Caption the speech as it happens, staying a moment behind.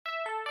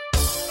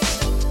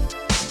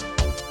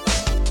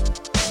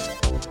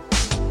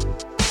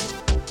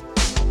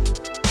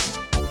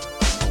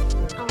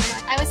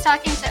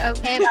talking to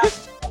OK about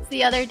this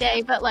the other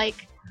day, but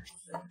like,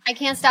 I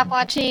can't stop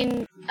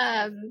watching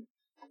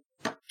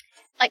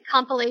like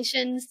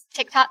compilations,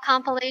 TikTok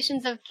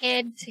compilations of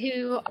kids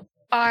who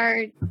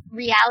are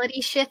reality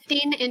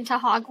shifting into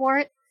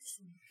Hogwarts.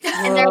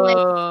 And they're like,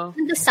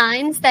 one of the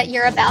signs that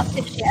you're about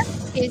to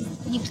shift is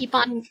you keep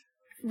on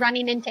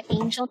running into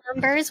angel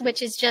numbers,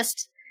 which is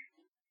just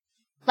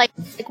like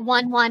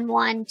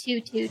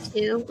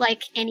 111-222,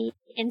 like any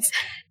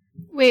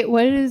Wait,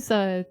 what is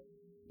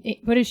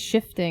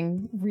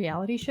shifting?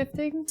 Reality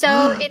shifting?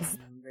 So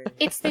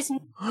it's this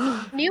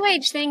new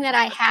age thing that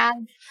I have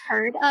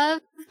heard of,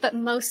 but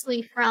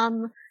mostly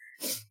from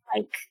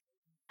like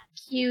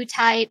Q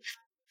type,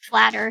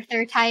 flat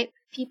earther type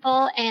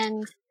people,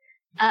 and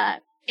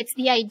it's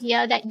the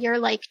idea that you're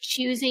like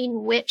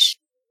choosing which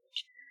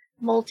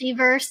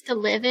multiverse to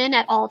live in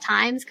at all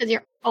times because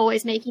you're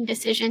always making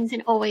decisions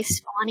and always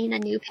spawning a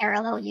new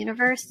parallel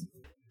universe.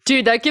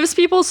 Dude, that gives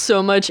people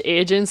so much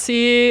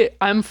agency.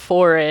 I'm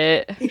for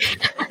it.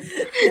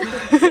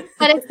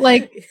 But it's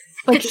like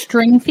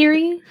string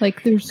theory?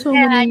 Like there's so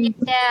many...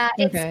 Yeah.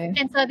 Okay.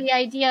 And so the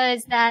idea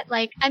is that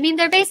like, I mean,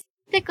 they're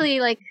basically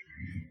like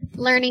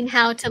learning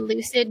how to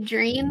lucid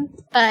dream,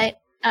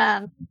 but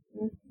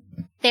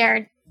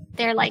they're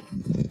like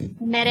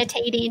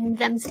meditating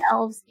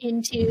themselves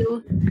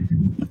into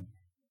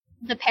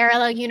the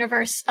parallel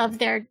universe of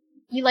their,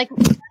 you like,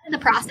 the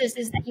process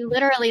is that you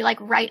literally like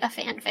write a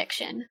fan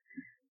fiction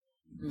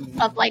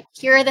of like,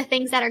 here are the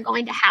things that are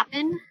going to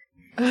happen.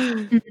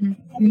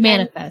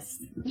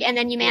 Manifest. And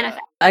then you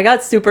manifest. I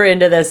got super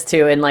into this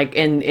too in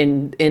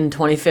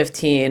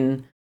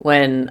 2015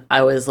 when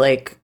I was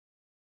like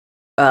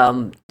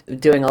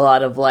doing a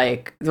lot of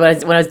like when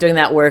I was doing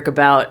that work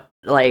about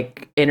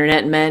like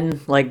internet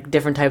men, like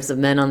different types of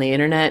men on the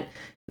internet,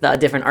 the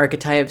different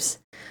archetypes.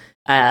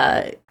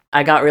 I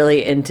got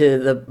really into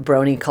the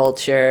brony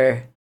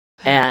culture,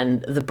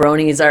 and the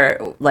bronies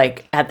are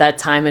like at that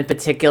time in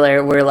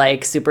particular were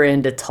like super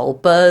into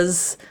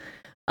tulpas.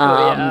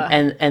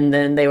 And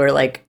then they were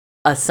like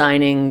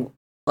assigning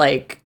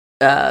like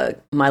My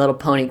Little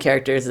Pony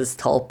characters as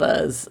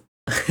tulpas.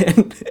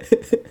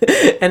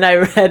 And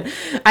I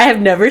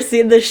have never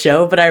seen the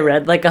show, but I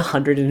read like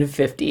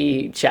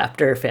 150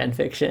 chapter fan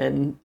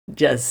fiction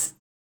just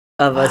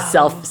of a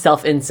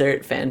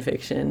self-insert fan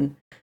fiction.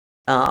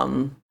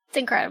 It's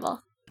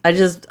incredible. But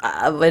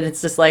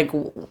it's just like,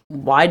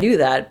 why do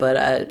that?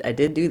 But I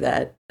did do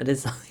that. That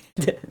is something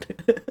I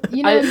did.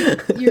 You know,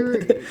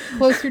 you're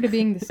closer to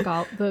being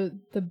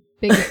the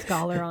biggest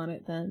scholar on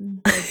it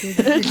then. Like,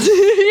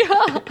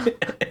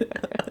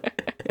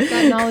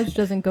 that knowledge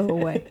doesn't go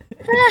away.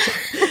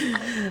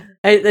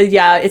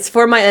 It's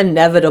for my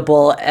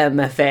inevitable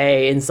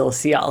MFA in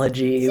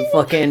sociology.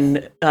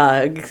 Fucking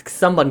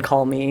someone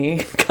call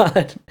me.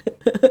 God.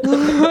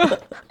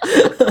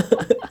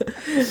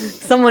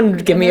 Someone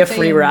give me a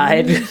free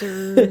ride.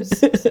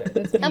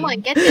 Someone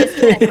get this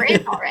to that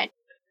grant already.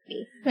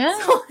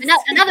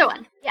 Another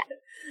one. Yeah.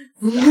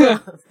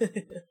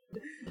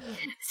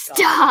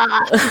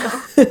 Stop.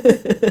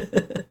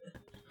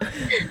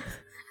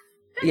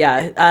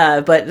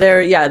 But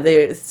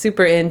they're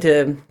super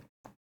into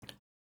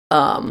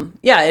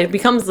it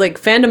becomes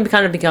like fandom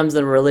kind of becomes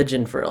a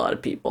religion for a lot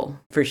of people,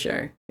 for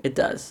sure. It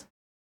does.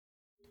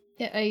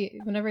 Yeah,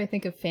 whenever I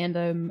think of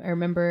fandom, I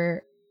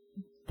remember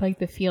like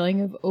the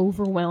feeling of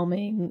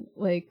overwhelming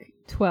like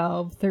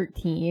 12,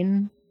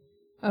 13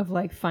 of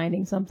like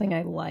finding something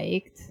I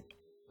liked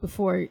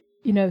before,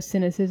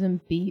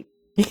 cynicism beat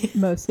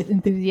most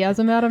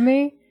enthusiasm out of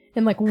me,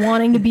 and like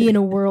wanting to be in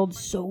a world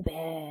so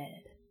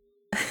bad.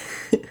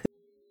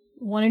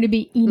 Wanting to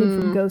be Enid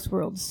from Ghost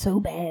World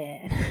so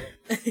bad.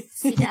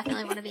 You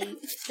definitely want to be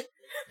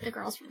the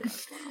girls from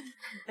Ghost World.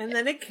 And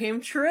then it came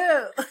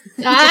true.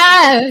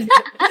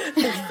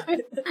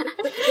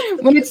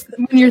 When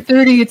you're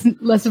 30, it's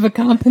less of a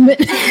compliment.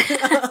 But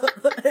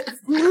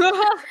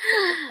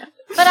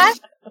I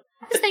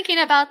was thinking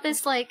about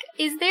this, like,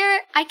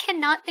 I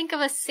cannot think of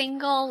a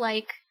single,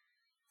 like,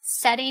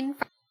 setting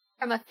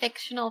from a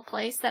fictional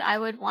place that I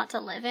would want to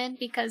live in,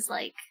 because,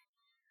 like,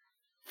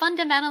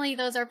 fundamentally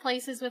those are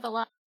places with a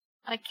lot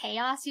of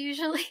chaos,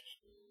 usually.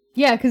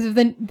 Yeah, because of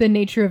the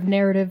nature of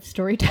narrative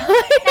storytelling.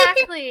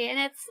 Exactly, and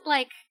it's,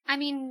 like, I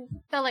mean,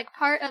 the, like,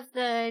 part of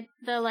the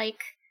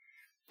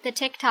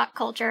TikTok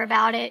culture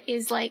about it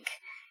is, like,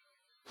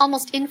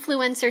 almost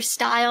influencer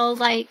style,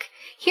 like,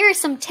 here are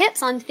some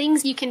tips on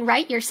things you can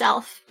write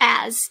yourself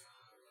as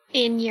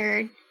in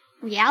your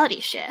reality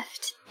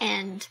shift.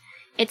 And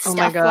it's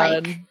stuff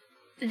like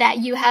that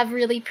you have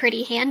really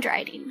pretty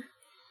handwriting,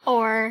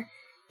 or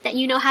that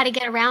you know how to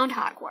get around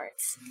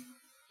Hogwarts,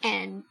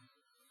 and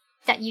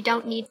that you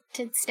don't need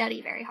to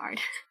study very hard.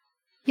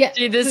 Yeah.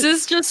 Dude, this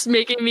is just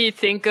making me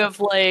think of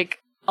like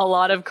a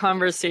lot of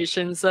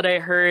conversations that I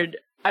heard.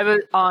 I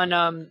was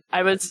on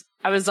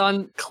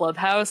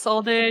Clubhouse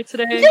all day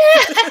today.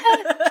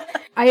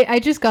 I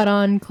just got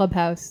on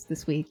Clubhouse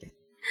this week.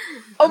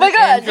 Oh my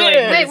god!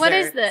 Wait, what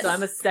is this? So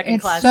I'm a second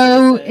class.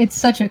 It's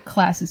such a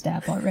classist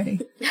app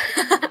already.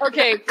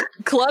 Okay,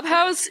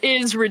 Clubhouse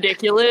is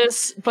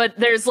ridiculous, but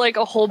there's like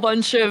a whole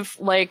bunch of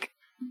like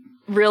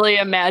really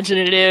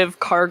imaginative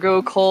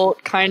cargo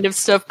cult kind of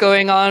stuff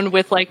going on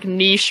with like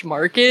niche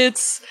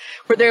markets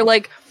where they're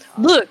like,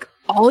 look,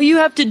 all you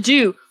have to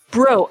do,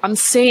 bro, I'm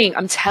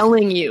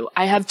telling you,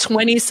 I have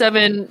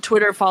 27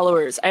 Twitter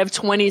followers. I have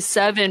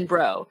 27,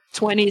 bro.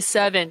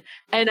 27.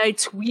 And I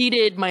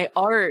tweeted my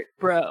art,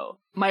 bro.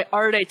 My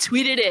art, I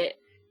tweeted it.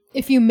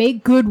 If you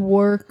make good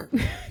work,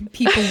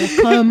 people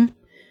will come.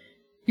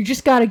 You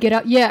just gotta get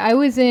out. Yeah, I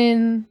was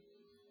actually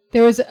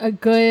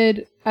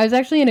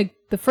in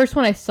the first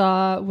one I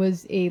saw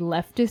was a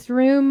leftist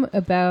room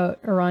about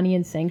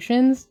Iranian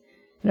sanctions.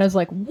 And I was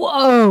like,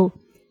 whoa!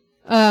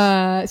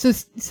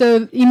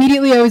 So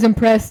immediately I was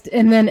impressed,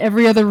 and then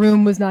every other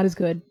room was not as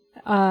good.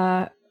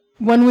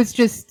 One was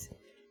just,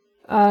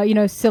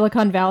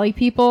 Silicon Valley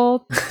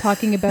people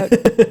talking about,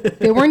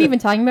 they weren't even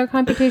talking about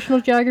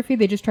computational geography,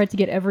 they just tried to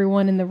get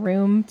everyone in the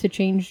room to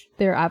change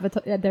their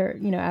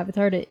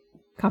avatar to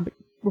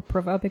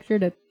profile picture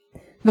to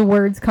the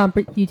words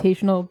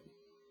computational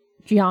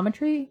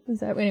geometry. Is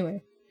that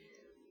anyway?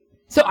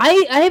 So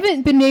I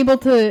haven't been able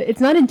to.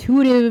 It's not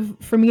intuitive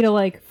for me to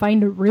like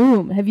find a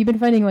room. Have you been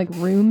finding like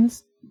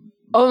rooms?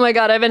 Oh my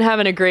god, I've been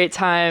having a great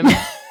time.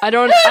 I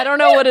don't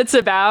know what it's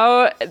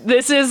about.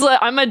 This is like,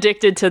 I'm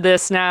addicted to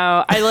this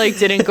now. I like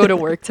didn't go to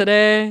work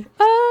today.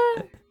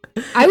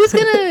 I was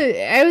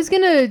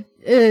gonna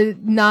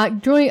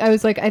not join. I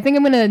was like, I think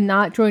I'm gonna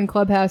not join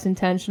Clubhouse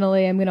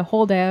intentionally. I'm gonna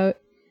hold out.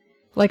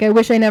 Like, I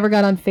wish I never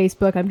got on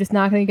Facebook. I'm just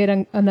not gonna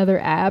get another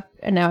app,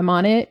 and now I'm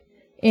on it.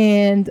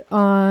 And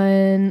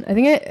on, I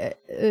think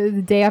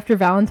the day after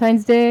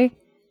Valentine's Day,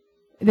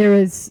 there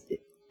was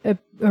a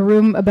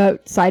room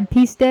about Side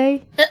Piece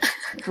Day.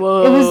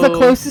 Whoa. It was the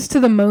closest to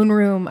the Moan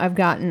Room I've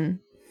gotten.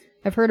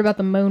 I've heard about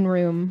the Moan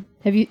Room.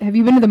 Have you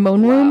been to the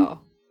Moan Room?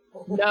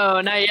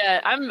 No, not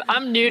yet.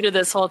 I'm new to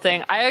this whole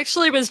thing. I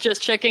actually was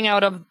just checking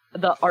out of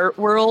the Art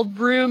World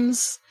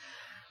rooms,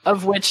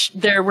 of which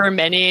there were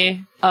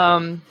many.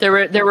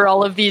 There were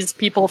all of these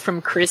people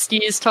from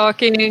Christie's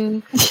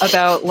talking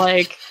about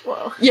like,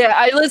 Whoa. yeah,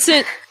 I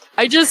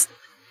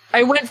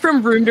went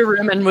from room to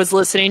room and was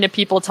listening to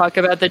people talk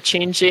about the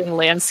changing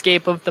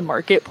landscape of the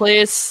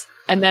marketplace.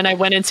 And then I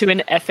went into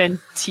an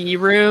FNT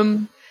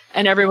room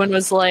and everyone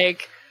was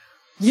like,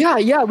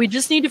 yeah, we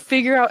just need to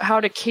figure out how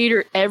to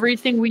cater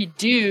everything we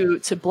do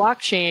to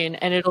blockchain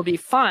and it'll be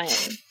fine.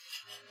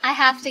 I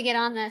have to get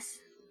on this.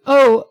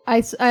 Oh,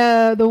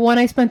 the one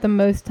I spent the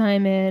most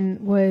time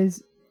in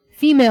was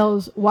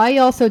females. Why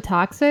y'all so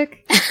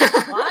toxic?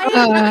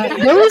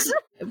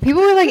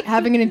 People were like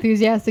having an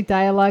enthusiastic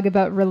dialogue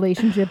about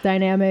relationship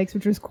dynamics,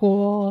 which was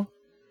cool.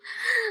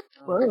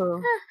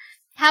 Whoa.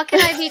 How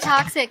can I be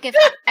toxic if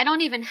I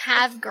don't even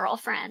have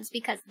girlfriends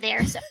because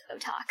they're so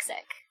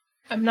toxic?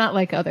 I'm not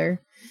like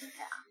other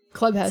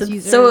Clubhouse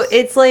users. So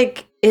it's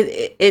like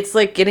it's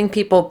like getting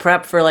people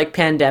prepped for like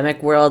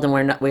pandemic world, and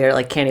we're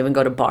like can't even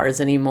go to bars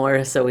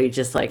anymore. So we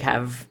just like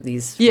have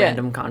these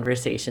random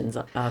conversations.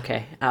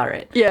 Okay, all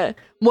right. Yeah,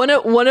 one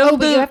of but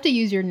you have to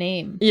use your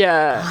name.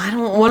 Yeah, I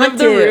don't. One of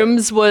the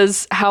rooms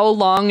was how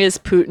long is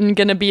Putin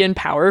gonna be in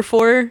power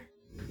for?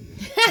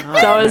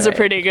 That was a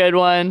pretty good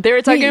one. They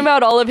were talking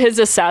about all of his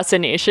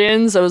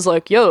assassinations. I was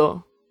like,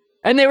 yo.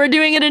 And they were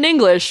doing it in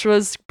English.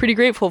 Was pretty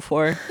grateful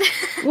for.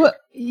 Well,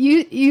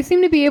 you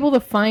seem to be able to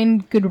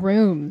find good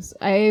rooms.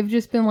 I've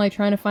just been like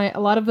trying to find a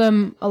lot of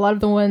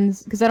the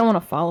ones, because I don't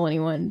want to follow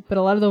anyone, but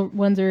a lot of the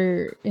ones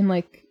are in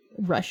like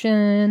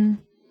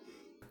Russian.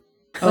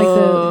 Like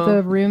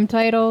the room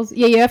titles.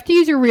 Yeah, you have to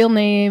use your real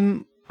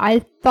name. I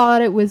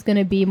thought it was going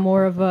to be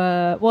more of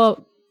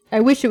I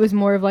wish it was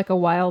more of like a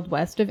Wild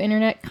West of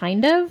internet,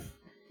 kind of.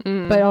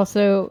 But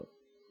also,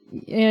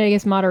 I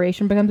guess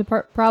moderation becomes a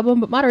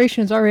problem. But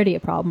moderation is already a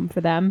problem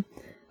for them.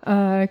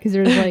 Because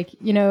there's like,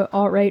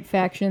 alt-right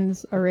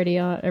factions already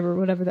on, or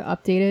whatever the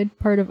updated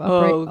part of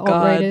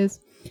alt-right is.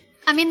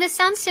 I mean, this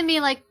sounds to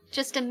me like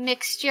just a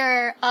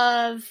mixture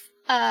of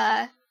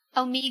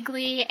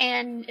Omegle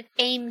and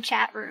AIM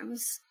chat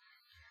rooms.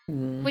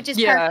 Which is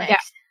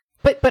perfect.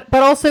 Yeah. But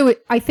also,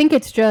 I think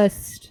it's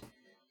just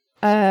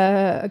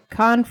a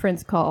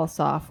conference call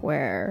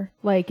software.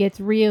 Like,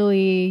 it's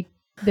really,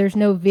 there's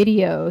no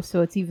video,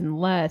 so it's even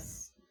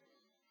less.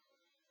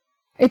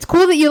 It's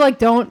cool that you like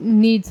don't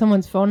need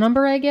someone's phone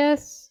number, I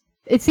guess.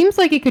 It seems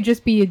like it could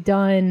just be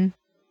done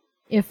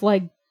if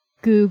like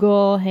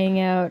Google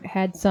Hangout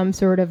had some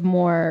sort of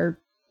more,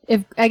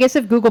 if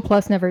Google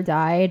Plus never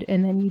died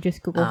and then you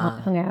just Google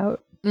hung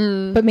out.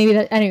 But maybe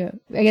that, anyway,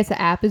 I guess the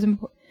app is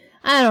important.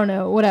 I don't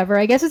know, whatever.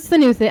 I guess it's the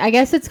new thing. I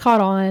guess it's caught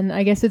on.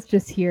 I guess it's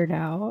just here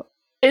now.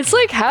 It's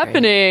like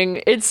happening.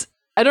 Right. It's,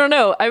 I don't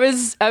know. I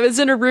was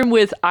in a room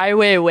with Ai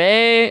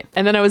Weiwei,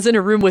 and then I was in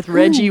a room with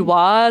Reggie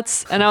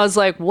Watts, and I was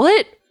like,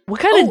 what? What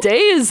kind of day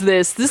is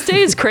this? This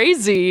day is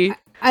crazy.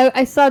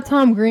 I saw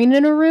Tom Green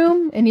in a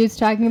room, and he was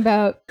talking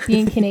about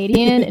being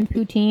Canadian and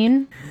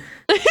poutine.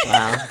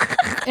 Wow.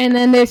 And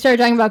then they started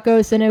talking about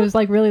ghosts, and it was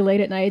like really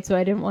late at night, so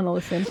I didn't want to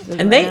listen to them.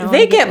 And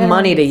they get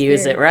money to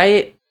use it,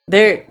 right?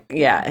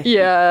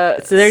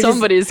 Yeah, So they're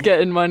somebody's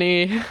getting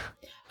money.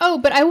 Oh,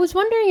 but I was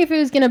wondering if it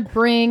was gonna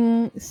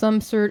bring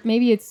some sort.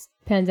 Maybe it's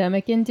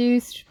pandemic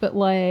induced, but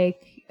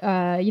like,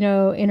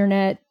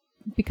 internet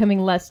becoming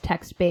less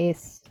text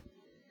based.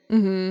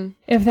 Mm-hmm.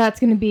 If that's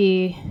gonna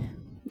be,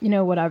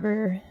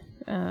 whatever.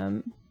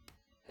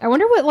 I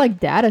wonder what like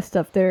data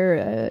stuff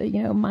they're,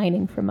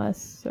 mining from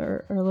us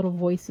or our little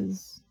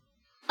voices.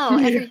 Oh,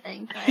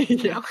 everything. But,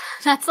 Yeah.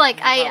 that's like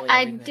Probably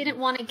I everything. didn't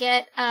want to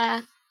get.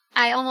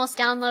 I almost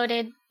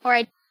downloaded, or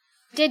I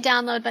did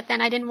download, but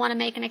then I didn't want to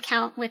make an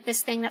account with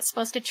this thing that's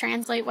supposed to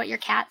translate what your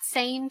cat's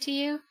saying to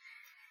you.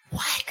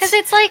 What? Because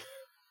it's like,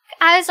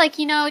 I was like,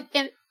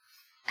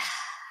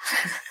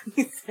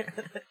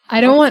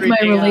 I don't want my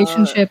freaking out.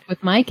 relationship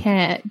with my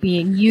cat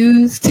being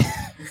used.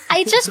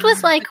 I just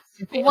was like,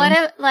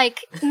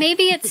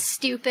 maybe it's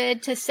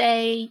stupid to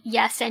say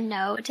yes and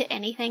no to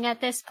anything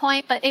at this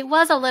point, but it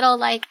was a little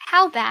like,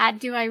 how bad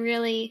do I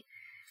really?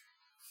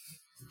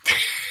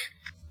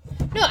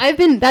 No,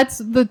 that's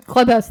the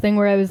Clubhouse thing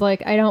where I was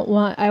like, I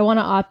want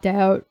to opt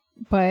out,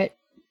 but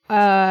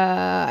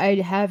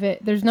I have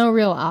it. There's no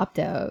real opt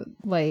out.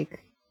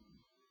 Like,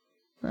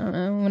 I don't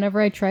know. Whenever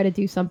I try to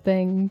do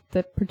something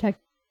to protect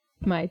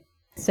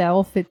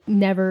myself, it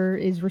never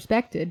is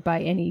respected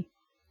by any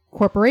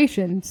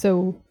corporation.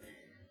 So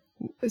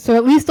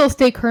at least I'll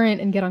stay current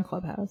and get on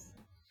Clubhouse.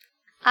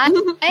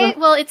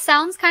 Well, it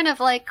sounds kind of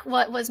like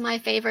what was my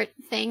favorite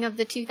thing of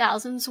the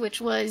 2000s, which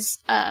was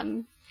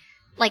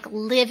like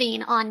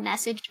living on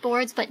message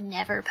boards but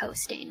never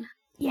posting.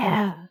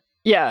 Yeah.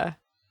 Yeah.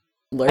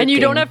 And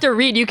you don't have to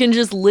read, you can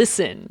just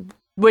listen,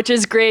 which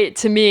is great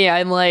to me.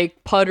 I'm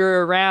like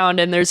putter around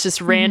and there's just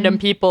random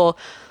people.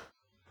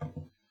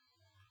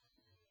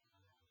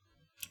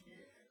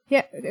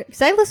 Yeah,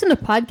 because I listen to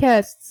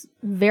podcasts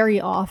very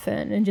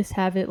often and just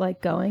have it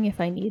like going if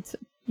I need,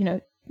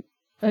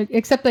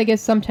 except I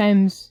guess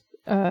sometimes,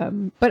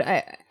 but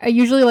I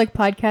usually like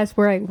podcasts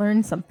where I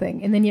learn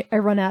something and then I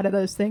run out of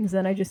those things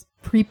and I just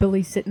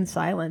creepily sit in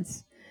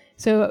silence.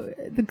 So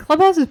the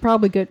Clubhouse is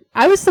probably good.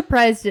 I was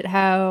surprised at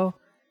how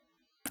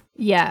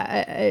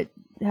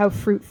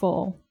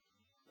fruitful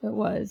it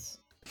was.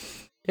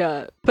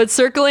 Yeah. But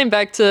circling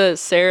back to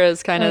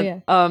Sarah's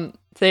kind of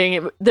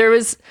thing, there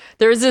was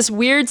this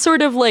weird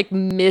sort of like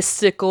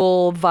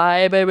mystical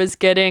vibe I was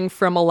getting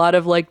from a lot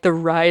of like the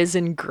Rise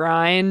and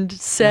Grind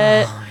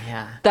set. Oh,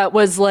 yeah. That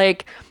was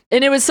like,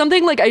 and it was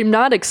something like I'm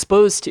not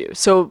exposed to,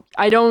 so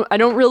I don't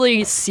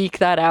really seek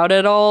that out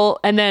at all.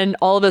 And then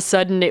all of a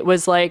sudden it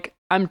was like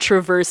I'm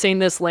traversing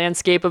this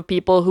landscape of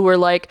people who are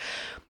like,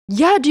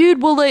 yeah,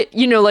 dude, well,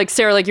 like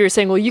Sarah, like you were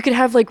saying, well, you could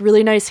have like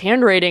really nice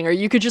handwriting, or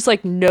you could just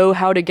like know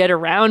how to get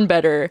around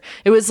better.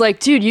 It was like,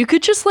 dude, you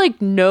could just like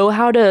know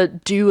how to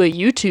do a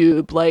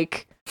YouTube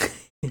like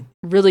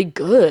really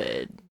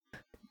good.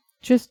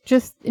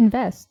 Just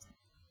invest.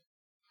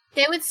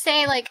 They would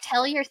say like,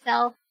 tell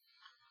yourself,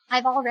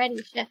 I've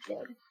already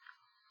shifted.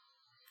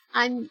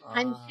 I'm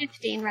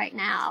shifting right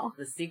now.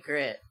 The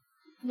secret.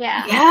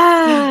 Yeah.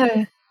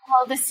 Yeah.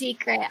 All the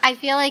secret. I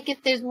feel like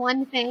if there's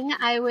one thing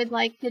I would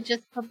like to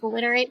just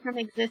obliterate from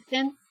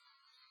existence,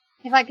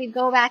 if I could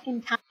go back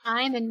in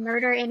time and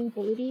murder any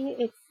baby,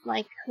 it's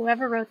like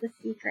whoever wrote The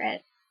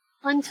Secret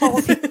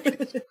untold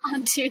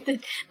onto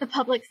the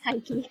public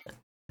psyche.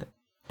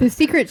 The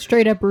Secret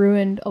straight up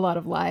ruined a lot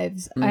of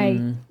lives.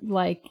 I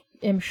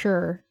am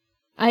sure.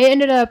 I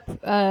ended up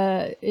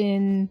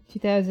in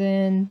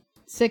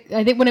 2006.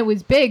 I think when it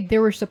was big,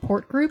 there were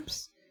support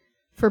groups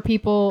for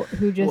people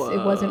who just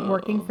it wasn't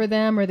working for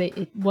them, or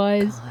it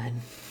was. God.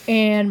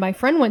 And my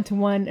friend went to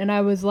one, and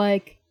I was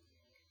like,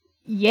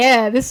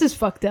 "Yeah, this is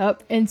fucked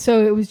up." And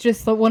so it was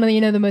just one of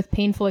the most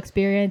painful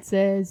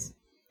experiences.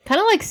 Kind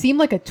of like seemed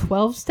like a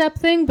 12-step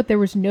thing, but there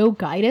was no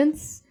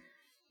guidance.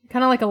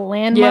 Kind of like a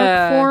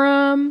landmark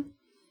forum,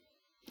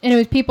 and it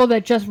was people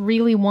that just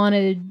really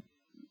wanted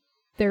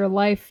their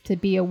life to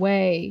be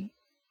away,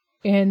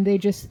 and they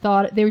just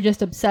thought they were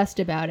just obsessed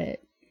about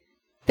it.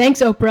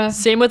 Thanks, Oprah.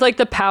 Same with like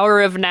the Power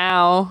of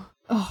Now.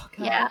 Oh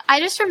God. Yeah, I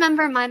just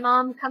remember my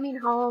mom coming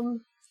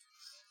home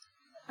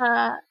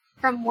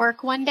from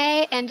work one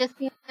day and just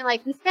being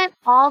like, we spent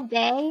all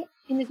day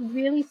in this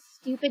really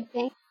stupid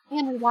thing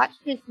and we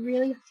watched this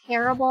really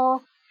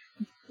terrible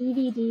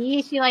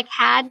DVD. She like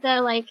had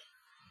the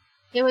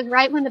it was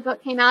right when the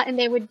book came out and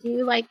they would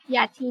do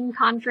team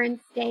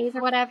conference days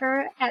or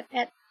whatever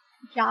at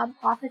job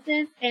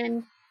offices,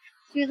 and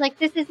she was like,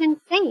 this is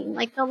insane.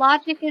 Like the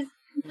logic is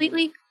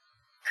completely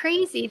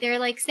crazy. They're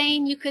like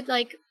saying you could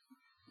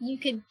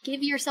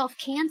give yourself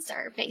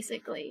cancer,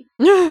 basically.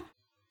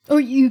 Or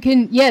you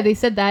can, they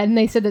said that, and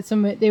they said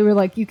that they were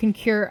like, you can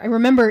cure. I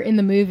remember in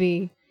the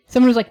movie,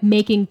 someone was like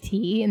making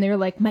tea, and they were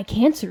like, my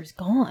cancer's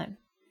gone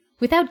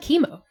without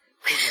chemo.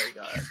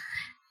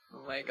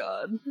 Oh my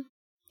god.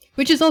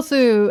 Which is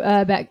also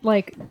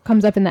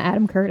comes up in the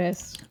Adam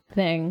Curtis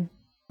thing.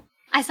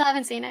 I still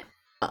haven't seen it.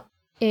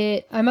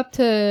 I'm up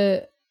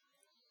to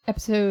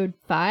episode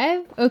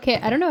 5. Okay,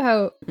 I don't know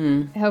how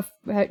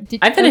did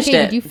I finished it.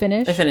 Did you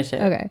finish? I finished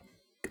it. Okay.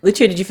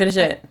 Lucia, did you finish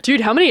it? Dude,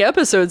 how many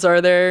episodes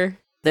are there?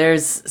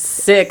 There's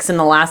 6, and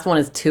the last one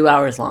is 2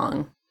 hours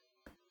long.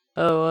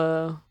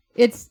 Oh,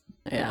 It's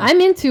Yeah. I'm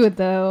into it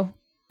though.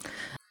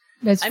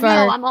 As I mean,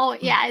 far No, I'm always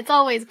it's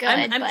always good.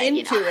 I'm but,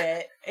 into you know.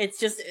 it. It's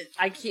just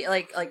I keep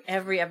like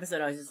every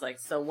episode I was just like,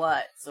 so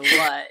what?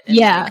 And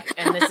Yeah. like,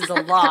 and this is a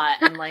lot,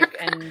 and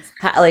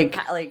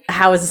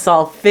how is this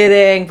all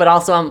fitting? But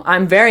also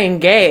I'm very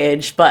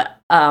engaged. But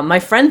my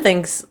friend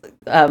thinks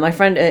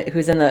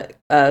who's in the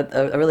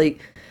a really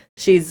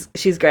she's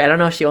great. I don't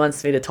know if she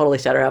wants me to totally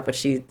shut her up, but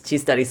she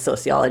studies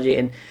sociology,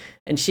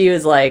 and she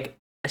was like,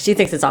 she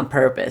thinks it's on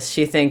purpose.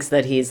 She thinks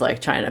that he's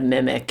like trying to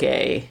mimic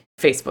a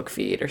Facebook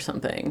feed or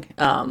something,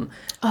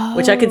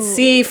 which I could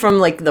see from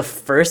like the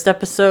first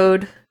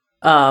episode,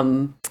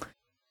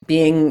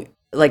 being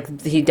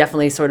like he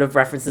definitely sort of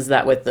references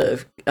that with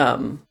the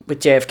with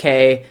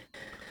JFK,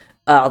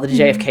 all the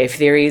JFK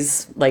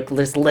theories like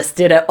just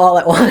listed all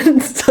at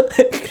once.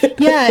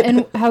 Yeah,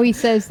 and how he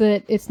says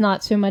that it's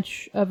not so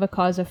much of a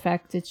cause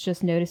effect; it's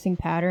just noticing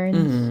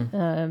patterns,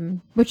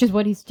 which is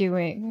what he's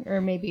doing,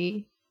 or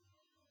maybe.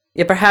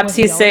 Yeah, perhaps what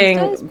he he's always saying,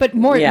 does, but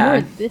more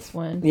this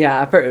one.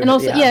 Yeah, and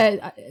also,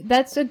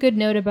 that's a good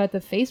note about the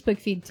Facebook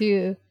feed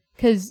too,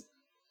 because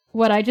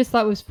what I just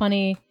thought was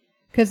funny,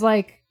 because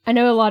like I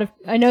know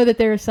that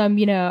there are some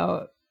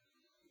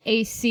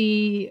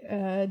AC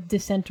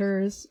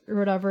dissenters or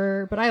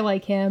whatever, but I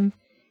like him,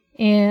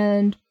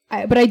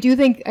 but I do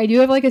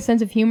have like a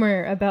sense of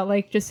humor about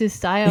like just his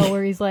style,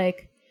 where he's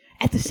like,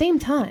 at the same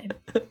time,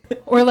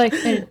 or like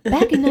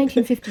back in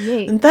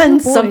 1958, and then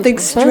something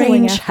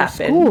strange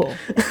happened.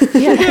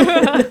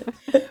 Yeah,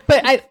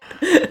 but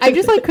I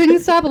just like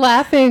couldn't stop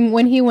laughing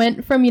when he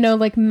went from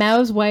like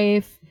Mao's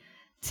wife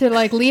to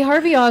like Lee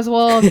Harvey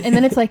Oswald, and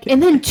then it's like,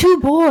 and then 2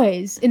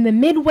 boys in the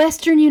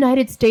Midwestern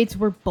United States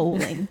were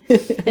bowling,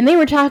 and they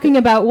were talking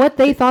about what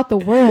they thought the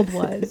world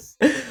was.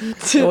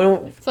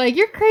 It's like,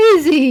 you're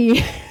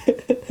crazy.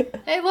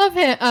 I love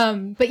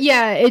him. But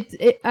yeah,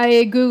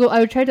 I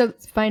tried to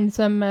find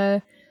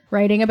some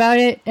writing about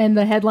it, and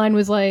the headline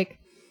was like,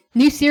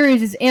 new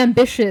series is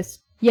ambitious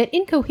yet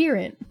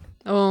incoherent.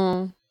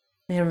 Oh,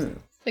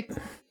 Like,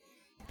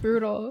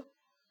 brutal.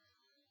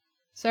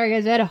 Sorry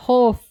guys, I had a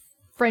whole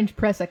French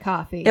press of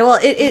coffee. Yeah, well,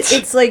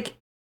 it's like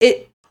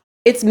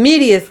it's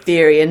media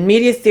theory, and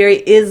media theory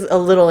is a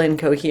little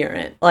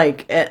incoherent,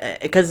 like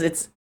because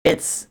it's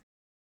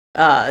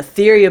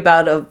theory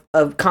about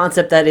a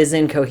concept that is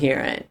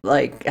incoherent,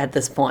 like at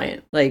this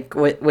point, like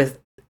with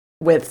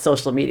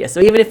social media. So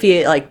even if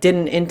he like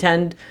didn't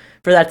intend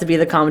for that to be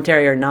the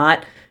commentary or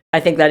not, I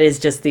think that is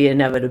just the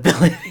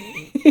inevitability.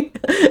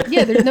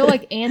 Yeah, there's no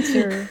like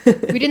answer.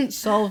 We didn't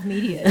solve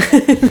media.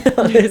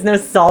 No, there's no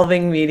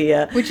solving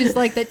media. Which is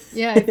like that.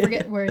 Yeah, I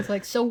forget where it's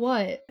like, so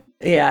what?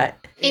 Yeah.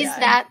 Is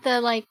that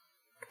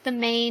the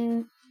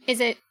main? Is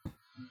it?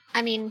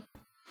 I mean,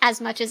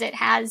 as much as it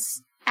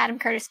has Adam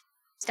Curtis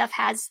stuff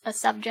has a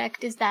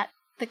subject, is that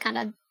the kind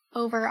of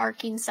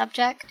overarching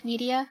subject,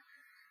 media?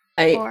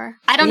 Or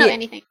I don't know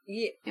anything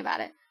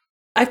about it.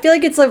 I feel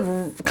like it's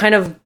a kind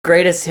of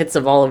greatest hits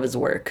of all of his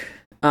work.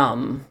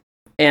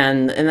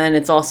 And then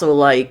it's also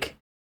like,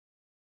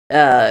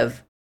 I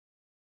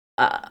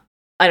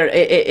don't know.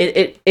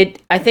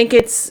 I think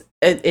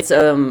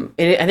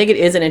I think it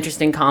is an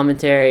interesting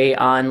commentary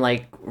on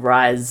like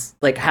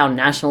like how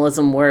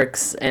nationalism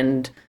works,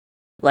 and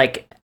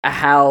like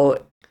how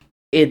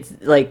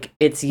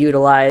it's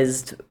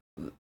utilized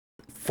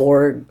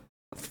for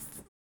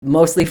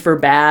mostly for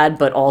bad,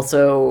 but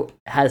also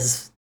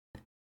has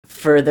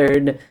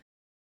furthered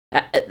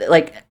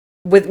like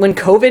when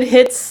COVID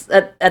hits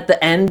at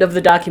the end of the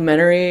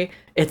documentary,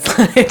 it's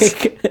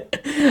like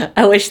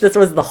I wish this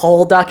was the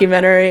whole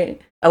documentary.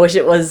 I wish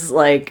it was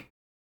like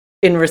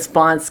in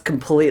response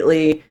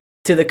completely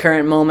to the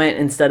current moment,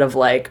 instead of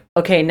like,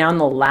 okay, now in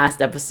the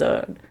last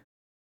episode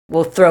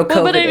we'll throw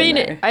COVID in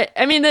there.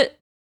 I mean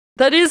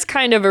that is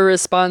kind of a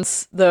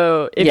response,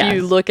 though, if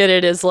you look at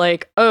it as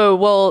like, oh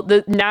well,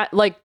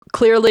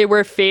 clearly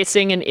we're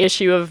facing an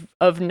issue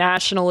of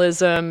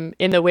nationalism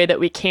in the way that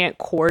we can't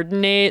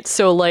coordinate.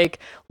 So like,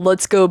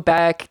 let's go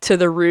back to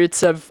the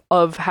roots of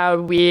how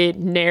we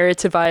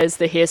narrativize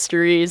the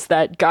histories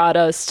that got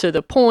us to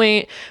the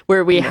point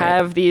where we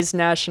have these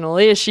national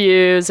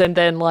issues, and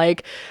then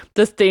like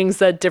the things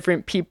that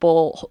different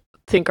people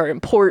think are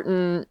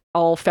important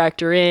all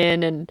factor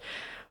in. And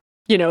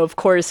of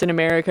course, in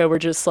America, we're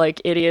just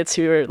like idiots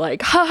who are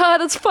like, haha,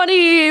 that's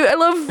funny. I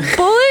love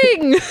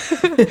bullying.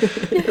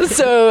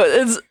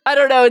 So I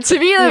don't know. To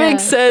me, that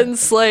makes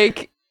sense.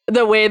 Like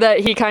the way that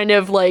he kind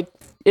of like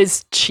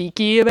is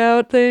cheeky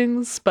about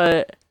things,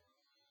 but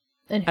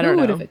and I don't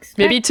know.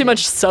 Maybe too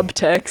much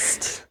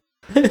subtext.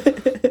 There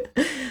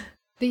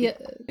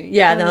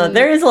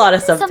is a lot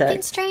of subtext.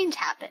 Something strange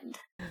happened.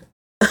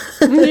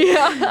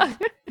 Yeah.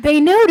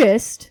 They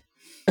noticed.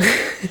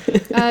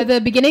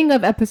 The beginning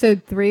of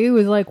episode 3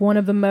 was like one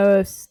of the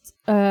most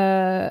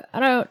I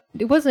don't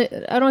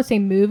want to say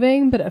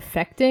moving, but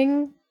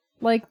affecting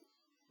like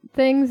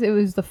things. It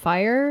was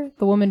the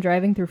woman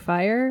driving through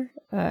fire.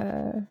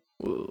 That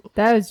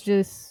was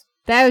just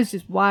That was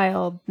just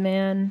wild,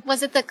 man.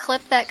 Was it the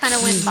clip that kind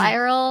of went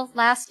viral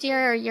last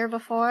year or year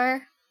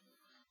before?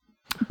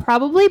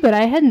 Probably, but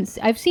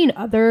I've seen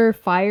other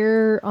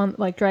fire on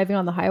like driving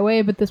on the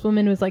highway, but this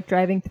woman was like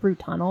driving through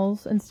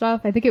tunnels and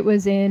stuff. I think it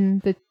was in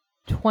the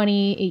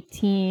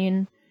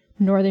 2018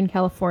 Northern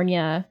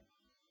California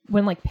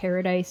when like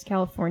Paradise,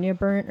 California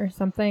burnt or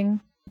something.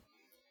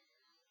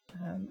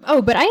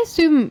 But I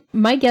assume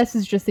my guess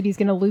is just that he's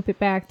going to loop it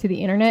back to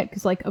the internet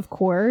because like, of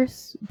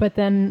course, but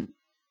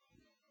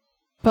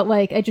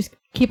like I just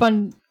keep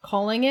on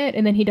calling it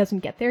and then he doesn't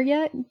get there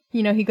yet.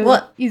 You know, he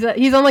goes, he's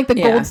on like the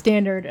gold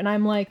standard and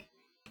I'm like,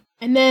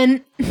 and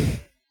then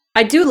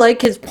I do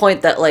like his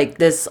point that like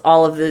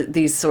all of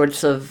these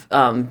sorts of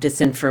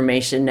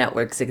disinformation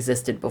networks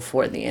existed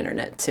before the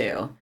internet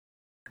too.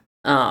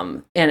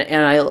 And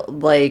I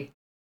like,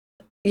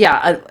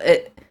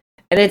 it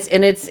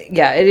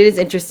is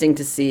interesting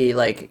to see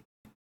like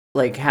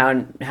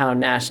how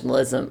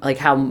nationalism, like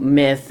how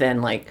myth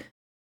and like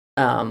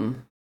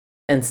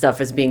and stuff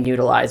is being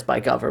utilized by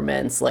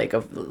governments, like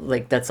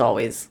that's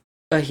always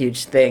a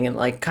huge thing, and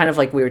like kind of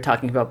like we were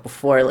talking about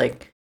before,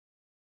 like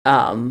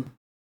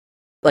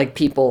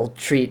people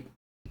treat,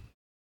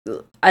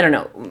 I don't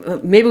know,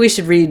 maybe we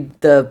should read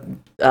the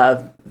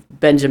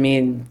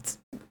Benjamin's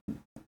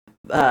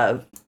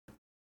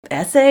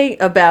essay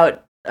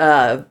about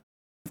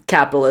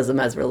capitalism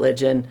as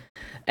religion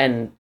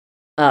and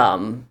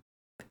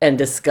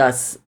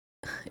discuss.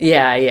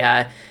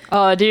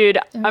 Oh dude,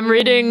 I'm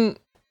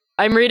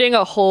reading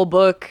a whole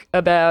book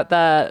about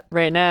that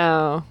right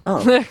now.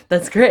 Oh,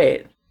 that's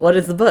great. What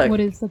is the book?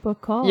 What is the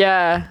book called?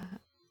 Yeah.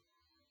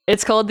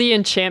 It's called The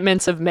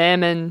Enchantments of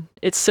Mammon.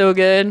 It's so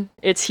good.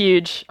 It's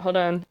huge. Hold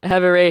on. I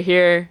have it right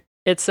here.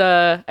 It's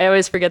I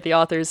always forget the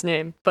author's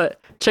name, but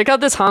check out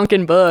this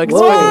honkin' book.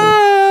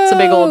 It's a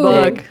big old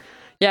book. Big.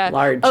 Yeah.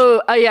 Large.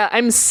 Oh, yeah,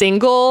 I'm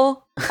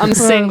single.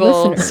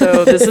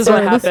 So this is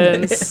what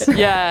happens.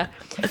 Yeah.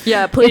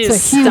 Yeah,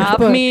 please stop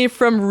me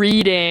from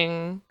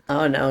reading.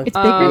 Oh no. It's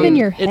bigger than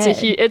your head.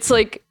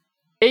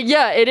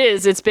 It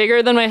is. It's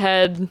bigger than my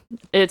head.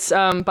 It's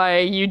by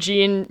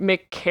Eugene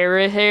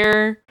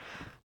McCarraher,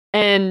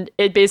 and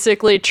it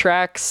basically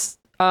tracks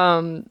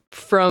from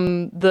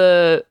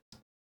the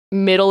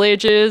Middle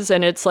Ages,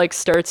 and it's like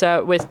starts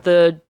out with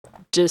the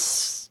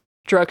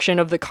destruction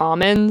of the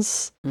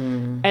commons,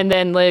 and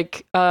then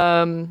like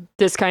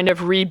this kind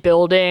of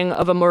rebuilding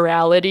of a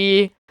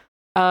morality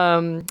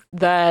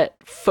that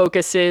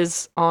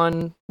focuses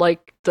on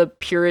like the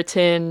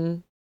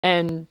Puritan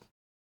and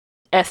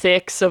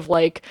ethics of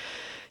like,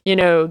 you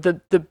know,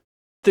 the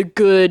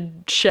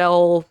good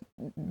shall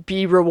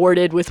be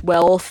rewarded with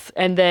wealth,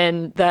 and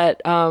then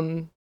that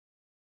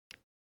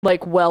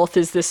like wealth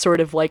is this sort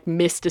of like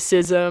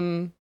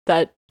mysticism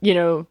that, you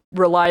know,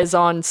 relies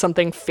on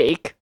something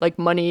fake, like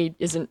money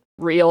isn't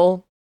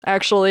real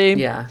actually.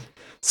 Yeah.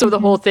 So the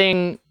whole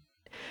thing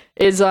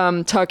is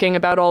talking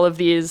about all of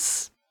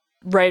these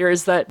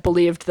writers that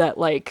believed that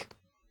like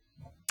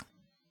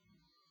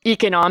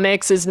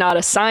economics is not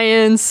a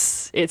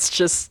science, it's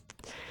just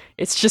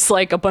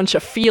like a bunch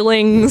of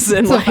feelings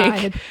and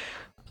like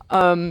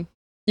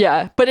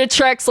but it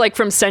tracks like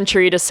from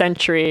century to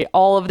century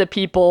all of the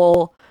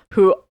people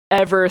who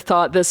ever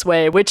thought this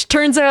way, which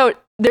turns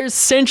out there's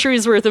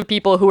centuries worth of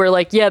people who are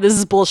like, yeah, this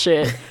is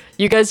bullshit,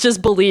 you guys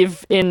just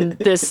believe in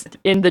this,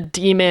 in the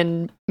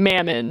demon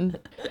Mammon,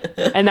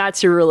 and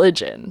that's your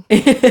religion.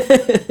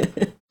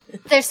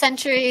 There's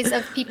centuries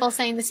of people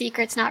saying The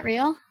Secret's not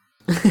real.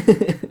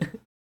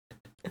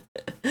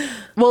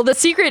 Well, The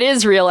Secret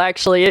is real,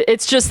 actually.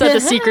 It's just that The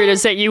Secret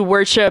is that you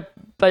worship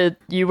a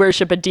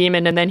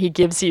demon and then he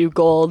gives you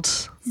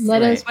gold.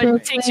 Let us But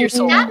it takes your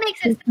soul. That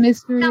makes it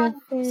mystery sound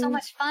so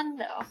much fun,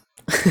 though.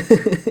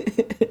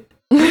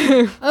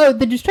 Oh,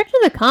 the destruction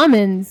of the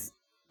commons.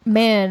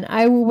 Man,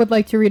 I would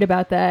like to read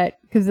about that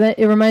because it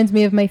reminds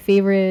me of my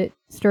favorite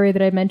story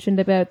that I mentioned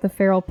about the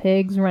feral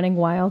pigs running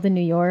wild in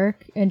New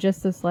York, and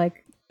just this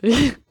like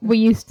we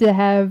used to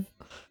have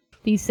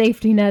these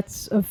safety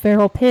nets of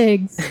feral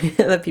pigs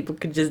that people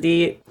could just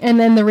eat, and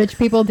then the rich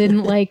people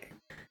didn't like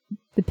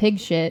the pig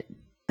shit.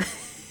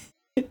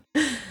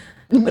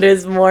 But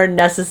it's more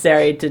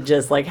necessary to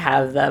just like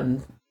have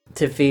them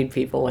to feed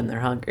people when they're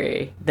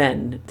hungry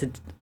than to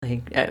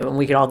like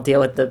we could all deal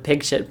with the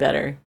pig shit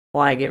better.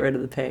 Why get rid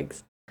of the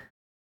pigs?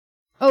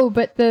 Oh,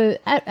 but the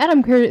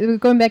Adam Curtis,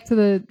 going back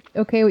to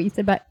what you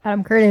said about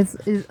Adam Curtis,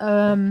 is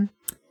the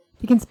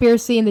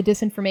conspiracy and the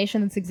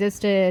disinformation that's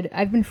existed.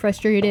 I've been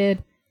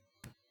frustrated.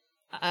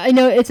 I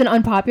know it's an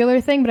unpopular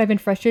thing, but I've been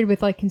frustrated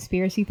with like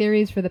conspiracy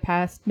theories for the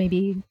past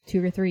maybe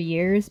 2 or 3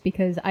 years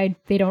because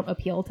they don't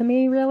appeal to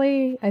me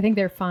really. I think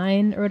they're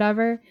fine or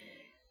whatever.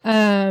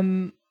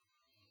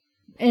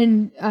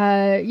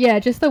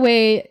 Just the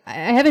way I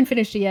haven't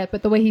finished it yet,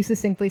 but the way he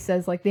succinctly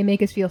says like they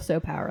make us feel so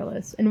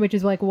powerless, and which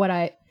is like what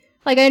I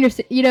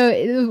understand. You know,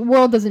 the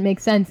world doesn't make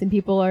sense, and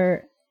people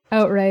are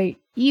outright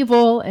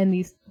evil, and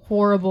these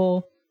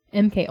horrible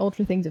MK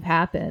Ultra things have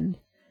happened.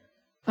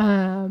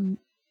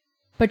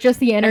 But just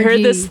the energy. I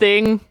heard this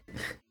thing.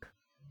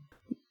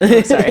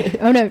 Sorry.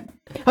 Oh no.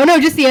 Oh no,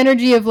 just the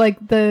energy of like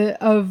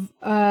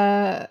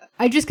I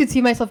just could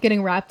see myself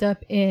getting wrapped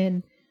up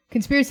in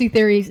conspiracy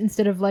theories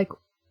instead of like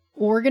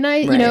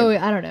organized. Right. You know,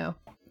 I don't know.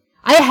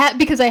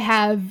 Because I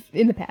have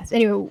in the past.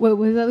 Anyway, what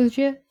was that,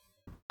 Lucia?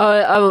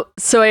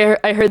 So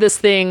I heard this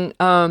thing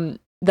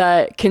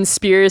that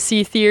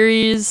conspiracy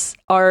theories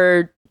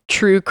are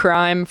true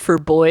crime for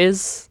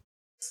boys.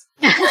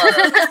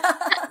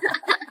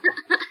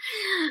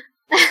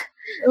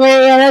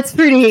 Well, yeah, that's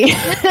pretty.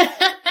 It's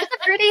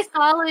a pretty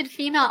solid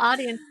female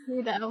audience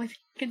too, though, with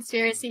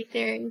conspiracy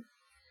theories.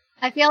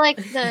 I feel like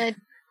I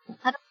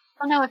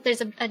don't know if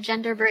there's a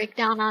gender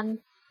breakdown on.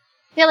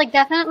 I feel like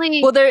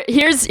definitely. Well,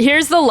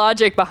 here's the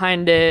logic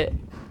behind it.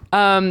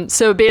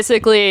 So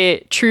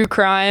basically, true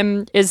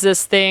crime is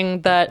this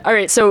thing that. All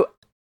right, so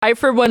I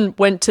for one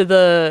went to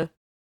the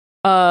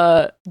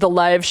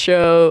live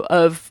show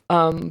of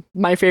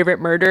My Favorite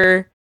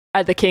Murder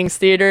at the King's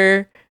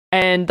Theater.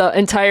 And the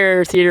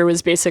entire theater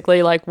was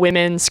basically like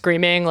women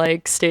screaming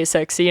like "Stay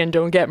sexy and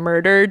don't get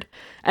murdered,"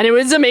 and it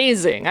was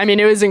amazing. I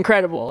mean, it was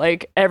incredible.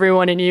 Like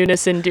everyone in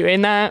unison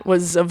doing that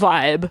was a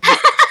vibe.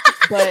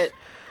 But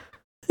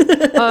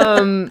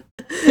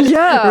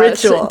yeah,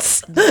 Ritual.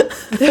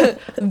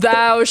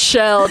 Thou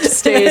shalt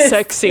stay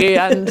sexy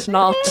and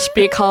not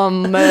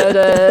become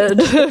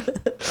murdered.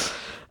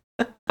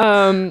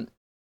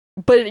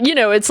 But, you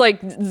know, it's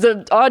like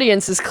the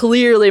audience is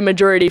clearly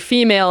majority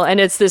female, and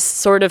it's this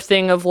sort of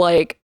thing of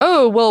like,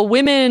 oh, well,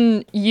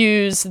 women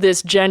use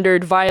this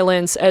gendered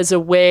violence as a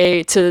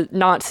way to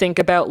not think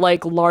about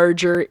like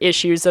larger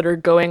issues that are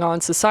going on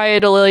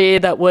societally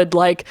that would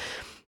like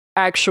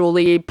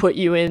actually put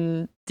you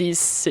in these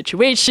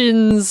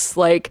situations.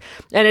 Like,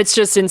 and it's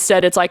just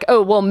instead, it's like,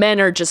 oh, well, men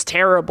are just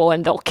terrible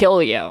and they'll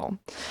kill you.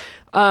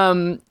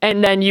 And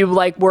then you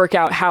like work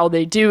out how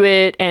they do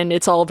it, and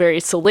it's all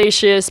very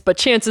salacious, but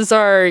chances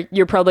are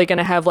you're probably going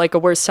to have like a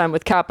worse time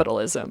with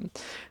capitalism.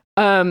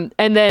 And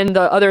then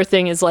the other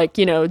thing is like,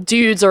 you know,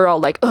 dudes are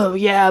all like, oh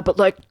yeah, but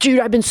like,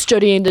 dude, I've been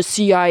studying the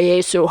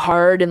CIA so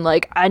hard, and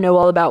like, I know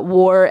all about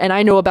war, and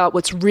I know about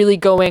what's really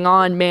going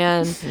on,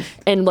 man.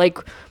 And like,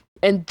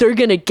 and they're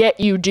gonna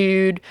get you,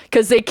 dude,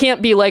 because they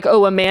can't be like,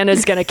 oh, a man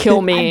is gonna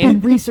kill me.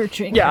 I've been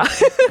researching. Yeah.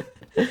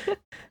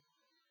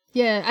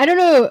 Yeah, I don't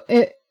know.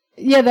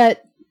 Yeah,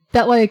 that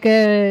like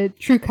a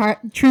true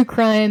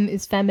crime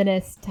is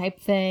feminist type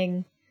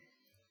thing.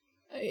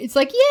 It's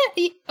like,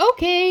 yeah,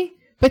 okay,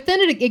 but then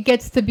it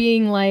gets to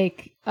being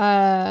like,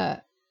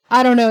 I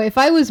don't know, if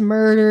I was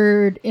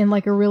murdered in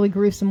like a really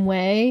gruesome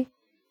way,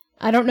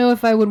 I don't know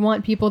if I would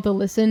want people to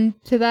listen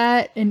to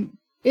that. And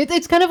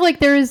it's kind of like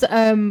there's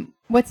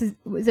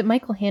was it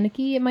Michael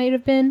Haneke? It might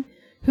have been,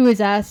 who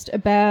was asked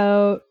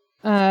about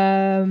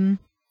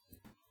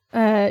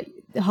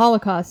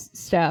Holocaust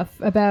stuff,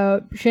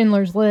 about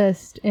Schindler's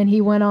List, and he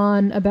went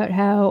on about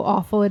how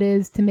awful it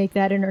is to make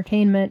that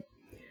entertainment,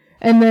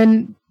 and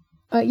then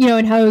you know,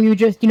 and how you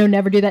just, you know,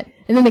 never do that,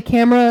 and then the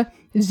camera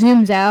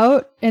zooms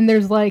out and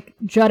there's like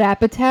Judd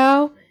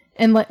Apatow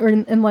and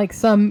like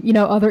some, you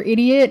know, other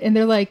idiot, and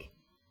they're like,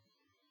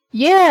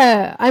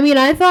 yeah, I mean,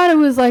 I thought it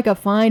was like a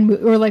fine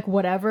or like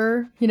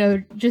whatever, you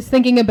know, just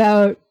thinking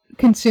about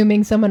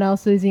consuming someone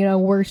else's, you know,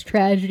 worst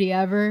tragedy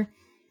ever.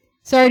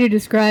 Sorry to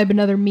describe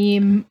another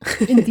meme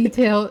in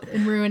detail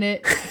and ruin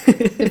it.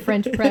 The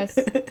French press.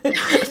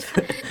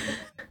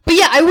 But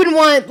yeah, I wouldn't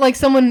want like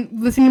someone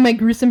listening to my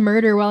gruesome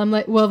murder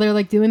while they're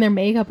like doing their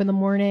makeup in the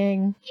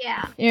morning.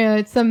 Yeah. You know,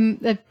 it's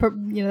that I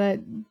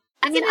mean,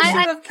 I I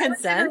have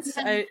consent,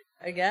 I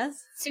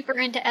guess. super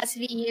into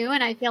SVU,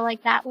 and I feel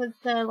like that was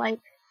the like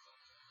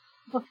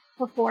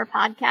before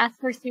podcasts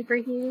were super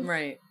huge.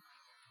 Right.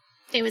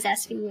 It was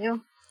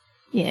SVU.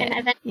 yeah.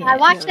 And then yeah, I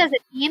watched yeah. it as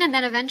a teen, and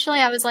then eventually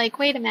I was like,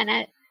 wait a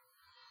minute.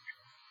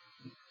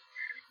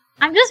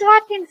 I'm just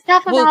watching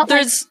stuff Well, about like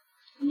there's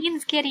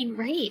teens getting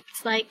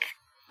raped. Like,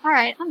 all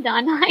right, I'm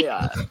done. Like,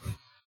 yeah.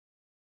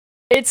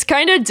 It's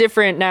kind of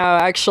different now,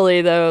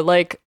 actually, though.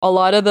 Like, a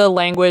lot of the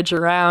language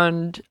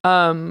around,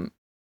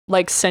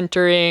 like,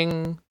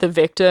 centering the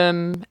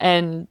victim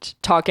and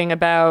talking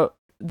about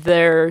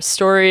their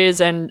stories,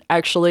 and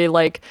actually,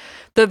 like,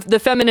 the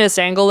feminist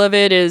angle of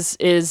it is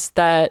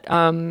that,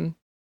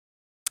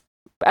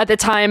 at the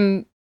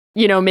time,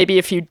 you know, maybe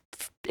if you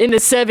in the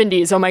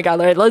 70s, oh my god,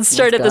 let's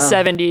start at the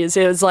 70s.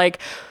 It was like,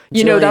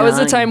 you know, that was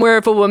a time where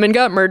if a woman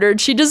got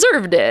murdered, she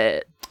deserved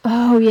it.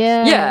 Oh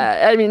yeah.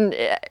 Yeah, I mean,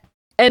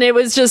 and it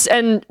was just,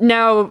 and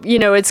now, you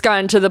know, it's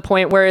gotten to the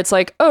point where it's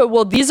like, oh,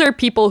 well, these are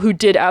people who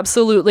did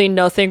absolutely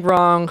nothing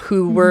wrong,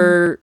 who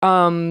were,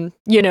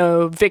 you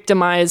know,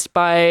 victimized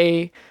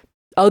by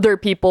other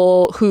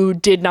people who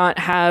did not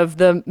have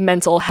the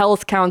mental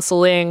health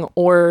counseling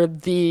or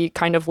the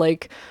kind of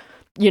like,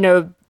 you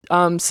know,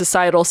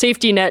 societal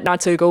safety net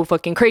not to go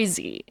fucking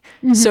crazy.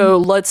 So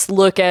let's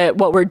look at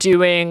what we're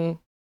doing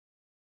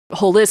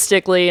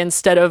holistically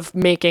instead of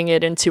making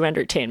it into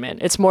entertainment.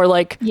 It's more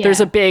like there's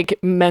a big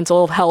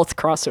mental health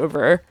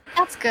crossover.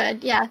 that's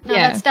good. Yeah, no,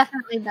 Yeah. that's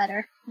definitely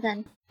better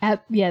than.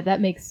 Yeah, that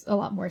makes a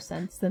lot more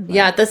sense than like,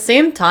 Yeah, at the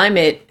same time,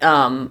 it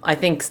I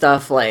think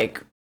stuff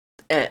like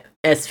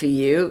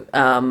SVU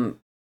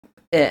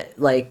it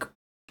like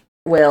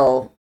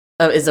will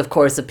is of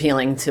course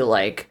appealing to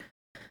like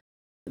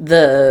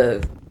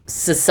the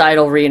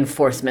societal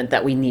reinforcement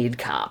that we need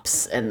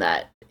cops, and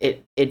that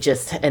it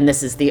just, and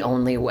this is the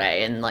only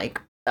way, and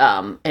like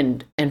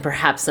and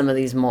perhaps some of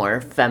these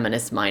more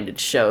feminist minded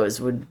shows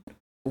would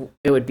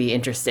be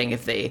interesting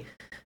if they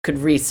could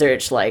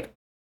research like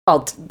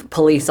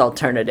police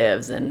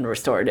alternatives and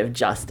restorative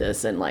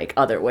justice and like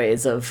other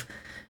ways of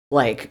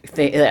like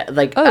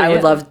I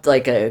would love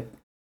like I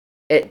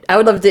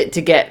would love it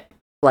to get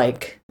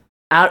like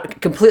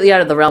completely out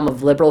of the realm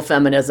of liberal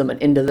feminism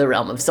and into the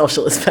realm of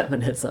socialist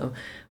feminism.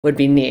 Would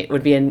be neat.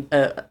 Would be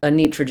a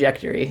neat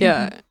trajectory.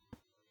 Yeah.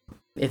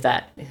 If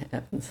that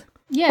happens.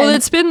 Yeah. Well,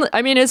 it's been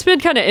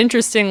kind of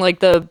interesting, like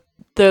the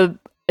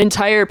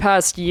entire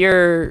past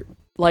year,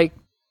 like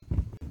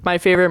My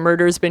Favorite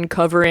Murder's been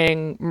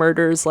covering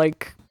murders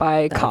like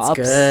by cops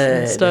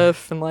and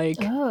stuff, and like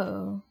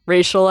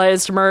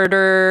racialized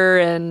murder,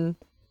 and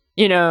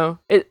you know,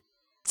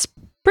 it's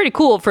pretty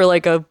cool for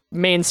like a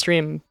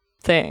mainstream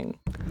thing.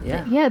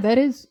 Yeah, that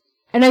is,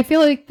 and I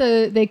feel like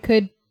they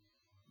could,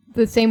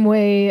 the same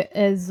way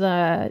as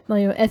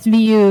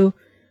SVU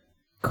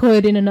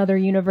could in another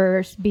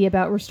universe be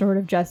about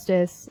restorative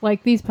justice.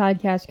 Like these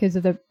podcasts, because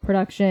of the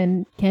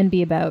production, can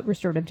be about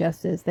restorative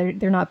justice.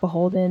 They're not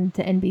beholden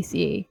to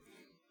NBC,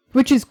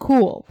 which is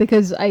cool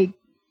because I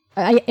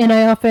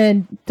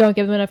often don't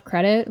give them enough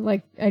credit.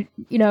 Like I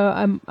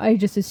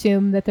just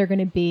assume that they're going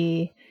to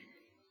be,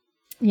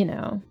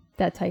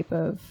 that type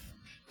of.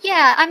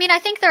 Yeah, I mean, I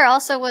think there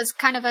also was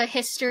kind of a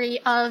history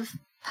of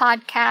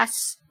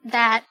podcasts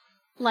that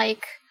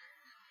like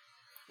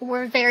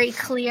were very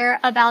clear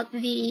about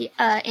the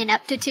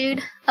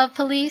ineptitude of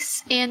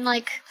police in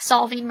like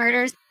solving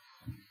murders.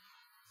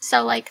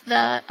 So like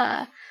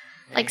the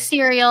like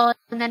Serial,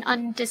 and then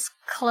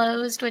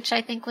Undisclosed, which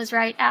I think was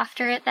right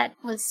after it. That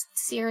was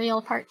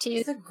Serial Part 2.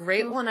 It's a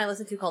great one I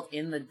listened to called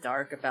In the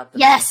Dark about the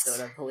Yes.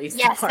 Minnesota Police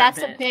Yes, Department.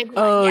 that's a big one.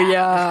 Oh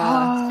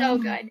yeah. So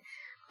good.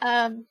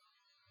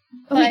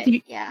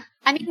 wait, Yeah.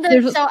 I mean,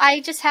 There's- so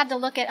I just had to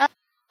look it up,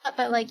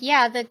 but like,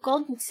 yeah, the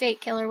Golden State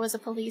Killer was a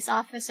police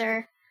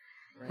officer.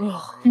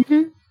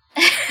 Mm-hmm.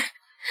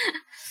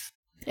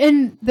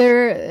 And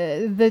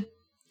the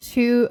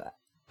two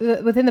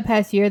within the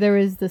past year, there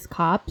was this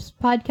Cops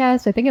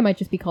podcast. I think it might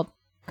just be called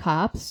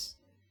Cops.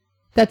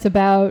 That's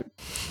about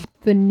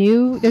there's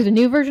a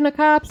new version of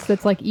Cops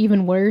that's like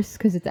even worse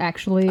because it's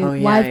actually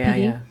live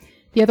PD. Yeah.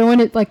 The other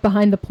one is like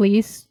Behind the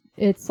Police.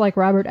 It's like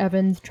Robert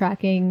Evans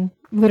tracking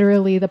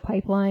literally the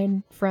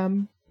pipeline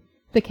from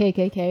the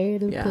KKK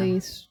to the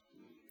police.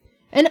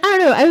 And I don't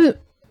know,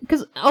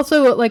 because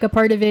also like a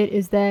part of it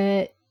is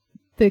that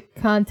the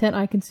content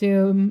I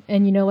consume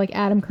and like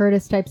Adam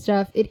Curtis type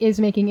stuff, it is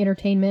making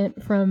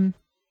entertainment from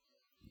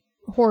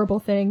horrible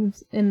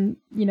things in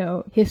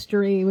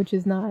history, which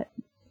is not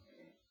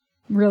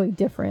really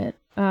different.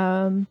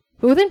 But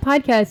within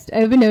podcasts,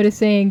 I've been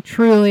noticing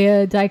truly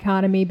a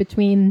dichotomy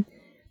between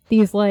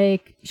these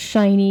like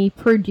shiny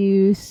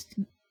produced,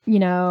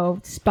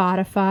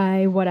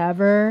 Spotify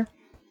whatever,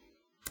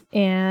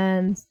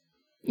 and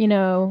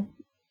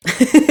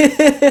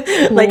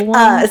like ones.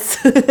 us.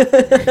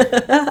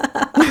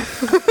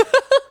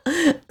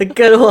 The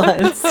good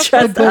ones. Trust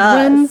the good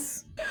us.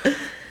 ones.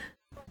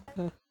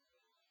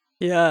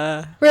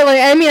 Yeah. Really,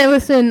 I mean, I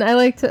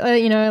like to,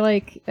 I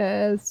like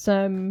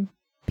some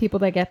people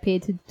that get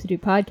paid to do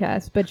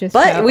podcasts, but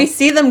we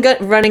see them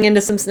running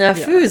into some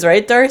snafus,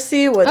 right,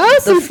 Darcy?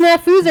 Some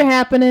snafus are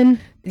happening.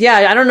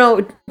 Yeah, I don't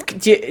know.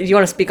 Do you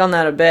want to speak on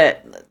that a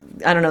bit?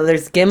 I don't know.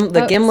 There's Gimlet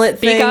thing.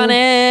 Speak on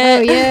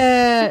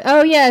it.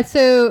 Oh yeah.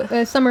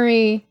 So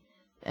summary.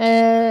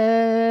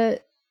 Bon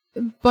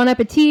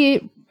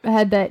Appetit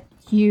had that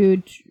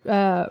huge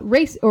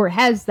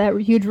has that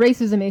huge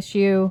racism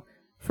issue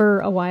for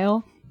a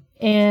while,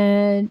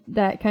 and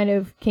that kind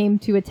of came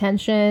to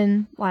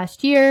attention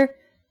last year.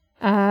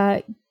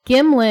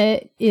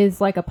 Gimlet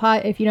is like a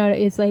podcast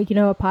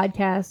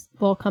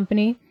little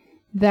company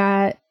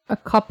that a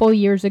couple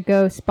years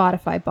ago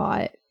Spotify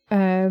bought.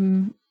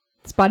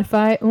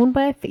 Spotify owned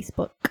by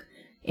Facebook,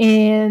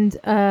 and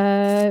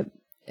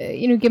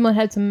Gimlet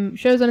had some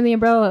shows under the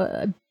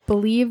umbrella. I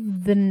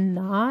believe The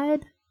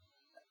Nod.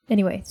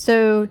 Anyway,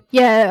 so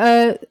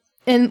yeah,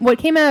 and what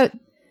came out.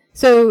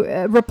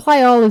 So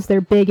Reply All is their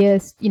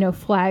biggest,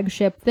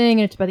 flagship thing,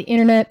 and it's about the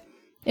internet.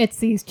 It's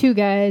these two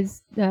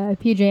guys,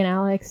 PJ and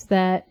Alex,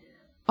 that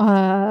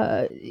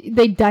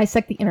they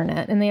dissect the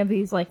internet, and they have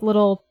these like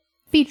little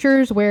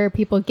features where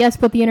people guess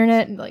about the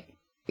internet and like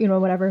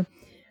whatever.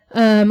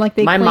 Like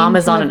my mom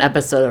is on an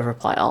episode of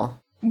Reply All.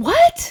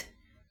 What?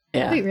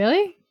 Yeah. Wait,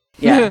 really?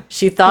 Yeah.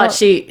 She thought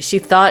she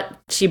thought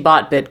she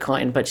bought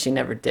Bitcoin, but she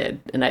never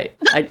did. And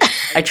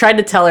I tried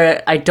to tell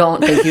her I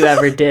don't think you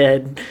ever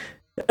did.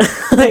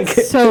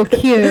 So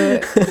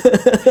cute.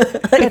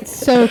 That's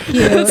so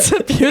cute. It's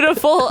a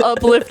beautiful,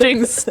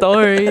 uplifting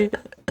story.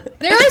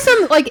 There are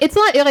some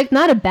it's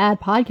not a bad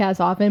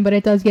podcast often, but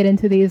it does get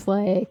into these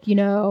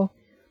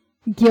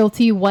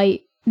guilty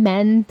white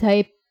men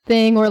type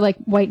thing, or like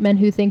white men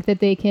who think that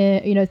they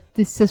can,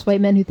 the cis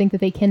white men who think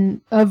that they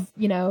can, of,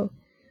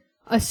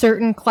 a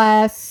certain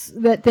class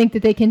that think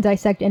that they can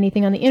dissect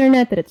anything on the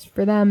internet, that it's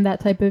for them, that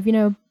type of,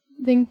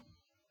 thing.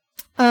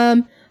 I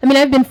mean,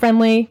 I've been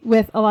friendly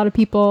with a lot of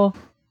people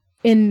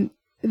in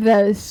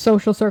the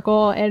social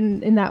circle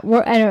and in that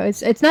world. I know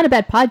it's not a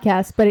bad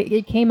podcast, but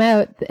it came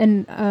out,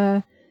 and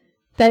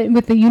that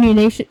with the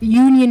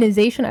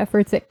unionization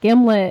efforts at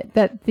Gimlet,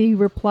 that the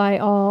Reply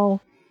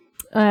All,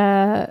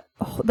 the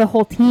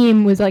whole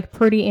team was like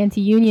pretty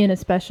anti-union,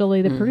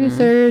 especially the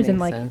producers. Makes and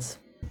like sense.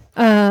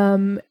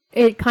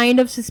 It kind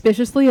of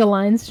suspiciously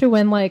aligns to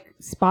when like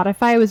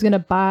Spotify was going to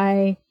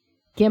buy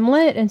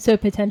Gimlet, and so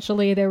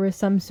potentially there was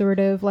some sort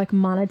of like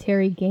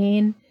monetary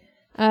gain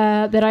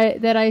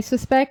that I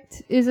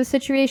suspect is a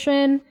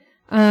situation.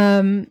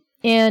 And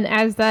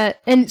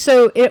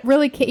so it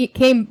really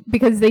came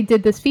because they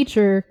did this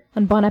feature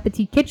on Bon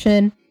Appetit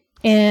Kitchen,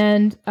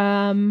 and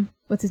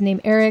what's his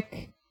name,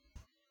 Eric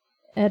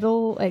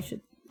Edel, I should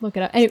look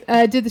it up.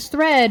 I did this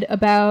thread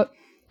about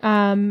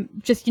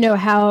just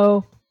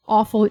how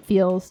awful it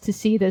feels to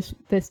see this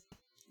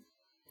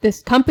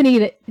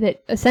company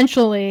that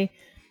essentially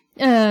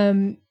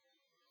the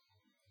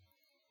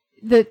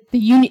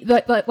union,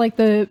 like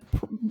the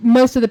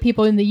most of the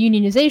people in the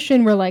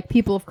unionization were like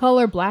people of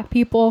color, black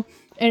people,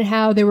 and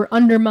how they were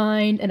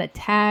undermined and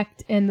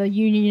attacked, and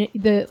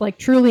the like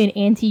truly an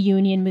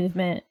anti-union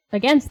movement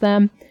against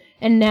them.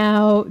 And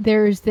now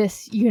there's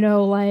this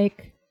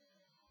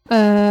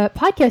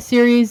podcast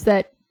series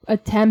that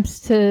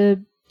attempts to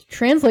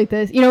translate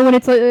this, when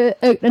it's an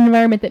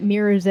environment that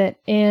mirrors it.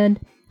 And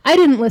I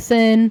didn't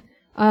listen.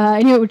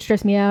 I knew it would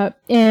stress me out.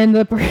 And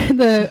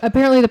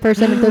apparently the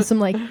person does some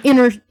like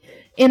inner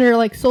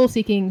like soul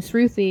seeking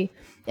Shruti,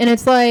 and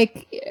it's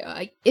like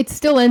it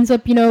still ends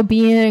up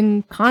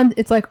being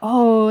it's like,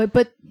 oh,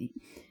 but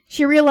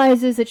she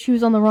realizes that she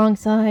was on the wrong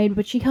side,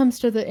 but she comes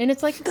to and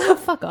it's like, oh,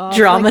 fuck off,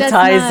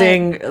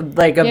 dramatizing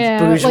like a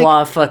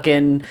bourgeois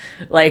fucking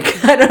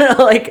like I don't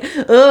know, like,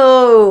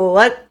 oh,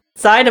 what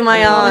side am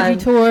I on?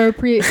 Tour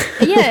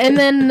and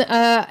then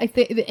I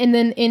think, and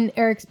then in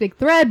Eric's big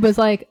thread was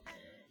like,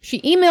 she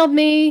emailed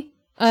me,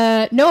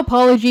 no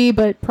apology,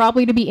 but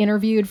probably to be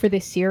interviewed for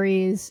this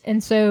series.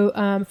 And so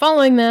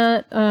following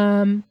that,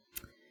 some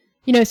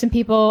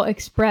people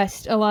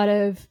expressed a lot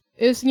of,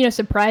 it was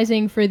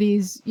surprising for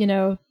these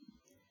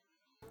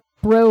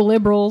bro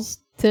liberals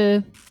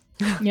to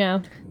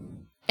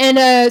and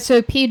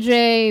so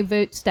PJ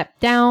Vogt stepped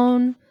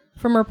down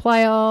from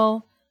Reply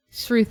All.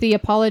 Shruti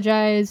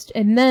apologized,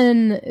 and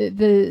then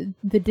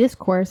the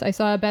discourse I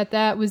saw about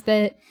that was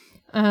that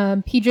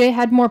PJ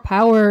had more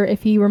power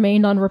if he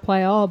remained on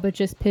Reply All, but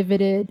just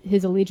pivoted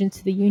his allegiance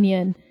to the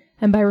union,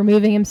 and by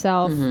removing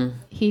himself,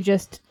 he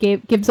just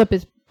gives up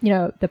his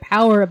the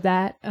power of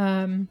that.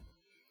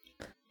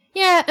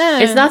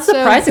 It's not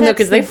surprising though,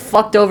 because they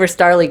fucked over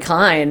Starlee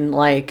Kine.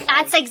 Like,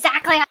 that's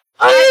exactly how.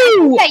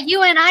 Yeah,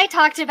 you and I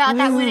talked about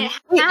that when it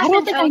happened. I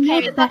don't think I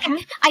know that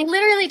happened. I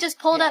literally just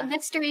pulled up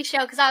Mystery Show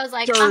because I was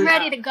like, I'm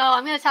ready to go.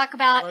 I'm going to talk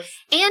about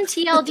and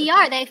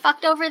TLDR. They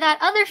fucked over that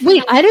other.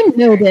 Wait, I didn't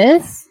know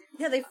this.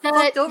 Yeah, they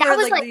fucked over that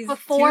was like these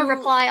before two...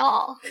 Reply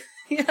All.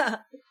 Yeah.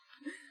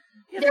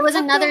 There was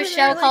another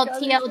show called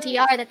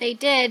TLDR that they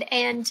did,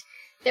 and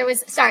there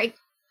was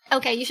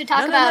Okay, you should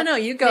talk about. No,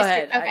 you go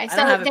ahead. Okay, I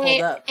don't have it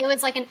pulled up. It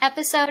was like an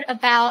episode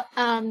about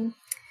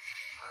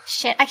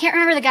shit, I can't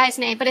remember the guy's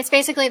name, but it's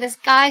basically this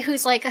guy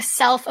who's like a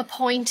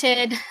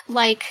self-appointed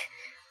like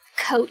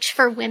coach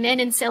for women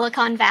in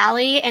Silicon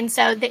Valley, and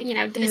so that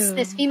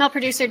this female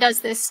producer does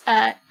this.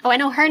 I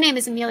know her name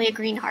is Amelia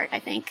Greenhart, I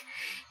think,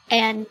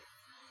 and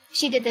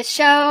she did this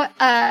show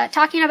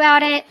talking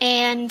about it,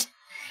 and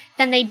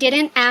then they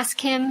didn't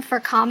ask him for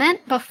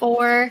comment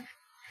before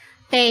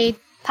they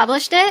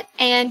published it,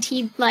 and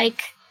he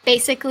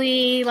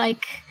basically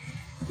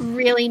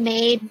really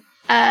made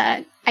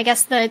I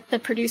guess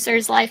the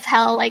producer's life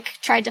hell,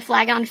 tried to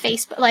flag on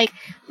Facebook,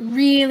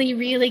 really,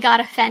 really got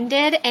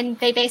offended, and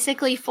they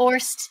basically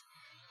forced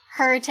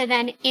her to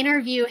then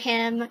interview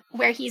him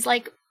where he's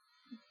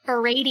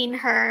berating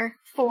her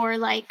for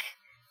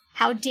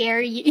how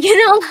dare you,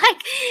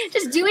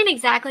 just doing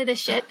exactly the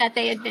shit that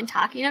they had been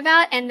talking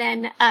about, and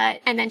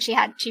then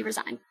she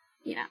resigned,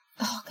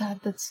 Oh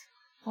god, that's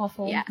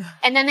awful. Yeah.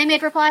 And then they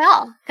made Reply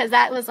All, because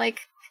that was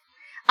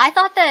I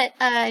thought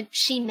that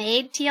she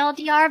made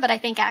TLDR, but I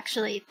think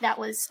actually that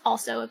was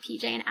also a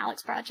PJ and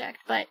Alex project.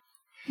 But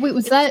wait,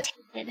 was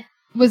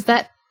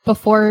that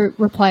before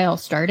Reply All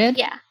started?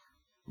 Yeah.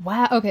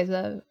 Wow. Okay,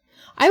 so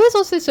I was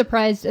also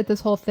surprised at this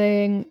whole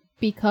thing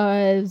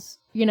because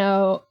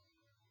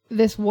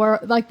this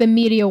world, the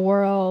media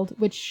world,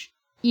 which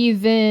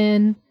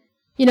even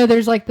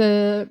there's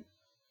the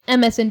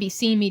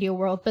MSNBC media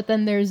world, but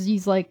then there's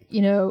these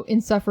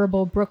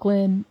insufferable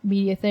Brooklyn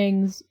media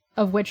things,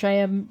 of which I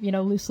am,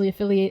 loosely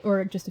affiliated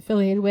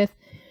with.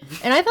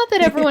 And I thought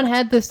that everyone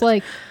had this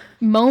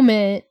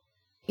moment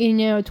in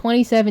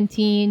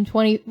 2017,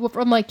 from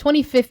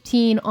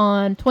 2015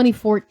 on,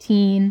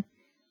 2014,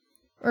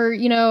 or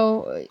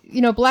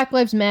Black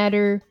Lives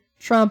Matter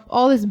Trump,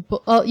 all this,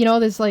 all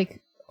this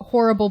like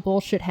horrible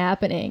bullshit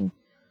happening.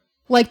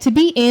 Like, to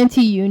be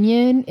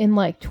anti-union in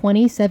like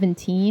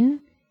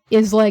 2017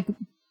 is like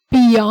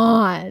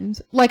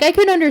beyond. Like, I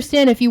could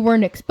understand if you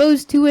weren't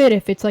exposed to it,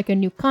 if it's like a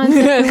new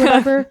concept or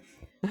whatever.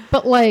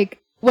 But like,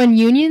 when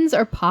unions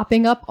are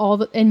popping up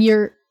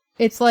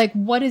it's like,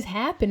 what is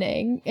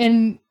happening?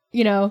 And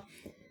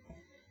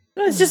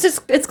it's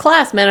just it's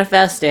class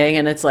manifesting,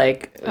 and it's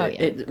like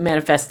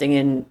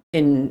manifesting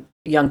in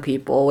young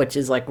people, which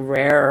is like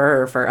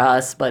rarer for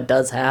us, but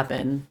does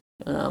happen.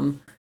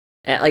 And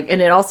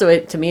it also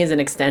to me is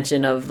an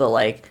extension of the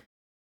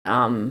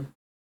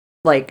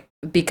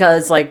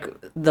because like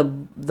the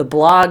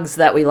blogs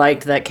that we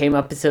liked that came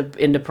up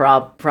into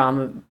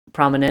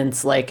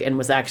prominence, like, and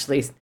was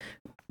actually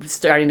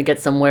starting to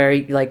get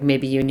somewhere, like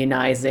maybe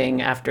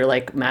unionizing after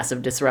like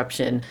massive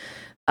disruption,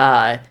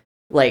 were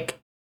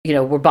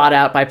bought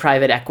out by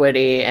private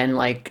equity and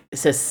like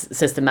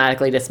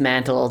systematically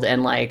dismantled,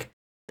 and like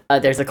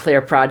there's a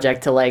clear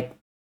project to like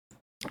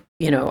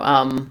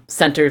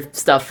center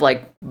stuff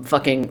like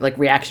fucking like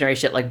reactionary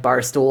shit like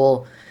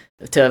Barstool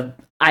to,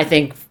 I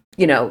think,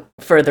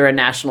 further a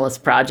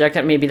nationalist project.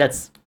 And maybe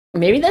that's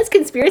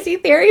conspiracy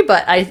theory,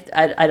 but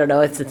I don't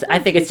know. It's I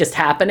think it's just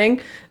happening.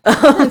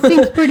 It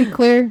seems pretty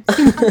clear. I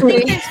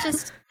think it's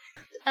just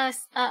a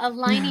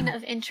aligning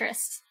of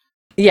interests.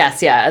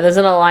 Yes, yeah. There's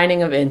an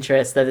aligning of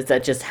interests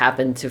that just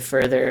happened to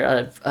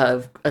further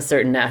a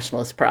certain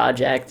nationalist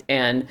project,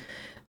 and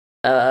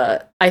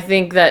I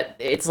think that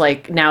it's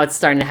like now it's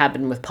starting to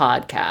happen with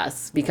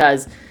podcasts,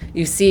 because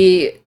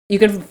you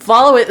can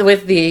follow it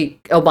with the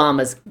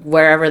Obamas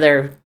wherever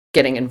they're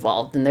getting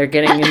involved, and they're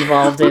getting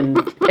involved in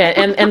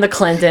and the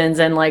Clintons,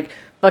 and like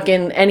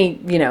fucking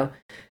any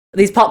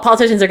these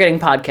politicians are getting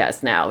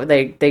podcasts now.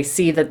 They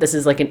see that this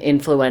is like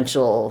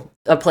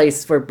a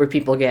place where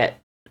people get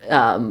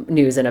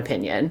news and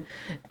opinion,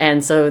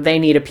 and so they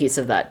need a piece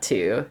of that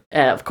too,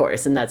 of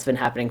course, and that's been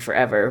happening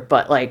forever.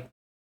 But like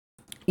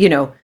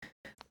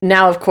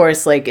now, of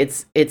course, like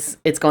it's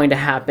going to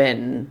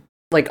happen,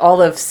 like all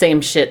the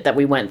same shit that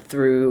we went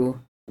through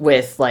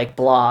with like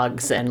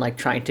blogs and like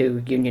trying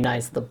to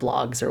unionize the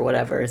blogs or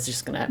whatever is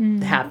just gonna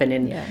happen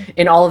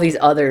in all of these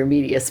other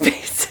media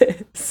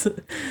spaces.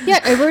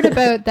 Yeah, I wrote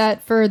about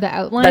that for the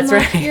outline That's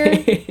last right.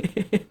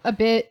 year a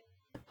bit.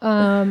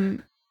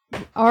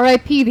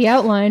 R.I.P. the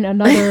outline,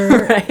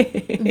 another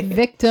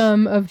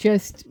victim of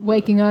just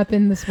waking up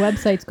and this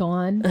website's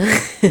gone.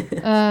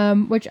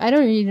 Which I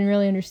don't even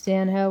really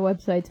understand how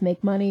websites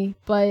make money,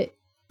 but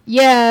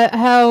yeah,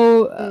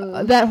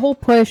 how that whole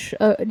push,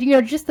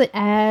 just the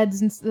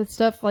ads and the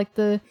stuff, like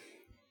the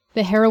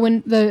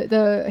heroin,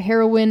 the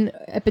heroin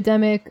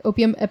epidemic,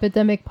 opium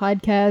epidemic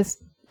podcast,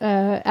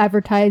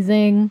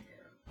 advertising,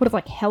 what if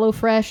like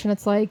HelloFresh, and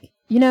it's like,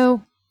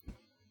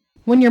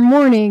 when you're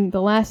mourning,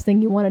 the last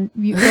thing you want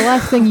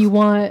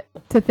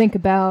to think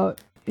about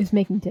is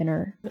making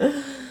dinner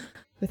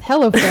with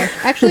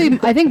HelloFresh. Actually,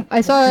 I think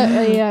I saw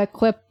a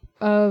clip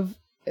of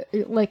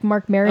like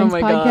Mark Maron's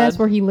podcast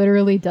where he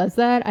literally does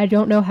that. I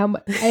don't know how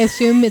much. I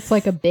assume it's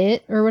like a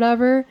bit or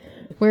whatever,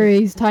 where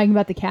he's talking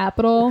about the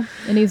Capitol,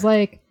 and he's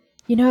like,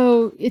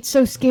 it's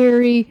so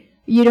scary.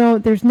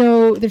 There's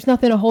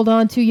nothing to hold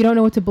on to. You don't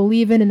know what to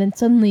believe in, and then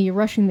suddenly you're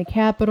rushing the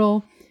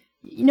Capitol.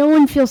 No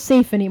one feels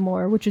safe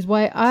anymore, which is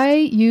why I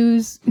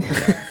use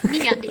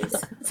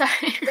MeUndies.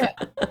 Sorry.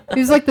 It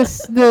was like the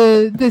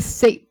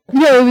safe.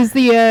 It was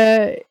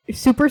the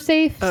super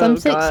safe. Some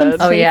safe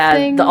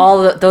thing.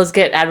 Those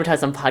get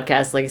advertised on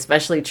podcasts, like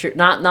especially true.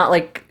 Not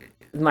like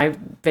My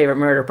Favorite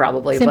Murder,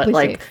 probably, Simply but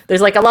like safe.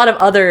 There's like a lot of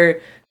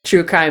other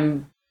true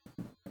crime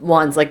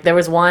ones. Like there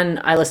was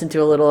one I listened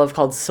to a little of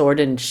called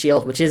Sword and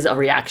Shield, which is a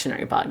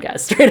reactionary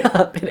podcast, straight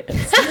up. It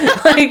is.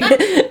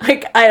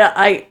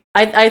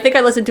 I think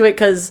I listened to it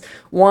because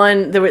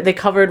they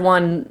covered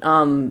one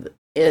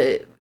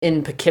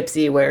in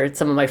Poughkeepsie where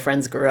some of my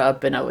friends grew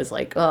up, and I was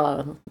like,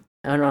 oh,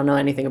 I don't know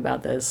anything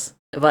about this,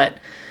 but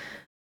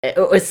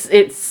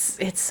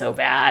it's so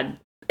bad.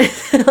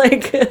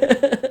 Like,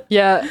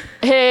 yeah.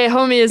 Hey,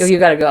 homies. You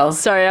gotta go.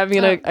 Sorry,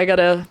 I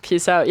gotta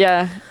peace out.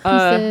 Yeah.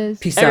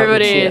 Peace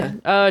everybody,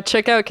 out,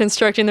 check out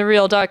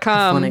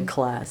constructingthereal.com. Fun in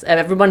class.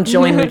 Everyone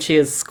join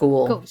Lucia's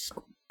school. Go to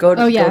school. Go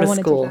to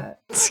school.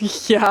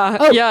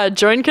 Yeah.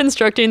 Join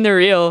Constructing the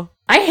Real.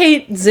 I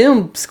hate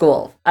Zoom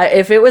school.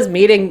 If it was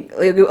meeting,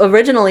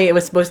 originally it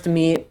was supposed to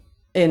meet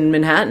in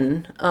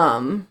Manhattan.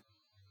 And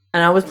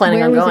I was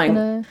planning on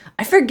going.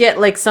 I forget,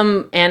 like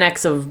some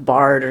annex of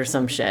Bard or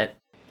some shit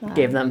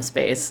gave them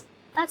space.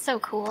 That's so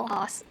cool.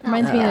 Awesome.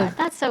 Reminds me of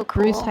that's so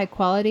cool. Bruce High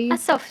Quality.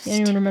 That's so.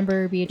 Anyone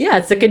remember BHP? Yeah,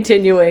 it's a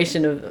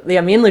continuation of.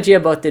 Yeah, me and Lucia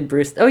both did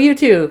Bruce. Oh, you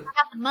too. I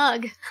got the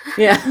mug.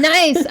 Yeah.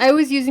 Nice. I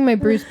was using my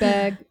Bruce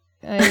bag.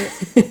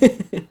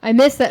 I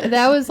miss that.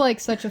 That was like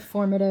such a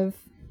formative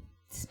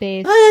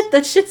space.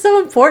 That shit's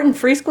so important.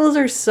 Free schools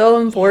are so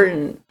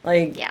important.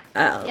 Like,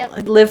 I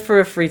live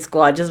for a free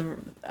school. I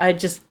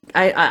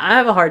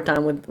have a hard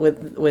time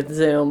with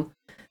Zoom.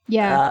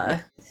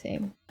 Yeah.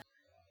 Same.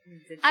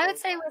 I would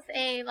say with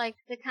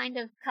the kind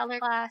of color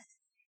class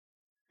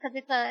because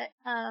it's a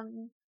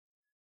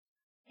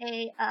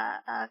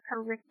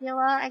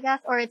curricula, I guess,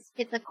 or it's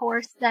a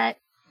course that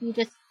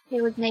it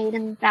was made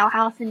in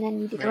Bauhaus and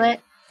then you do Right.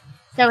 it.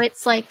 So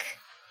it's like,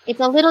 it's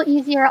a little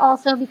easier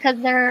also because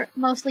they're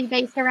mostly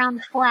based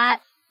around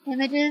flat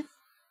images.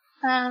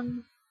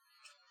 Because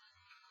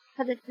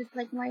it's just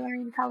like more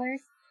layering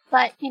colors.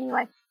 But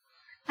anyway,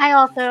 I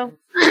also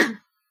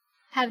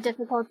have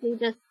difficulty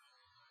just,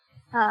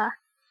 and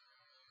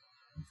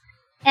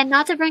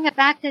not to bring it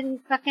back to these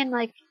fucking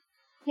like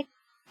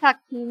TikTok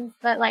teens,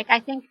 but like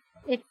I think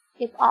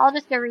it's all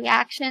just a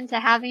reaction to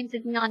having to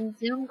be on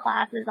Zoom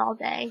classes all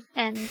day,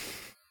 and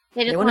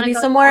they just want to be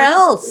go somewhere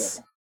else.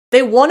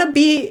 They want to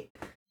be,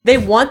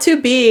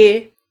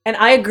 and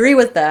I agree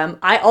with them.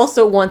 I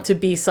also want to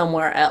be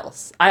somewhere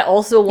else. I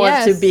also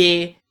want to Yes.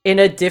 be in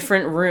a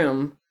different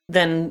room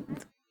than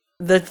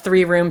the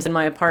 3 rooms in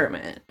my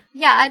apartment.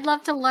 Yeah, I'd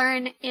love to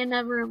learn in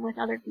a room with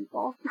other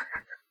people.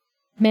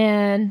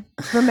 Man,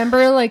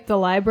 remember like the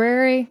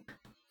library?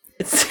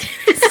 It's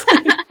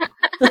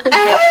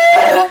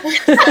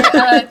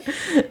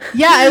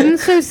Yeah, I'm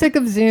so sick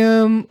of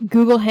Zoom,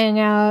 Google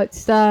Hangout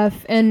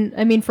stuff, and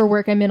I mean for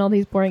work I'm in all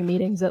these boring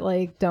meetings that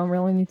like don't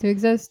really need to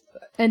exist.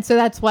 And so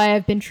that's why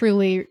I've been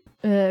truly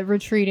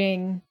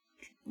retreating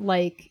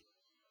like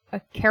a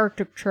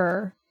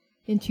caricature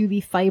into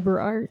the fiber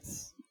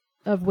arts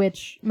of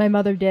which my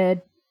mother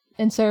did.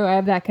 And so I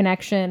have that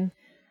connection.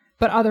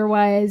 But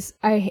otherwise,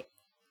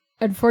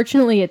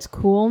 unfortunately it's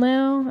cool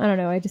now. I don't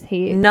know, I just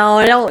hate No,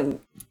 I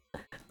don't.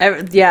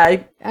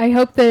 Yeah, I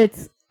hope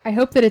that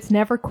it's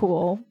never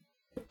cool.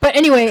 But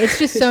anyway, it's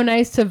just so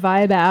nice to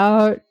vibe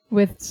out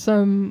with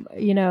some,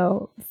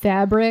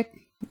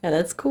 fabric,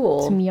 that's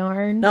cool. some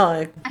yarn. No,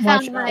 I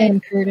Watch found my Anne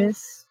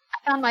Curtis.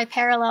 my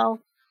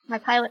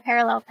Pilot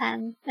Parallel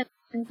pen,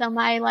 and so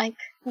my like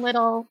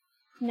little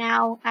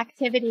now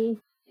activity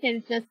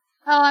is just,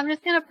 I'm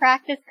just gonna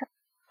practice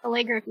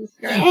calligraphy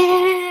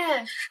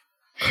strokes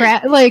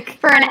Like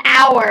for an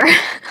hour.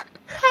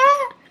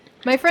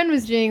 my friend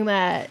was doing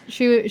that.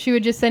 She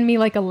would just send me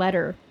like a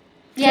letter,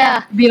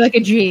 Yeah. be like a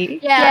G.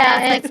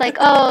 Yeah, and it's like,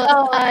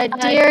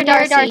 dear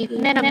Darcy,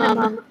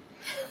 minimum.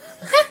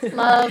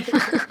 Love.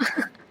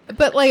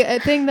 But like a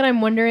thing that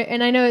I'm wondering,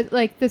 and I know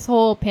like this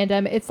whole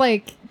pandemic, it's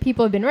like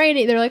people have been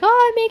writing. They're like,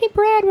 I'm making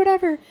bread,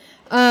 whatever.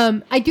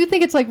 I do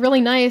think it's like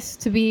really nice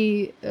to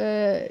be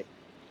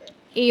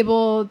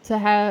able to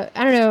have.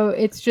 I don't know.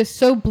 It's just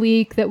so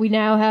bleak that we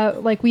now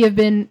have we have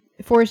been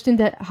forced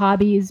into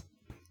hobbies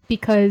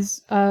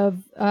because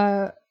of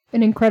an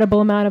incredible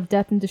amount of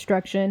death and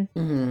destruction.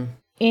 Mm-hmm.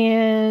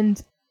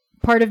 And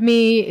part of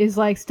me is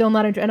like still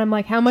not, and I'm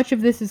like, how much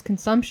of this is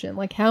consumption?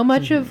 Like, how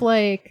much of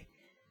like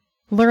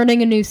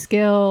learning a new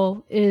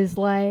skill is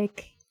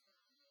like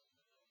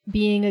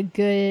being a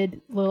good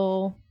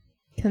little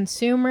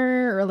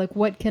consumer, or like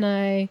what can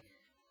I,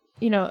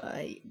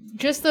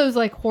 just those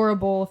like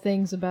horrible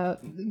things about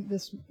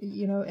this,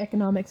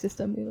 economic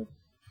system.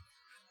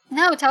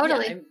 No,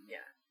 totally.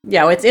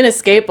 Yeah, it's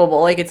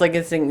inescapable. Like it's like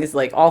this thing is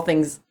like all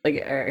things like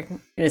are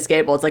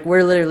inescapable. It's like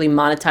we're literally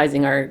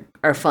monetizing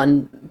our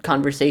fun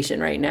conversation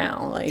right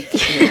now. Like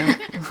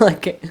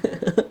like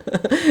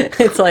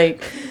it's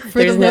like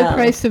For the low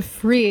price of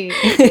free,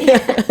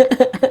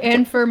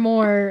 and for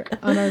more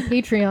on our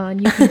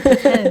Patreon, you can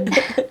pretend.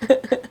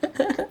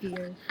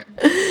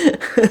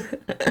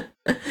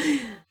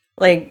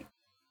 like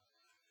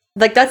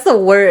that's the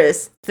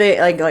worst thing.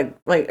 Or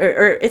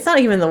it's not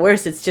even the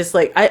worst. It's just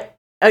like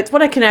it's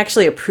what I can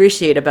actually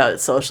appreciate about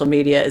social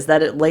media is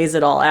that it lays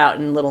it all out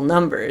in little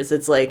numbers.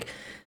 It's like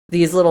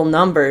these little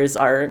numbers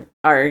are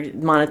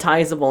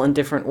monetizable in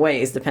different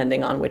ways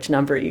depending on which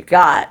number you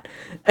got.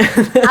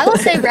 I will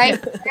say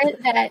right here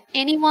that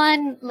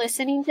anyone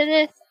listening to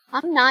this,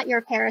 I'm not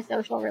your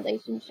parasocial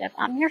relationship.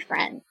 I'm your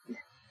friend.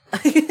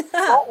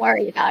 Don't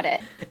worry about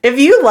it. If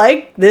you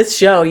like this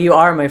show, you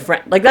are my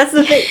friend. Like that's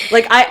the thing.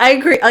 Like I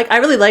agree. Like I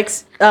really like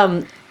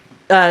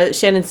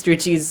Shannon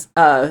Strucci's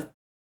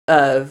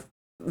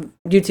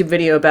YouTube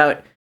video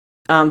about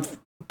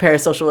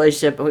parasocial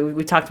relationship.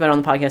 We talked about it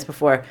on the podcast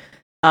before,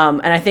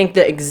 and I think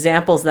the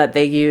examples that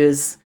they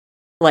use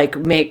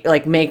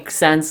make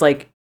sense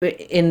like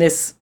in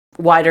this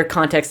wider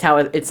context how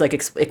it's like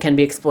it can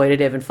be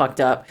exploitative and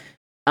fucked up.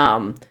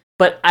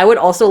 But I would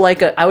also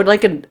like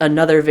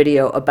another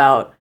video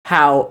about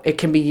how it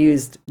can be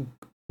used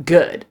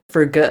for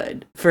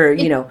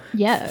furthering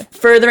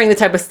the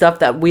type of stuff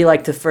that we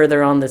like to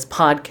further on this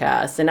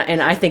podcast. And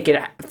I think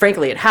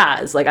frankly it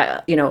has,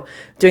 like,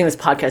 doing this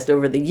podcast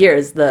over the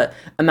years, the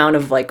amount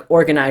of like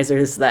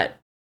organizers that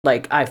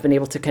like I've been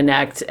able to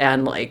connect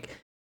and like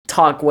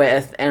talk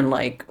with and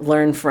like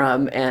learn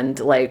from and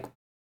like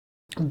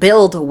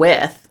build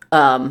with,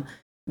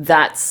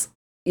 that's,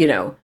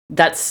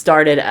 that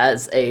started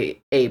as a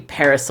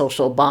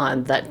parasocial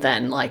bond that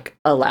then like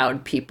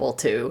allowed people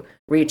to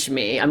reach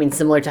me. I mean,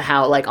 similar to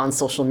how like on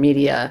social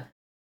media,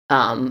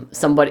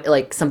 somebody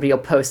will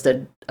post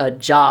a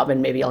job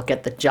and maybe I'll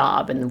get the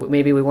job, and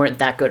maybe we weren't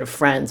that good of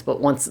friends,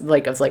 but once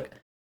like I was like,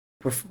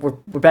 we're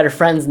better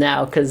friends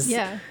now because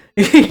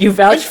You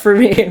vouched for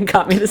me and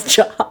got me this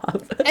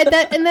job.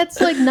 and that's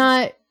like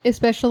not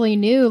especially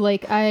new.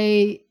 Like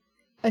I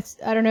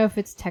don't know if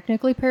it's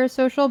technically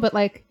parasocial, but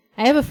like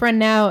I have a friend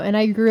now, and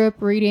I grew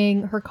up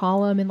reading her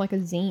column in like a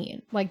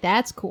zine. Like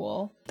that's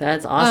cool.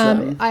 That's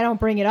awesome. I don't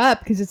bring it up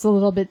because it's a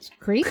little bit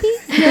creepy.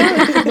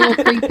 It's a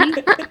little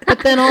creepy. But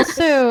then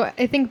also,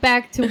 I think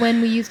back to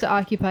when we used to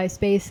occupy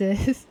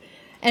spaces.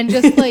 And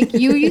just like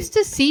you used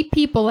to see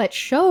people at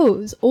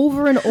shows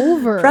over and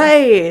over.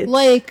 Right.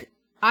 Like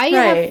I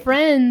have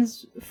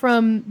friends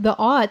from the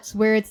aughts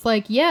where it's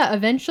like, yeah,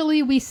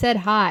 eventually we said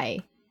hi.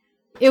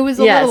 It was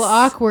a little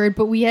awkward,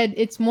 but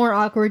it's more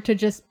awkward to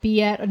just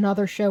be at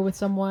another show with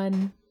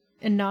someone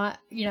and not,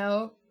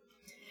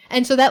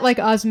 And so that like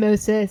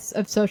osmosis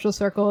of social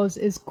circles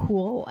is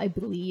cool, I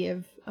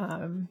believe.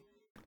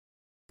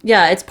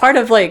 Yeah, it's part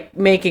of like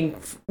making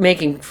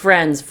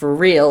friends for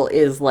real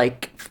is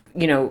like,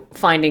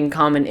 finding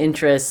common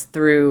interests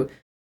through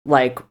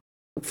like,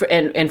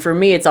 and for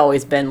me, it's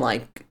always been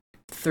like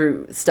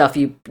through stuff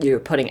you're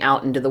putting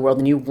out into the world,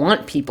 and you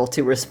want people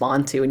to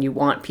respond to, and you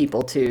want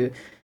people to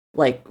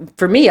like.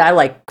 For me, I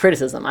like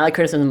criticism. I like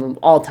criticism of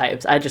all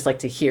types. I just like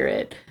to hear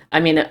it. I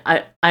mean,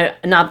 I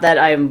not that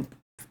I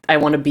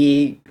want to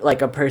be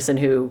like a person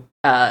who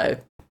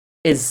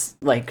is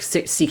like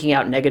seeking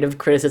out negative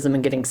criticism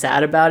and getting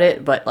sad about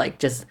it, but like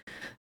just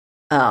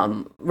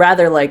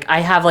rather like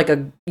I have like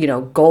a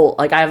goal.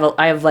 Like I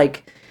have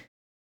like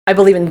I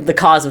believe in the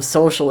cause of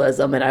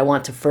socialism and I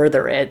want to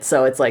further it.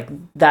 So it's like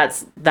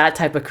that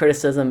type of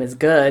criticism is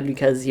good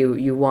because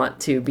you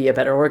want to be a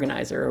better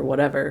organizer or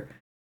whatever.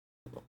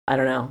 I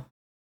don't know.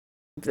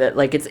 That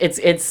like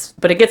it's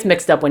but it gets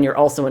mixed up when you're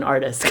also an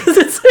artist because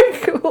it's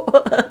like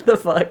what the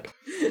fuck.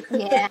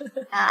 Yeah,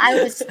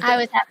 I was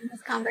having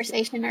this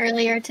conversation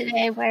earlier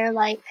today where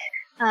like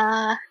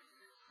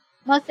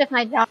most of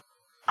my jobs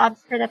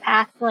for the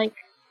past like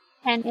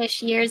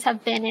 10-ish years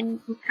have been in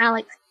kind of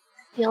like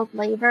skilled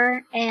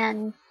labor,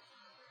 and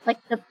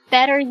like the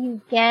better you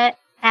get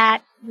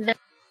at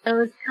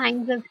those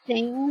kinds of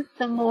things,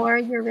 the more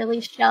you're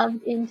really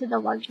shoved into the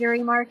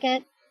luxury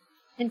market.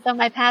 And so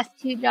my past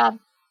 2 jobs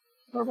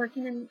were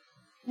working and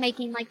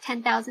making like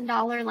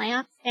 $10,000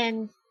 lamps,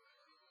 and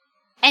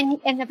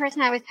the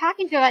person I was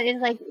talking to about it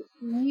is like,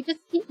 you just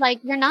keep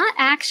like, you're not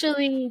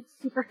actually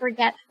super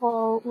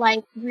forgetful,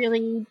 like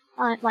really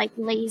like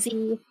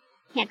lazy,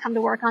 can't come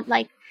to work on,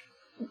 like,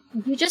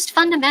 you just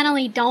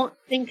fundamentally don't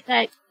think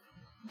that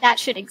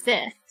should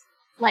exist.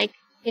 Like,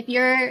 if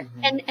you're,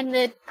 and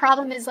the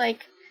problem is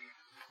like,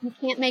 you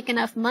can't make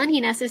enough money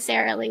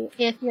necessarily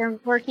if you're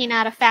working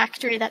at a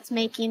factory that's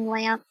making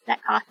lamps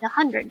that cost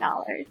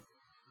 $100.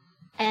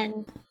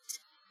 And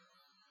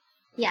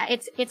yeah,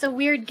 it's a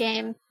weird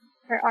game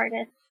for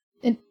artists.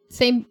 And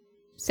same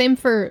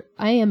for,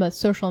 I am a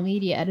social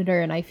media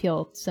editor, and I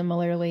feel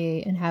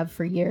similarly and have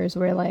for years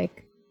where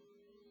like,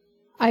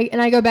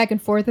 I go back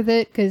and forth with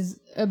it because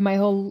my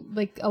whole,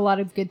 like, a lot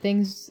of good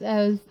things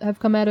have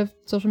come out of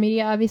social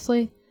media,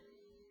 obviously.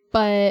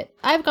 But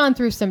I've gone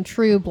through some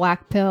true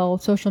black pill,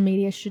 social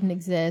media shouldn't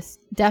exist.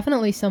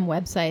 Definitely some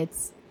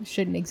websites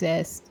shouldn't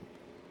exist.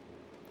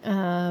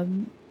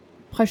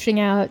 Pushing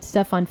out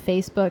stuff on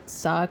Facebook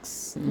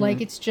sucks. Like,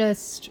 it's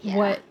just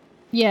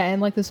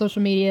and like the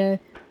social media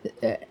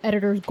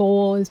editor's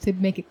goal is to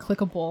make it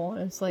clickable.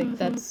 And it's like,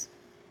 that's,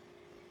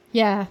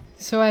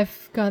 so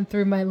I've gone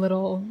through my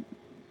little,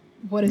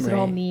 what does it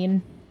all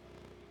mean?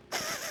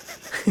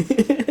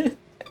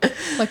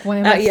 Like, why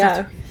am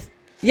I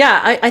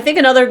I think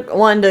another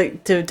one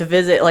to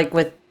visit, like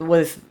with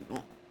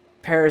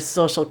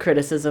parasocial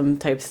criticism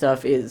type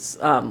stuff, is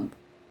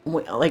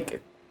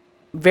like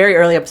very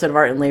early episode of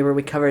Art and Labor,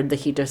 we covered the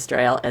Hito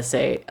Strael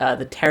essay,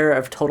 The Terror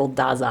of Total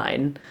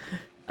Dasein,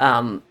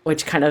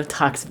 which kind of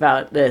talks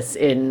about this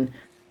in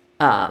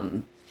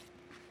as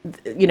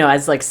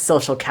like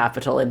social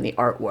capital in the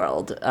art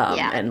world,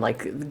 and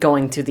like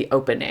going to the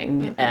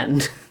opening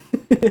and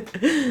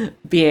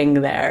being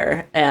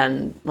there,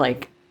 and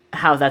like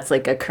how that's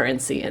like a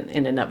currency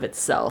in and of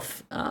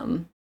itself.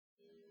 You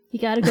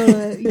gotta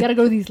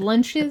go to these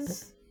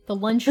lunches, the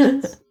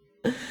luncheons.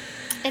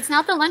 It's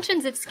not the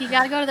luncheons, it's you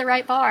gotta go to the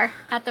right bar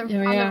at the on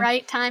the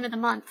right time of the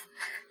month.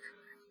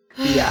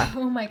 Yeah.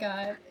 Oh my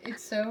god,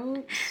 it's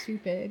so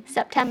stupid.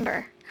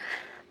 September.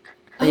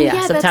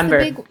 Oh,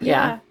 September. That's the big,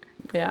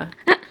 yeah.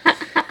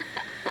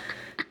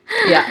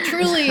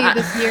 Truly,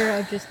 this year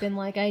I've just been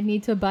like, I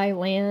need to buy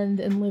land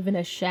and live in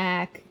a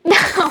shack. No.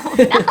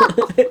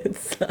 It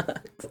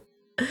sucks.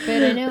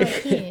 But I know I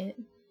can't.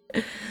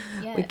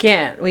 Yes. We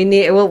can't. We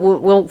need.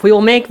 We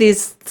will make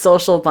these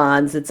social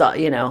bonds. It's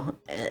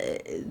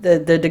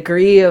the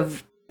degree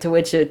to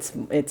which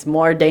it's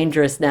more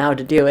dangerous now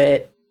to do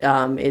it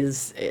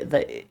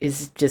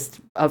is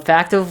just a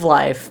fact of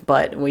life.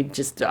 But we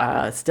just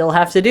still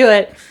have to do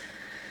it.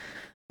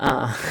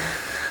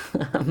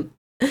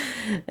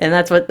 And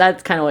that's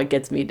kind of what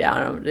gets me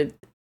down.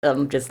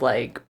 I'm just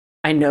like,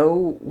 I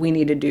know we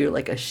need to do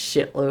like a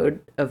shitload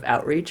of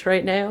outreach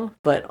right now,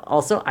 but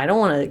also I don't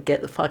want to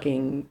get the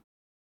fucking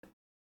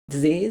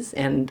disease,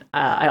 and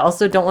I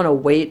also don't want to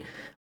wait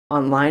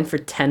online for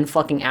 10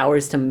 fucking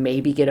hours to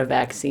maybe get a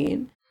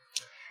vaccine.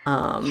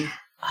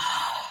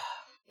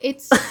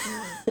 It's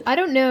I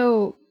don't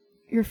know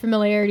your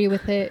familiarity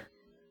with it,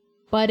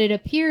 but it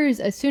appears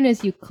as soon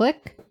as you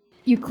click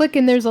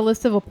and there's a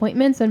list of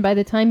appointments, and by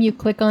the time you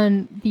click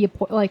on the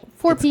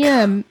 4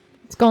 p.m.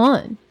 it's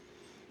gone.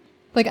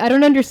 Like, I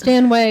don't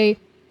understand why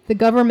the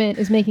government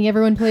is making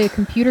everyone play a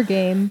computer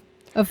game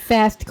of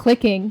fast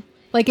clicking.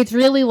 Like, it's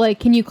really like,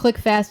 can you click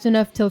fast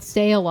enough to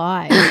stay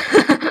alive?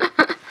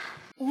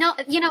 No,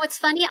 it's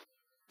funny.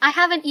 I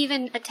haven't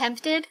even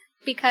attempted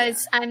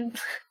because I'm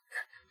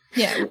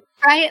Yeah.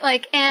 right.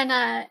 Like, and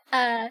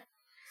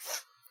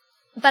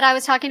but I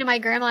was talking to my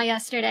grandma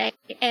yesterday,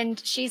 and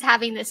she's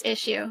having this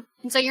issue.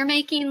 And so you're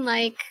making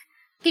like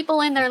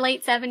people in their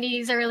late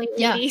 70s, early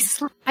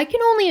 80s. I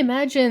can only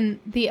imagine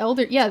the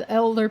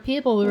elder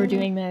people who are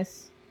doing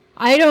this.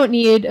 I don't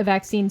need a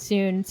vaccine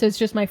soon, so it's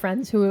just my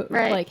friends who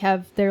like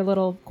have their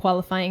little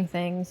qualifying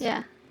things.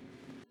 Yeah.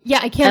 Yeah,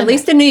 I can't. At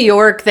least in New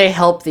York, they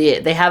have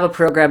a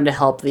program to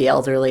help the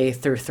elderly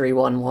through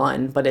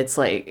 311. But it's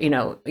like,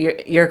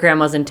 your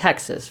grandma's in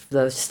Texas,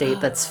 the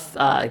state that's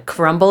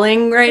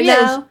crumbling right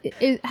now.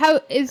 How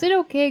is it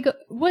okay?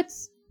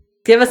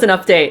 Give us an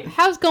update.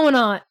 How's going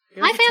on?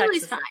 My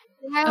family's fine.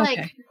 They're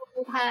like,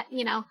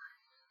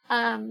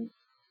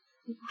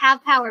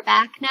 have power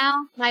back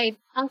now. My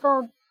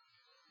uncle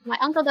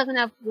doesn't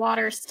have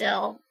water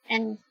still,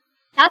 and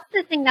that's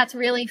the thing that's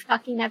really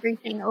fucking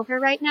everything over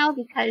right now,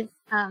 because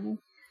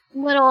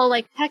little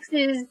like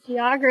Texas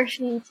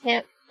geography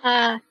tip,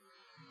 we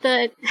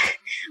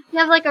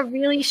have like a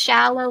really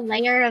shallow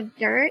layer of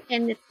dirt,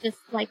 and it's just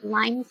like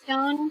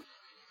limestone,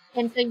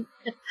 and so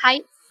the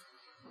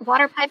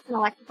water pipes and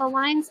electrical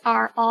lines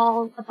are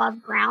all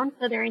above ground,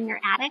 so they're in your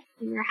attic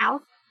in your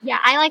house. Yeah,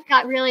 I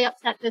got really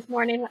upset this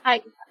morning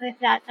with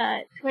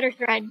that Twitter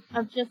thread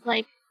of just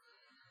like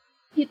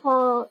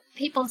people's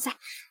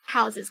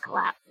houses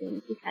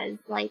collapsing because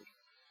like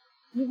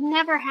you've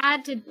never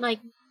had to like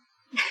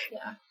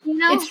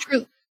It's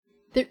true.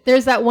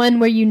 There's that one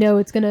where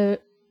it's gonna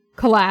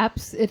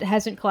collapse. It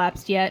hasn't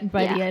collapsed yet, and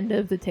by the end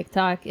of the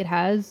TikTok it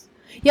has.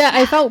 Yeah,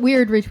 I felt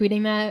weird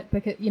retweeting that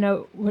because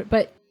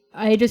but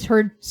I just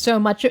heard so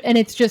much, and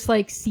it's just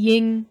like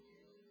seeing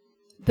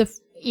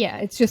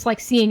it's just like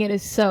seeing it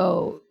is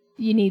so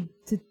you need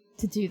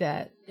to do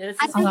that.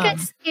 I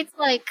think it's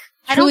like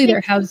truly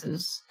their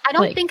houses. I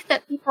don't think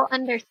that people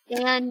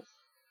understand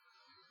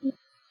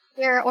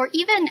here, or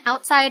even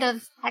outside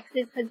of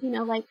Texas,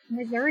 because like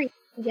Missouri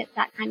gets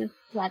that kind of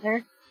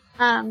weather.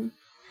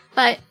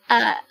 But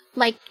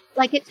like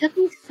it took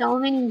me so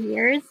many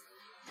years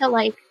to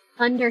like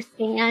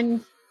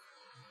understand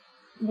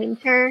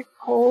winter,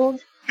 cold,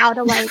 how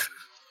to like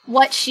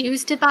what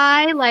shoes to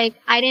buy. Like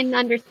I didn't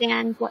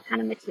understand what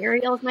kind of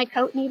materials my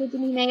coat needed to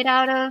be made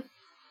out of,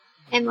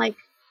 and like.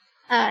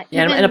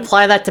 And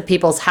apply that to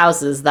people's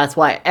houses. That's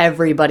why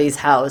everybody's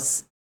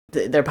house,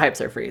 their pipes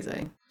are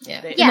freezing.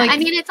 Yeah. I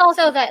mean, it's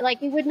also that,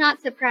 like, it would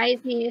not surprise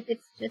me if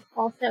it's just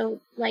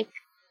also, like,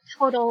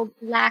 total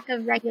lack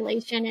of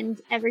regulation and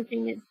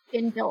everything has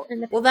been built in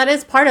the... Well, that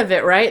is part of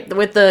it, right?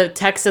 With the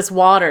Texas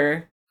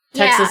water.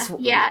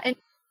 Yeah. And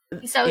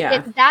so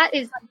that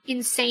is like,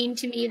 insane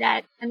to me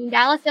that, I mean,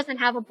 Dallas doesn't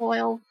have a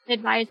boil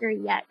advisory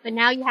yet, but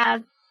now you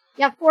have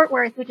Fort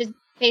Worth, which is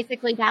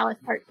basically Dallas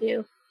Part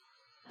 2.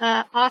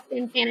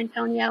 Austin, San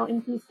Antonio,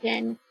 and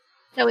Houston.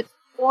 So it's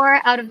 4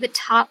 out of the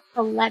top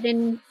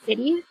 11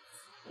 cities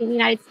in the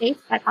United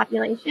States by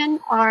population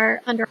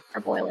are under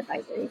our boil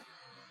advisory.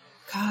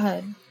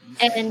 God.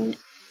 And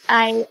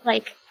I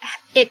like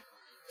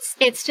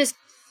it's just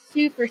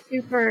super,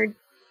 super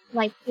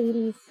like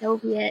 80s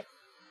Soviet.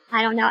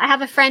 I don't know. I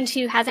have a friend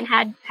who hasn't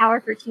had power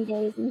for 2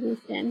 days in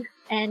Houston,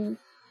 and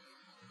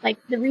like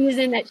the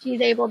reason that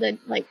she's able to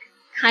like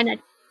kind of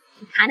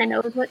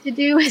knows what to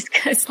do is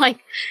because like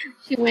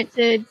she went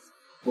to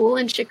school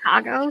in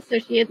Chicago, so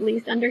she at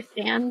least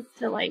understands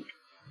to like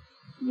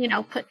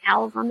put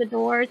towels on the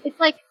doors. It's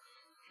like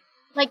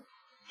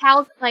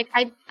towels. Like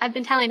I've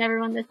been telling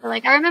everyone this, but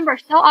like I remember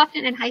so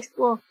often in high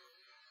school,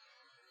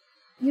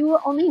 you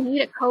only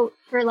need a coat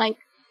for like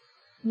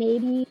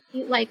maybe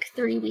like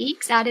 3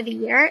 weeks out of the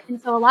year,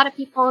 and so a lot of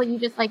people you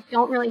just like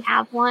don't really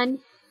have one,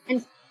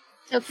 and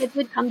so kids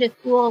would come to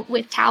school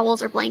with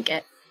towels or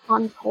blankets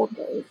on cold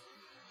days.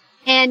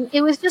 And it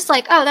was just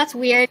like, oh, that's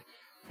weird.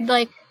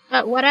 Like,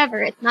 but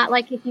whatever. It's not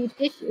like a huge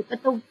issue.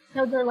 But the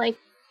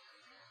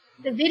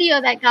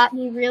video that got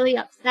me really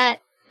upset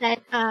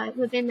that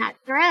was in that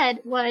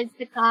thread was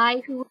the guy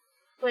who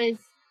was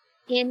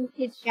in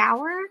his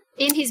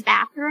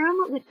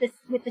bathroom with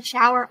the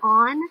shower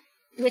on,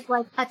 with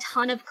like a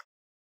ton of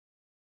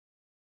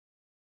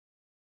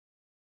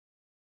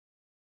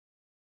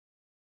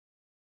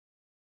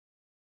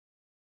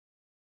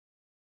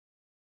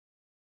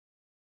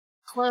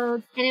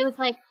clothes, and it was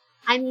like,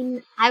 I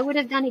mean, I would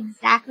have done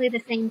exactly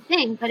the same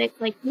thing, but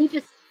it's like he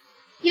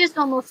just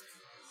almost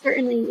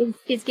certainly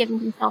is giving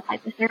himself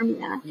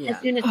hypothermia as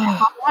soon as the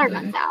hot water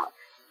runs out.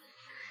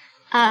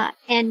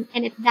 And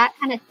it's that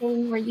kind of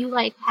thing where you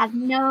like have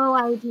no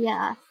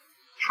idea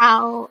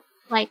how,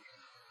 like,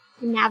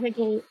 to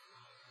navigate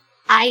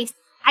ice.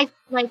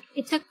 Like,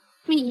 it took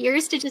me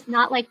years to just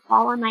not, like,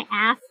 fall on my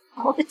ass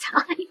all the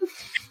time.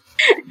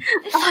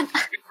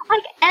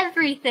 Like,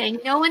 everything.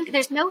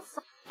 There's no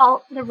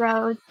salt in the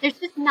roads. There's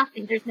just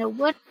nothing. There's no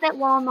wood at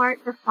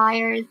Walmart for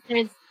fires.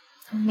 Oh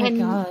my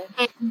God.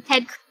 And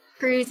Ted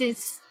Cruz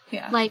is,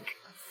 like...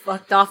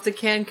 Fucked off to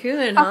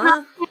Cancun,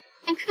 huh?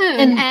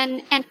 Cancun.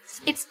 And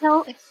it's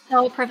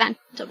so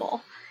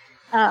preventable.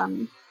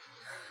 And,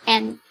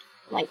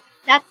 like,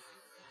 that's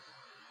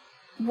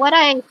what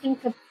I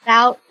think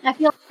about. I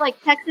feel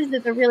like Texas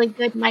is a really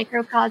good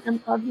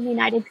microcosm of the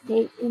United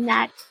States in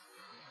that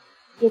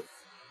it's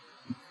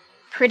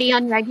pretty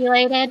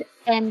unregulated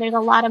and there's a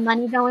lot of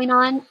money going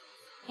on,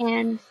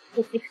 and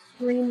it's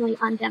extremely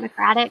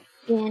undemocratic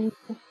in,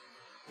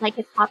 like,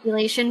 its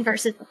population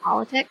versus the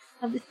politics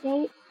of the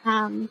state.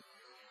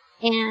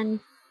 And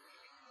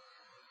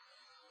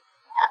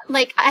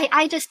like,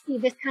 I just see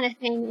this kind of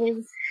thing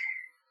is,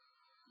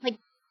 like,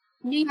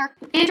 New York.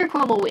 Andrew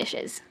Cuomo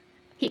wishes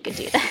he could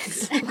do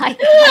this.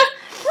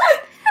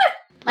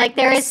 Like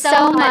there is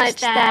so much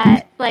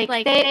that, like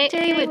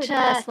they would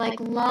just, like,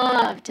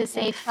 love to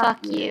say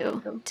fuck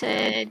you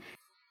to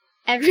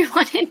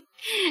everyone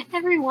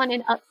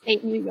in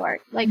upstate New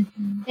York. Like,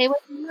 they would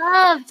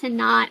love to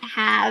not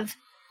have,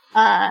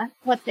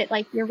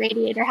 like, your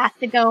radiator has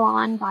to go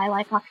on by,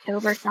 like,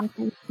 October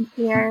something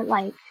here.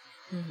 Like,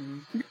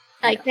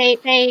 like,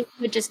 they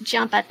would just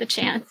jump at the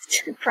chance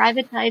to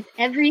privatize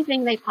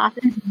everything they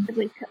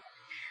possibly could.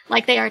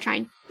 Like they are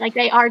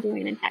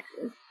doing in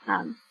Texas.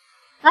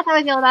 That's how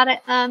I feel about it.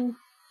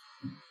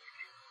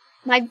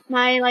 My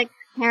like,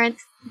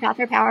 parents got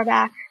their power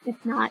back.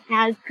 It's not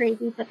as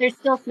crazy, but there's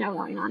still snow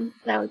going on,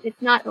 so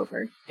it's not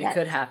over yet. It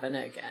could happen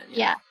again.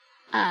 Yeah.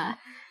 I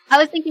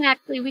was thinking,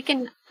 actually, we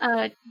can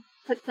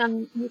put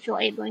some mutual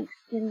aid links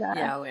in the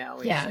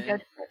show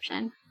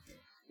description.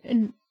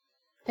 And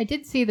I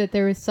did see that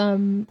there was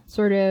some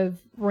sort of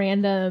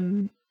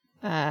random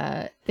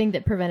thing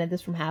that prevented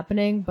this from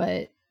happening,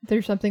 but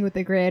there's something with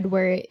the grid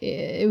where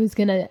it was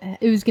gonna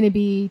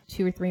be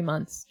 2 or 3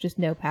 months, just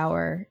no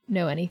power,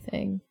 no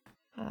anything.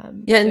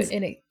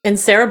 And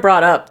Sarah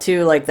brought up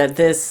too, like, that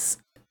this,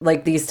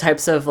 like, these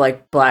types of,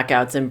 like,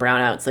 blackouts and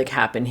brownouts, like,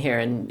 happen here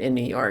in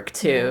New York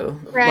too.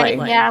 Right.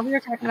 Like, yeah, we were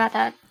talking about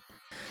that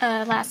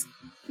last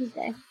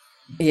Tuesday.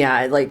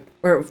 Yeah, like,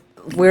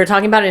 we were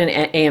talking about it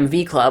in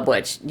AMV Club,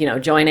 which,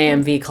 join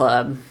AMV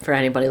Club for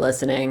anybody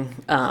listening.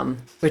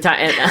 We're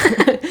talking.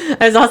 I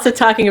was also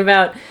talking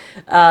about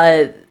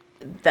that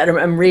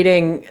I'm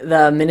reading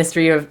the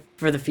Ministry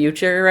for the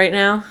Future right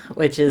now,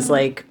 which is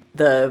like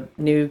the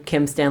new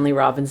Kim Stanley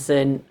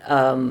Robinson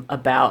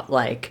about,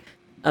 like,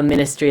 a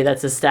ministry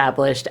that's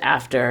established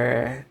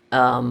after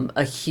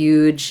a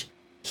huge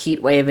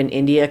heat wave in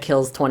India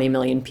kills 20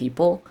 million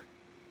people,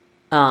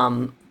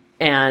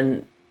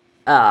 and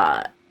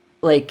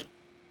like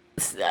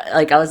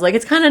I was like,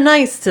 it's kind of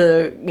nice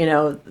to,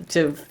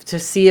 to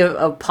see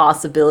a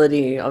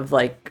possibility of,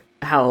 like,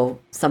 how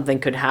something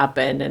could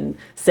happen. And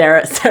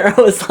Sarah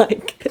was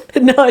like,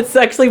 no, it's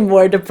actually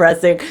more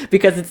depressing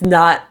because it's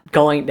not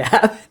going to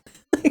happen.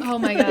 Oh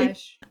my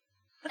gosh.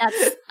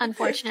 That's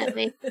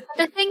unfortunately.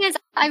 The thing is,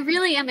 I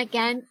really am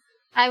against,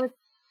 and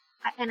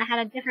I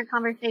had a different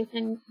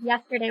conversation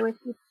yesterday with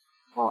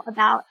people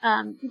about,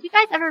 did you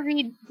guys ever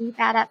read Deep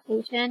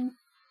Adaptation?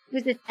 It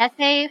was this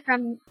essay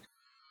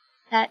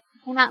that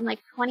came out in, like,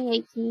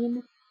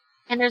 2018,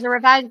 and there's a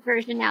revised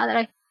version now that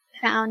I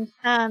found,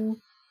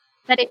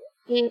 but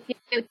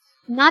it's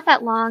not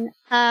that long.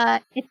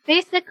 It's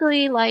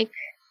basically, like,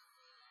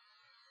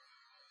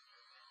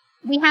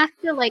 we have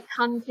to, like,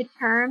 come to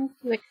terms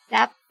to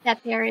accept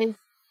that there is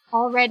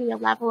already a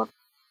level of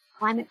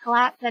climate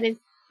collapse that is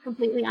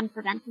completely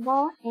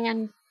unpreventable,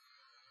 and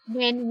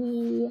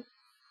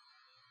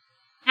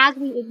as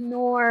we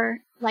ignore,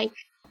 like,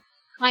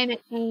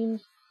 climate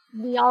change,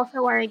 we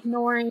also are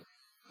ignoring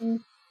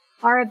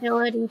our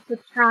ability to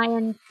try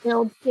and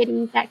build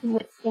cities that can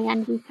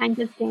withstand these kinds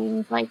of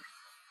things, like,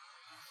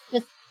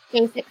 just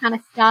basic kind of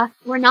stuff.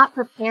 We're not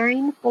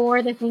preparing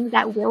for the things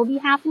that will be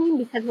happening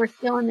because we're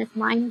still in this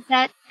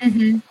mindset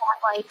that,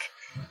 like,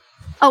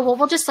 oh, well,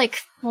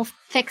 we'll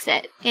fix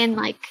it, and,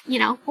 like,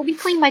 we'll be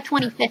clean by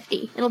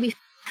 2050. It'll be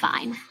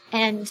fine.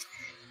 And,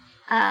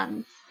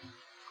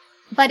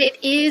 but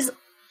it is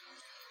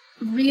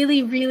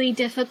really, really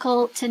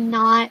difficult to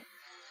not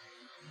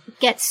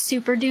get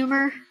super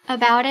doomer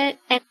about it.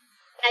 And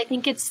I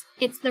think it's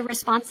the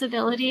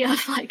responsibility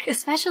of, like,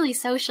 especially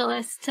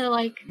socialists to,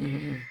 like,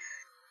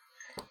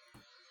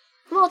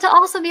 well, to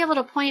also be able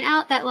to point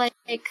out that, like,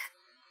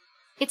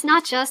 it's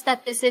not just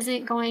that this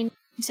isn't going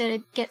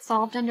to get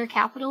solved under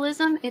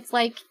capitalism. It's,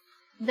 like,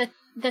 the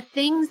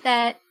things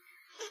that,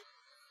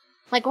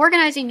 like,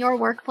 organizing your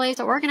workplace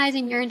or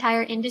organizing your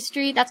entire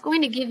industry, that's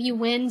going to give you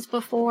wins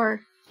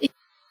before,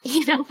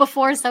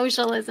 before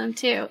socialism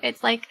too.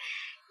 It's like,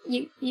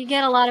 you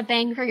get a lot of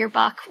bang for your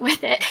buck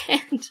with it.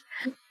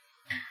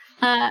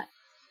 And,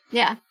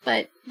 yeah,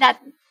 but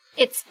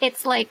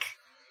it's like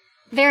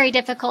very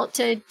difficult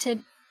to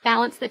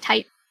balance the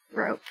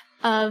tightrope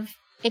of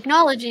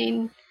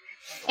acknowledging.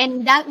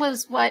 And that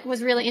was what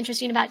was really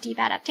interesting about Deep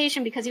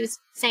Adaptation, because he was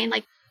saying,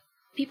 like,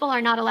 people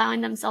are not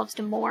allowing themselves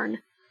to mourn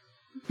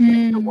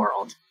the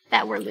world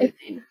that we're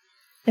losing.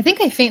 I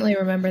think I faintly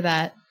remember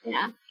that.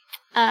 Yeah.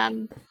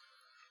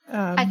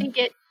 I think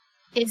it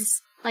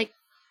is, like,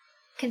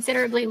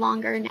 considerably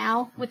longer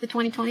now with the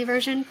 2020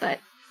 version, but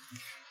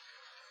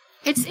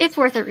it's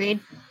worth a read.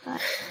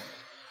 But.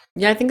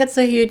 Yeah, I think that's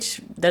a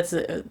huge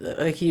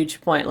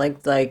point.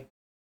 Like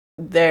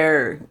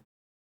they're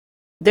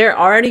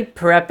already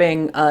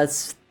prepping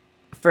us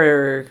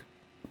for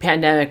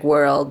pandemic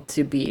world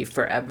to be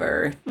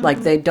forever. Mm-hmm.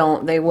 Like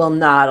they will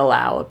not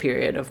allow a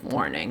period of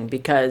mourning,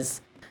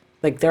 because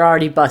like they're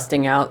already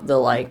busting out the,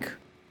 like,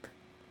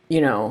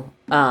 you know,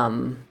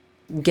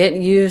 get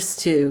used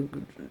to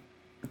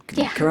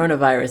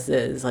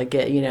coronaviruses, like,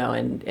 you know,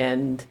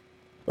 and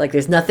like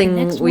there's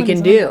nothing we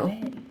can do.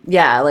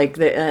 Yeah, like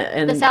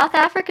and the South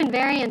African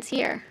variant's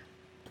here.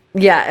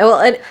 Yeah,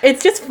 well,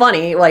 it's just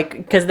funny, like,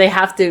 because they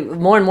have to,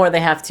 more and more they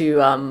have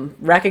to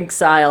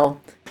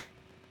reconcile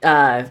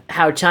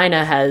how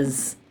China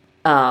has,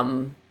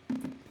 they're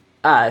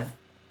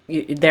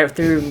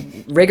through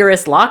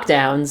rigorous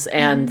lockdowns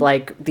and,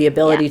 like, the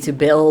ability to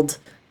build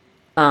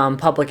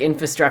public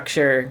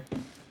infrastructure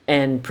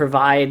and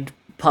provide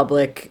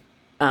public,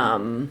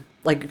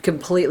 like,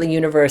 completely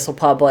universal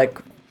public,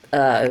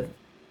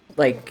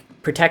 like,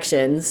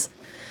 protections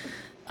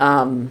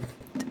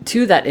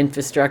to that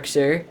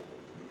infrastructure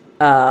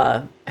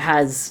can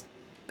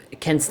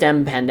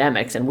stem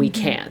pandemics, and we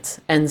can't.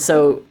 And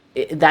so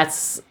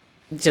that's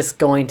just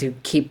going to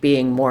keep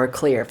being more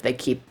clear if they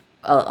keep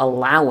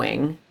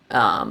allowing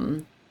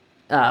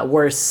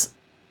worse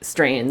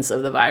strains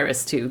of the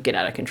virus to get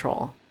out of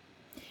control.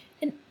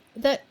 And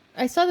that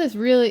I saw this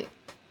really,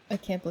 I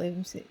can't believe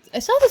I'm saying, I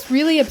saw this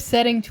really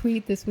upsetting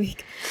tweet this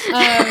week.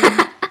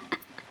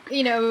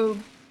 You know,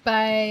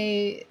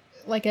 by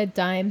like a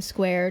Dime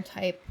Square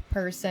type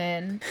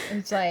person.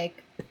 It's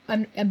like,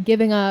 I'm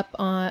giving up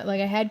on,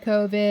 like, I had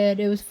COVID,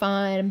 it was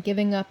fine, I'm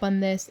giving up on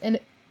this. And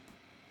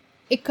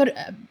it could,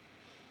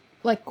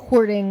 like,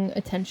 courting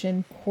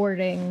attention,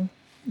 courting,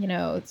 you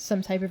know,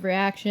 some type of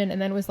reaction.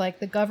 And then it was like,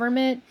 the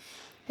government,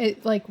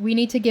 we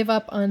need to give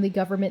up on the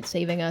government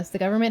saving us. The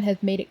government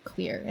has made it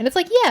clear. And it's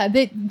like, yeah,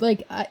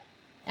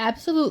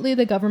 absolutely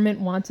the government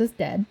wants us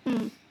dead.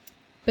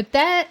 But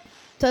that,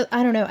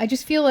 I don't know, I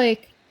just feel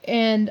like,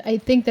 and I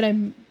think that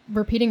I'm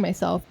repeating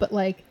myself, but,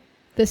 like,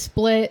 the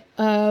split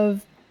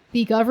of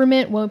the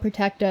government won't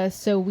protect us,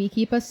 so we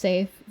keep us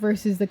safe,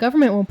 versus the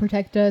government won't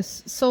protect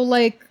us, so,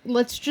 like,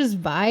 let's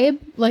just vibe,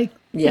 like,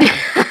 yeah.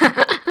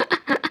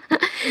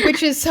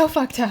 Which is so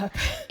fucked up.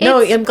 No,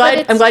 I'm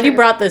glad you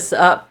brought this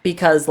up,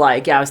 because,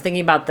 like, yeah, I was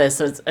thinking about this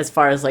as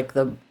far as, like,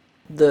 the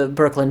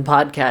Brooklyn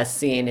podcast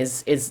scene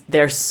is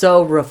they're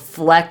so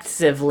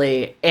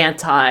reflexively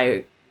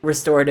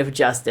anti-restorative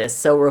justice,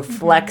 so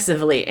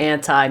reflexively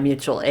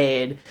anti-mutual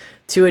aid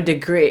to a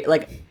degree,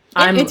 like,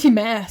 I'm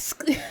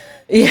anti-mask.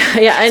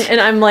 Yeah, and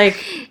I'm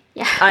like,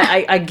 yeah.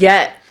 I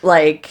get,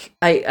 like,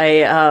 I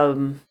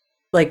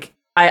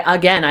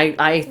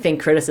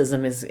think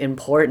criticism is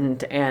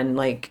important, and,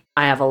 like,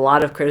 I have a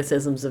lot of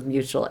criticisms of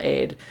mutual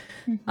aid,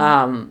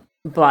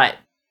 but,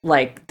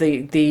 like,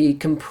 the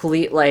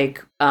complete,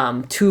 like,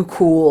 too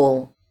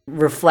cool,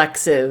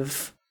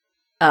 reflexive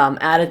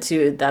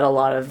attitude that a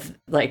lot of,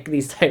 like,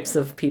 these types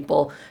of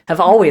people have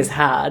always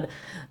had,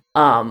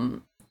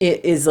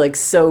 it is, like,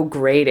 so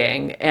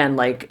grating, and,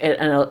 like,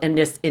 and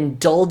just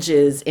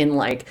indulges in,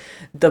 like,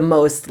 the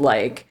most,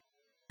 like,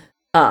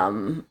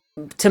 to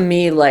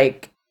me,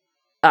 like,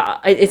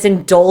 it's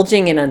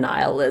indulging in a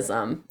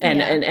nihilism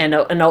and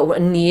a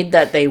need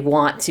that they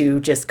want to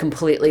just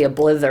completely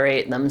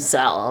obliterate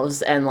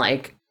themselves, and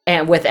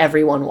with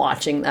everyone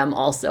watching them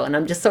also. And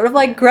I'm just sort of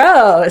like,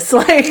 gross,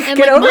 like, and,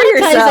 get, like, over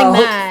yourself.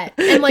 That.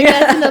 And, like,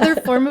 that's another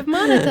form of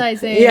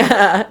monetizing.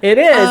 Yeah, it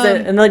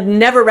is. And like,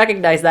 never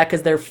recognize that,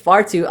 because they're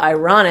far too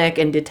ironic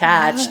and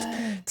detached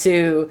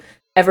to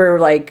ever,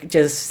 like,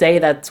 just say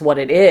that's what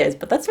it is.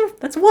 But that's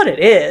what it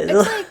is.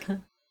 It's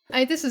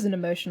like, this is an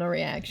emotional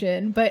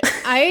reaction, but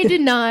I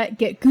did not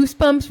get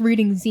goosebumps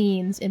reading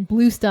zines in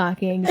blue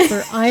stockings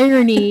for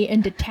irony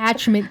and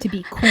detachment to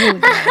be cool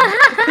again.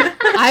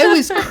 I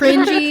was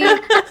cringy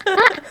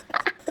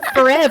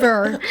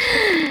forever.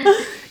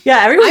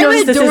 Yeah, everyone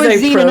knows this is a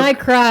zine and I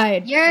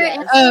cried. You're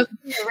in the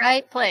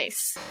right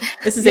place.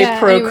 This is a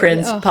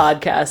pro-cringe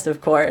podcast,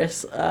 of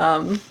course.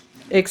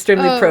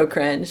 Extremely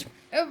pro-cringe.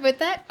 Oh,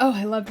 but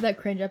I loved that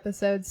cringe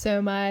episode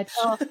so much.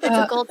 Oh, it's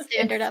a gold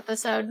standard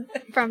episode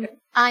from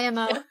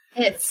IMO.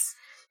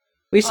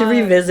 We should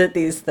revisit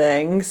these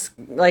things,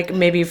 like,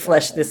 maybe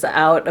flesh this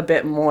out a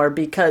bit more,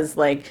 because,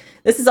 like,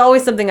 this is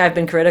always something I've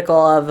been critical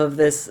of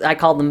this. I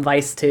call them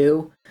Vice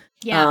 2.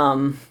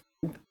 Yeah.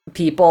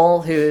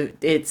 People who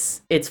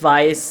it's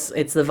Vice,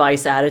 it's the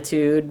Vice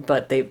attitude,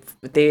 but they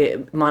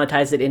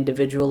monetize it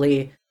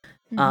individually,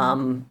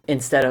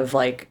 instead of,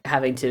 like,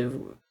 having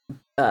to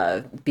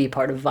be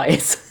part of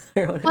Vice.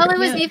 Well, it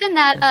was even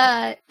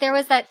that there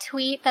was that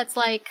tweet that's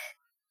like,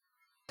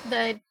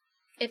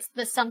 it's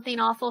the Something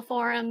Awful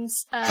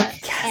forums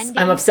Yes, ending.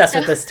 I'm obsessed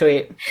with this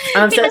tweet.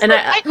 I'm obsessed, and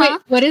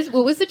Wait,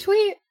 what was the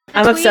tweet?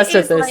 I'm tweet obsessed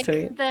with is, this like,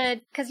 tweet.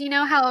 Because you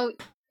know how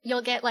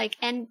you'll get like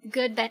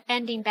good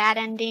ending, bad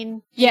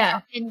ending.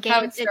 Yeah, in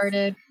how games. it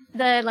started.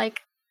 The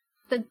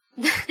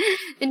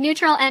the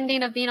neutral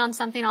ending of being on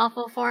Something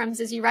Awful forums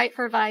is you write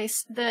for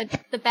Vice. The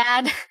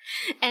bad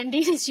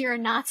ending is you're a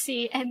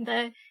Nazi, and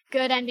the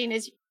good ending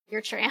is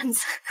you're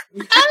trans.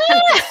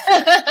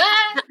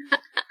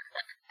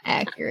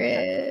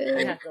 Accurate.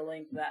 I have to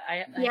link that.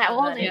 Yeah,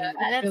 we'll that link in- that.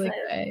 That's really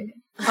a good.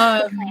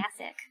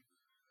 classic.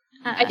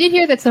 I did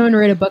hear that someone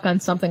wrote a book on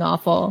Something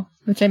Awful,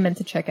 which I meant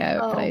to check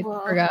out, but I whoa.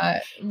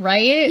 forgot.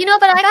 Right? You know,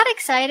 but I got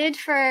excited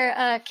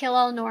for Kill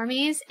All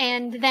Normies,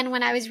 and then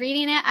when I was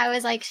reading it, I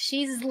was like,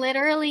 she's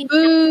literally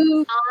Boo.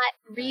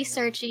 not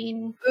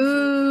researching.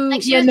 Boo.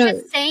 Like, she Yeah, was no.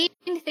 just saying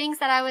things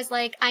that I was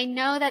like, I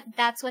know that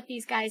that's what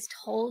these guys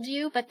told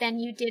you, but then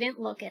you didn't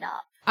look it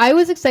up. I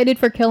was excited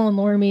for Kill and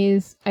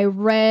Normies. I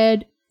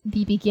read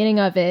the beginning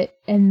of it,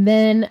 and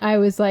then I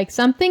was like,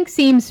 something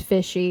seems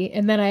fishy.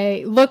 And then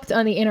I looked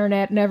on the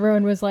internet, and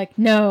everyone was like,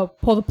 no,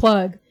 pull the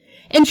plug.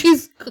 And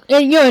she's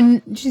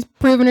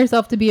proven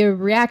herself to be a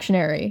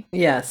reactionary.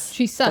 Yes,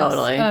 She sucks.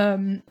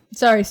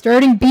 Totally.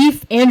 Starting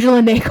beef,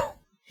 Angela Nagel.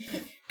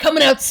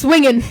 Coming out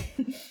swinging.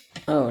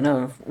 Oh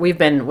no, we've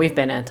been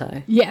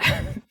anti.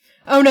 Yeah.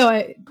 Oh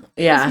no,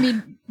 Yeah. it's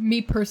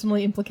me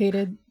personally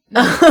implicated.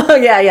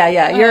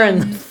 yeah. You're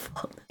in.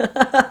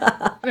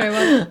 Very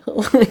well.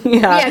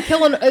 Yeah.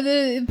 Killing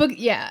the book.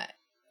 Yeah,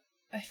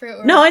 I forget.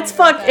 What No, I was it's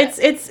saying fuck. about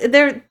that. It's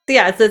they're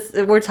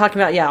yeah. We're talking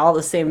about all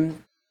the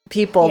same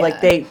people. Yeah.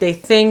 Like they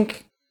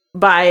think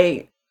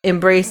by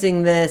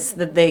embracing this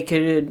that they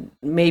could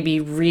maybe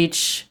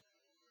reach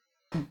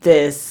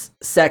this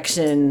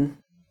section,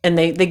 and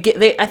I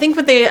think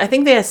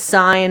they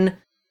assign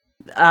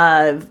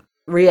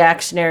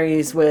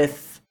reactionaries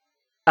with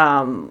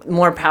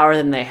more power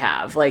than they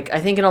have. Like, I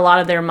think in a lot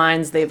of their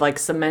minds they've like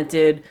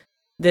cemented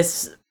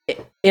this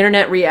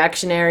internet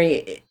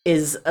reactionary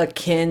is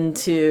akin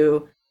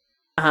to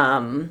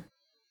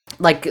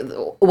like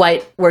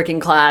white working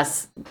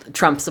class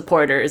Trump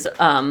supporters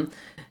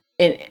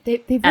They've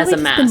really as a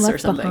just mass been or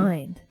left something.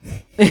 behind.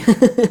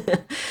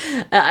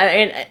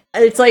 And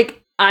it's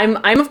like I'm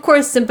of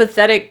course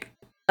sympathetic.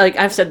 Like,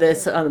 I've said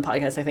this on the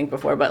podcast I think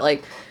before, but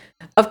like,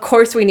 of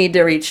course we need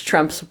to reach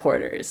Trump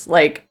supporters.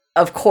 Like,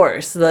 of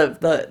course the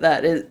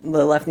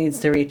left needs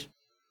to reach.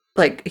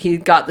 Like, he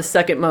got the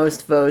second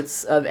most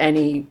votes of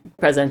any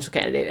presidential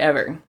candidate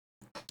ever.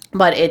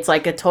 But it's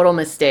like a total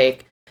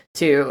mistake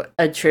to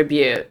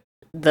attribute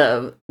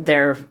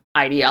their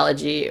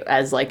ideology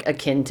as like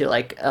akin to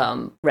like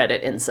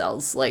Reddit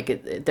incels.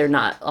 Like, they're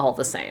not all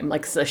the same.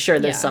 Like, so sure,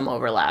 there's some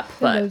overlap,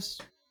 but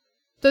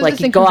Those like,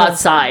 you distinctions go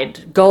are-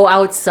 go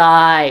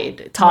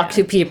outside, talk Yeah.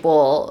 to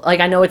people. Like,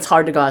 I know it's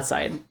hard to go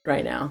outside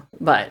right now,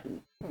 but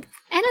And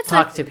it's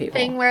talk like to people.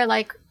 thing where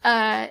like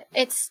I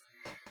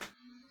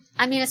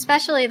mean,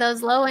 especially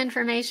those low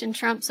information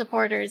Trump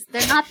supporters,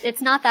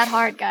 it's not that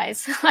hard,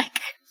 guys. Like,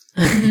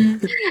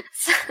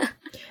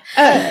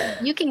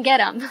 you can get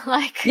them.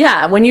 Like,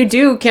 Yeah, when you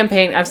do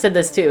campaign, I've said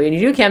this too. When you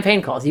do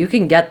campaign calls, you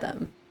can get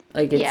them.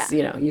 Like, it's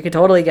you can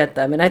totally get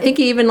them, and I think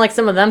even like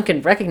some of them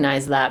can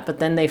recognize that, but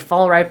then they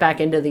fall right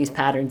back into these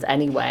patterns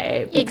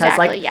anyway. Because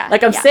Exactly,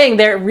 like I'm saying,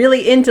 they're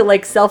really into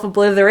like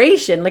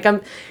self-obliteration. Like,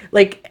 I'm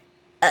like,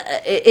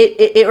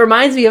 it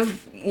reminds me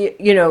of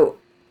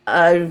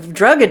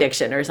drug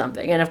addiction or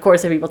something. And of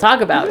course, if people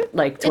talk about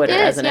like Twitter is,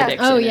 as an yeah.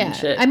 addiction, Oh and yeah.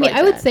 shit I mean, like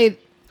I would that. say,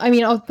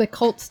 all the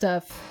cult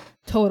stuff,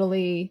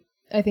 totally.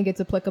 I think it's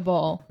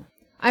applicable.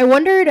 I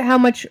wondered how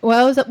much. While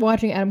I was up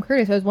watching Adam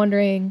Curtis, I was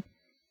wondering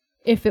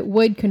if it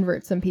would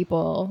convert some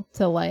people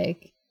to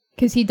like,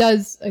 because he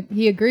does.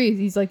 He agrees.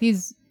 He's like,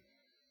 these,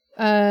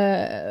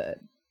 the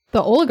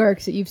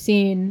oligarchs that you've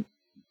seen,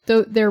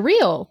 though they're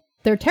real.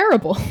 They're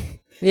terrible.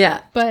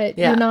 Yeah. But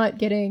Yeah. you're not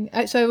getting.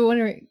 So I was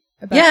wondering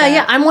about Yeah, that.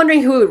 yeah. I'm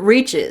wondering who it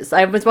reaches.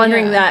 I was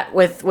wondering Yeah. that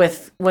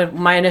with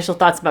my initial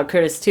thoughts about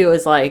Curtis too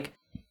is like,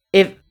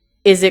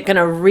 is it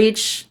gonna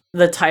reach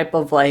the type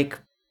of like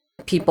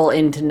people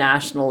into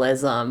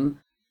nationalism,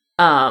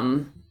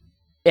 and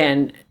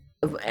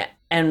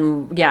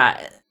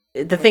yeah,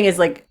 the thing is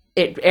like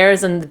it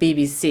airs on the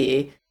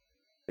BBC,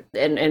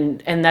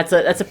 and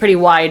that's a pretty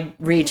wide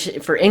reach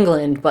for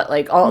England, but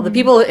like all the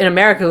people in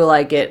America who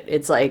like it,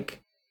 it's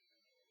like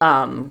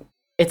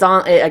it's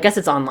on. I guess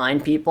it's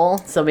online people,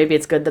 so maybe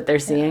it's good that they're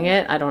seeing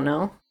it. I don't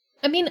know.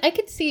 I mean, I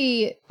could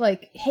see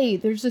like, hey,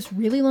 there's this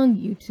really long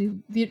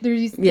YouTube.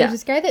 There's Yeah.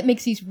 this guy that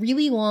makes these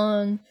really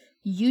long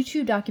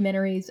YouTube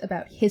documentaries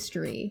about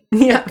history.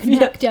 Yeah,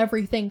 Connect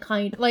everything,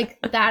 kind like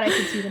that. I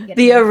could see them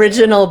getting the into.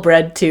 original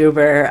bread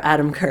tuber,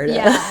 Adam Curtis.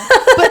 Yeah,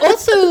 but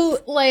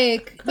also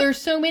like there's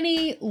so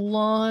many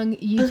long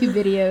YouTube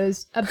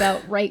videos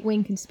about right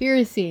wing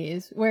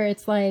conspiracies where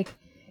it's like,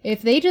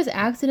 if they just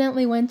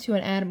accidentally went to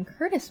an Adam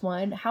Curtis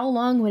one, how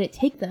long would it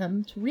take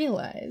them to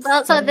realize?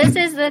 well, so this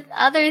is the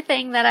other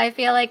thing that I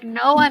feel like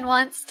no one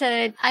wants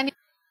to. I mean,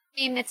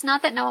 mean, it's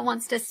not that no one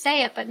wants to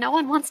say it, but no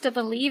one wants to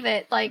believe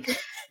it. Like,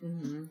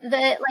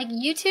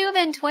 YouTube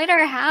and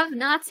Twitter have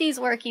Nazis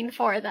working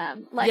for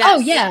them. Like, Oh,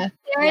 yeah.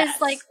 there is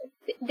like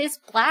this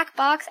black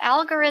box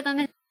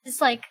algorithm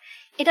is like,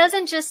 it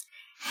doesn't just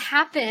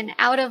happen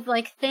out of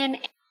like thin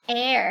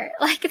air.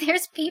 Like,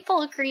 there's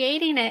people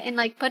creating it and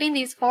like putting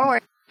these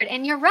forward.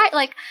 And you're right.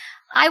 Like,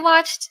 I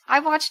watched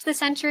The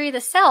Century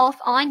the Self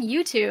on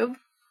YouTube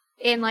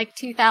in like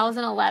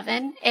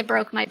 2011. It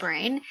broke my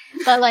brain,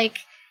 but like,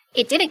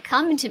 it didn't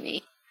come to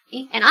me.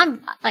 And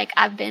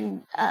I've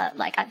been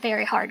like a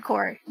very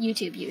hardcore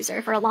YouTube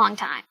user for a long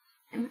time.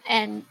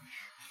 And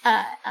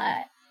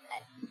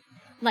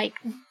like,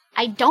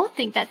 I don't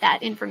think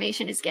that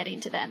information is getting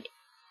to them.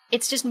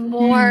 It's just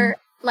more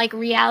like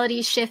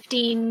reality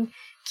shifting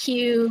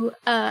cue.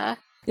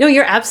 No,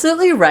 you're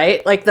absolutely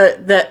right. Like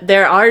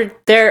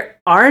there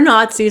are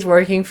Nazis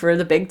working for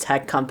the big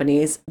tech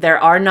companies. There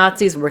are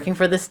Nazis working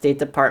for the State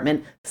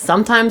Department.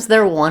 Sometimes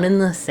they're one and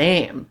the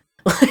same.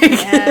 Like,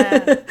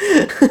 Yeah.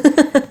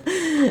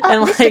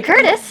 and Mr.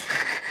 Curtis.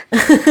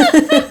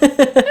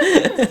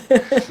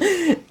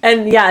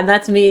 and yeah, and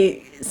that's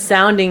me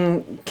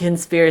sounding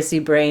conspiracy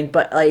brain,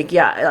 but like,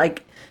 yeah,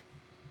 like,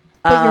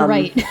 But you're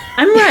right.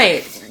 I'm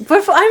right,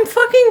 but I'm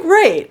fucking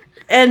right.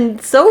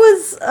 And so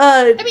was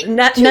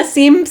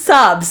Nassim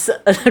Saab's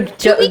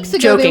 2 weeks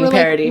ago, they joking were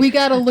parody. like, we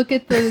gotta look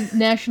at the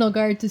National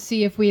Guard to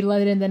see if we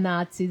let in the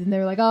Nazis. And they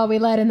were like, oh, we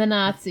let in the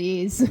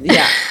Nazis.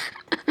 Yeah.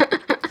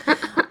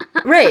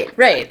 Right.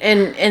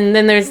 And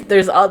then there's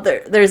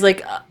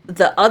like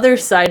the other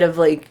side of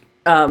like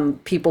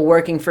people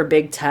working for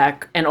big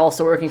tech and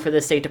also working for the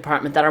State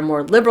Department that are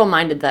more liberal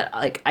minded that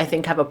like I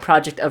think have a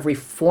project of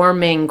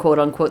reforming quote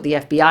unquote the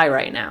FBI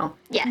right now.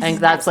 Yes, I think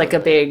that's like a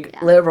big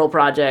liberal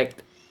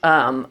project.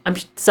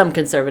 Some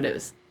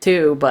conservatives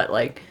too, but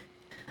like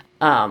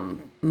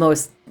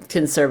most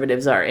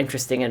conservatives are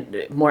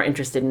more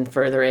interested in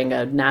furthering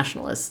a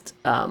nationalist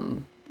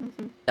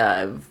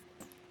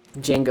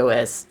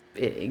jingoist,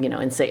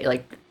 and say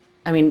like,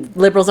 I mean,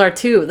 liberals are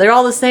too. They're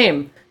all the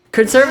same.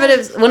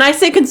 Conservatives, when I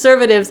say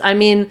conservatives, I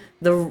mean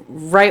the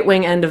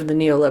right-wing end of the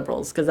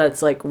neoliberals, because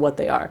that's like what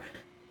they are.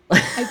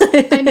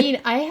 I mean,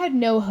 I had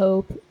no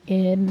hope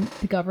in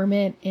the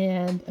government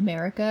and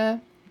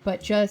America,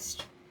 but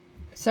just,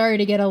 sorry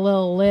to get a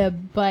little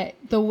lib, but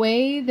the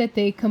way that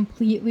they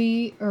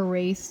completely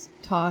erased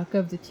talk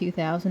of the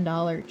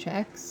 $2,000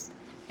 checks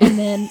and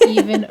then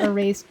even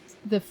erased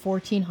the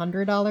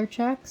 $1,400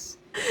 checks,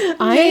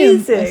 I am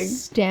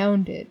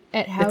astounded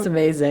at how... It's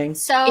amazing.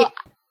 So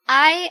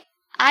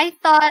I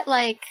thought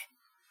like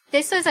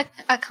this was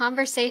a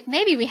conversation,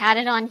 maybe we had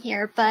it on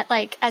here, but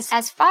like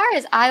as far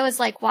as I was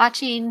like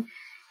watching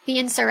the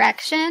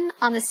insurrection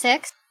on the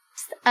 6th,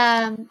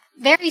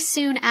 very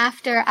soon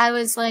after I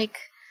was like,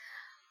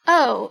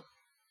 oh,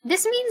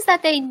 this means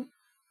that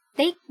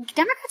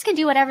Democrats can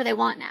do whatever they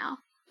want now.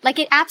 Like,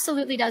 it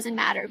absolutely doesn't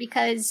matter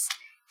because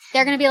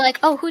they're going to be like,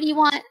 oh, who do you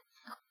want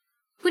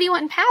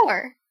in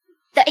power?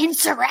 The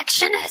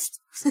insurrectionists.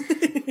 And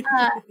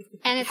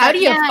it's how like,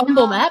 do you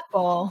fumble that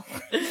ball?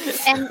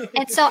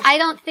 And so I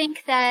don't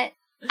think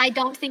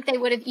they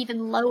would have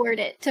even lowered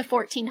it to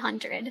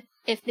 1,400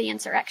 if the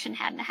insurrection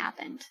hadn't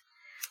happened.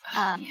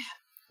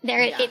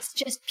 It's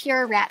just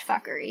pure rat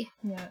fuckery.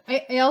 Yeah,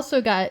 I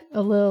also got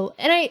a little,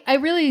 and I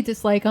really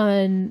dislike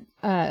on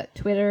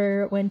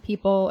Twitter when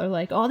people are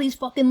like, "Oh, these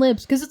fucking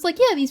libs," because it's like,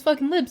 yeah, these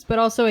fucking libs, but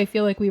also I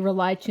feel like we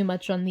rely too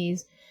much on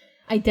these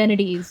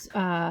identities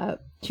to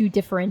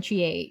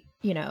differentiate,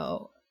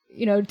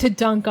 to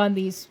dunk on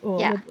these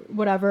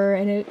whatever,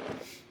 and it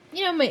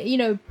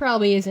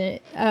probably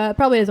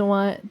doesn't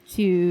want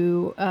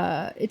to.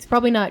 It's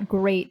probably not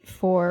great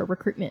for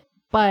recruitment,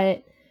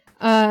 but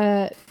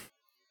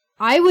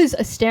I was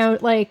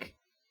astounded. Like,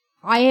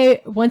 I,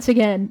 once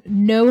again,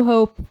 no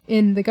hope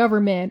in the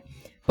government,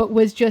 but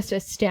was just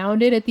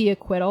astounded at the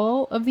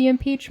acquittal of the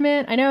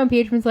impeachment. I know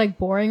impeachment's like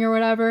boring or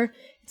whatever.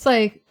 It's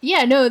like,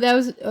 yeah, no, that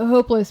was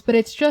hopeless, but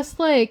it's just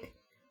like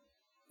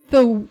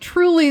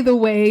truly the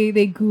way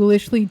they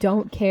ghoulishly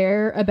don't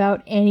care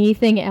about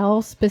anything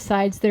else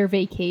besides their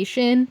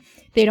vacation.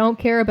 They don't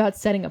care about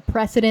setting a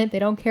precedent. They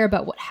don't care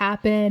about what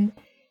happened.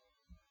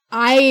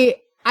 I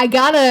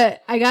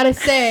gotta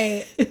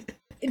say,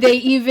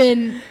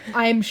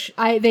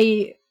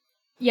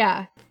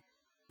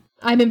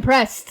 I'm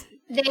impressed.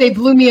 They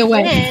blew me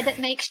away. Did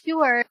make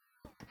sure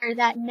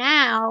that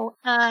now,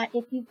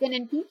 if you've been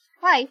impeached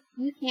twice,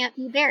 you can't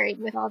be buried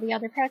with all the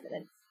other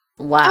presidents.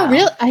 Wow. Oh,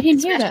 really? I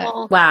didn't hear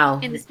that. Wow.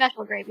 In the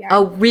special graveyard.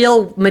 A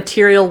real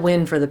material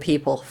win for the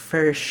people,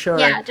 for sure.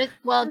 Yeah, two,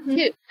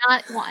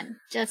 not one.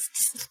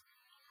 Just.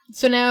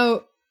 So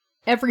now,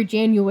 every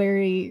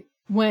January,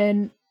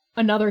 when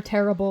another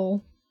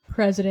terrible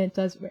president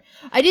does...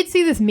 I did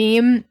see this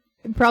meme,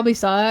 you probably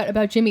saw it,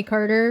 about Jimmy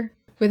Carter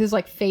with his,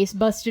 like, face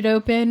busted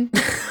open.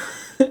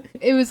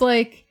 It was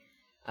like,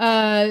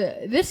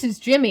 this is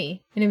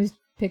Jimmy. And it was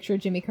a picture of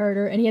Jimmy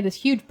Carter, and he had this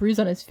huge bruise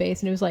on his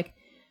face, and it was like,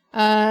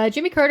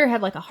 Jimmy Carter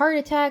had like a heart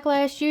attack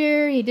last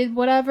year, he did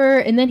whatever,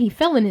 and then he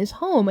fell in his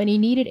home and he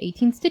needed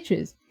 18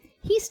 stitches.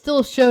 he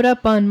still showed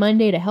up on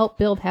Monday to help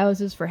build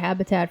houses for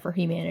Habitat for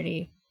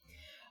Humanity.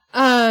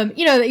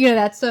 You know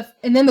that stuff.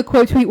 And then the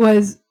quote tweet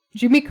was,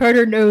 Jimmy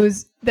Carter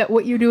knows that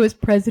what you do as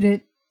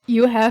president,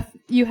 you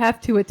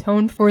have to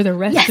atone for the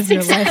rest of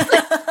your life.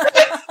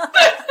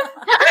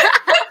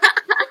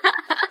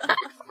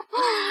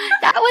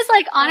 That was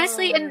like,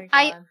 honestly, and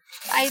I,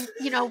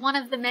 one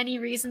of the many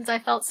reasons I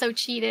felt so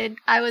cheated,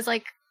 I was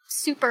like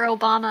super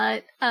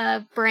Obama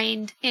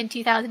brained in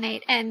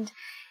 2008, and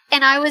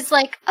I was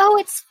like, oh,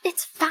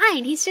 it's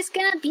fine. He's just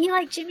gonna be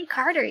like Jimmy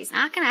Carter. He's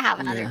not gonna have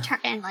another turn.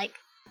 And like,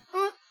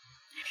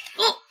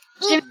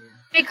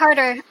 Jimmy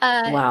Carter,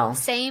 wow,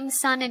 same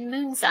sun and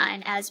moon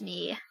sign as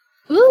me.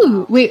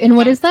 Ooh, wait, and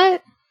what is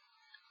that?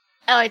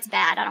 Oh, it's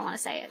bad. I don't want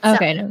to say it.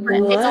 Okay, so,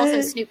 no. It's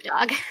also Snoop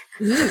Dogg.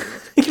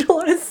 You don't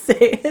want to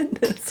say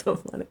it? That's so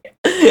funny.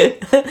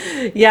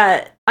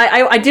 Yeah,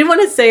 I did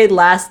want to say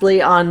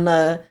lastly on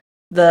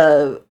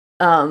the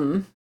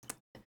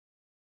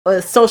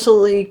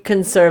socially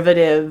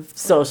conservative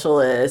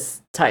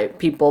socialist type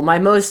people, my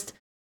most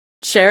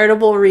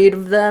charitable read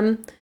of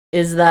them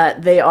is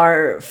that they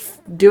are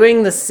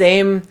doing the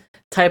same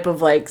type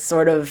of like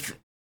sort of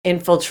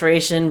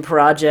infiltration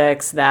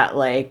projects that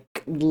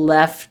like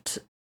left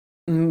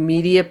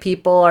media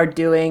people are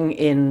doing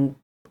in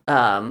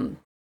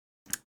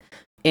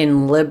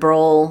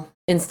liberal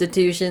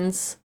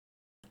institutions,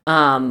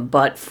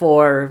 but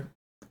for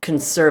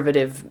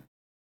conservative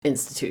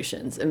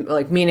institutions, and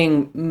like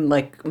meaning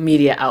like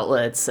media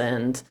outlets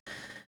and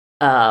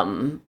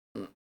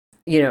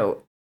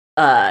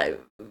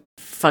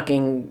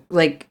fucking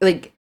like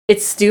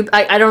it's stupid.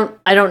 I don't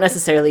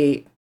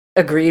necessarily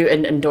agree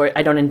and endorse.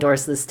 I don't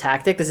endorse this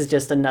tactic. This is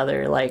just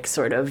another like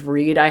sort of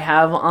read I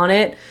have on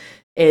it.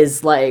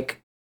 Is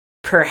like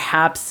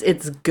perhaps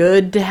it's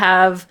good to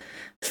have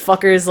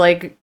fuckers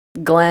like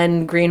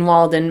Glenn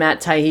Greenwald and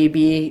Matt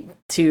Taibbi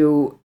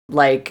to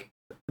like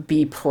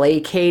be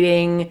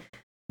placating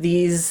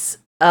these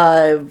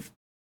far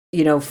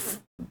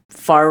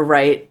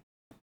right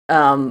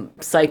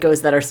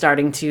psychos that are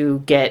starting to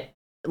get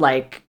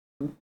like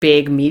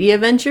big media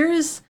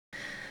ventures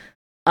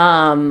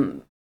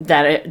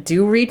that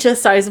do reach a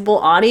sizable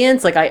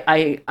audience. Like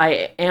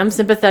I am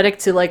sympathetic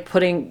to like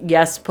putting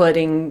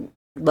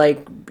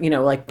like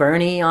like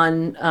Bernie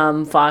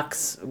on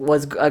Fox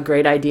was a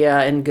great idea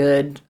and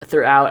good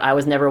throughout. I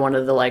was never one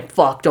of the like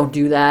fuck don't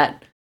do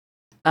that,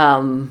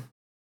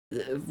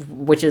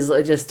 which is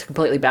just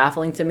completely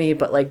baffling to me.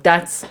 But like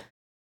that's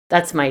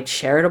my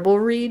charitable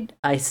read.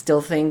 I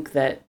still think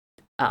that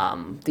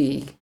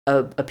the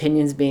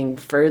opinions being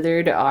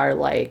furthered are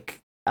like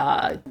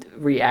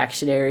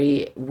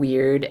reactionary,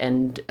 weird,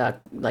 and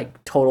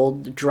like total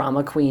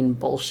drama queen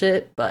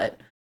bullshit. But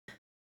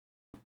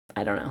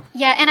I don't know.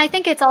 Yeah, and I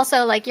think it's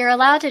also like you're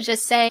allowed to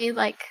just say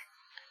like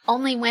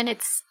only when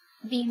it's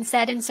being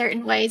said in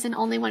certain ways and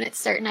only when it's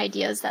certain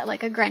ideas that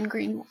like a Glenn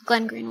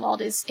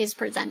Greenwald is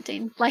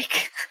presenting.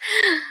 Like,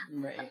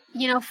 right.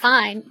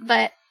 Fine.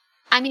 But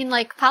I mean,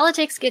 like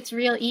politics gets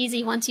real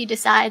easy once you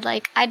decide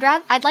like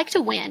I'd like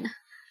to win.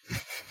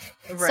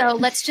 Right. So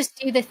let's just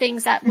do the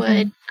things that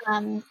would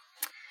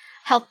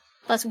help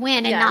us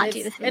win and not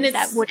do the things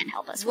that wouldn't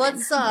help us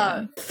win.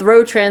 Let's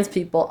throw trans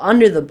people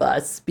under the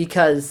bus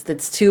because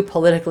it's too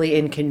politically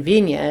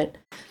inconvenient.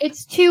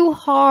 It's too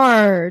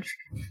hard.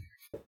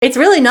 It's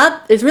really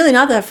not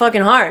that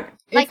fucking hard.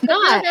 Like, it's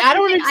not. I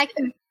don't.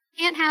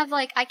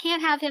 I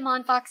can't have him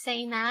on Fox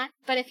saying that.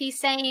 But if he's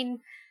saying,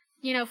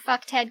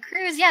 fuck Ted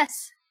Cruz,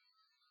 yes,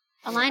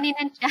 aligning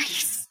and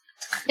yes.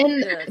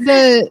 And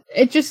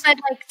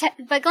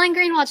but Glenn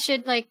Greenwald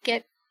should like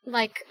get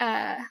like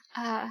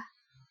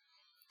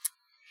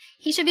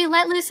he should be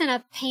let loose in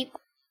a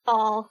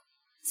paintball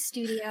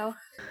studio.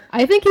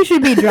 I think he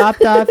should be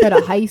dropped off at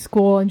a high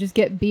school and just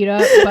get beat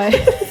up by.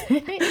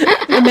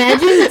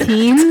 Imagine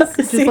teens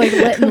just like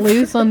letting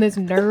loose on this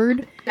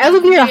nerd. I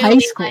live near a high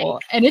school,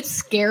 and it's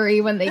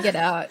scary when they get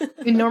out.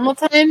 In normal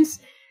times,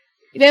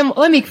 they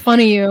make fun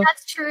of you.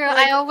 That's true.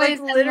 I always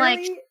am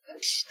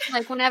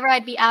like whenever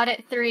I'd be out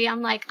at 3,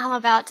 I'm like, I'm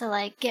about to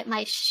like get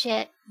my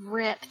shit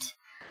ripped.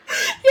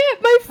 Yeah,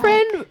 my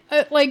friend,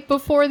 like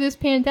before this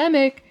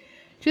pandemic,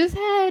 just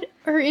had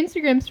her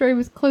Instagram story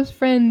with close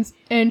friends,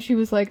 and she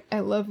was like,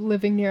 I love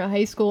living near a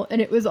high school,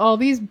 and it was all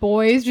these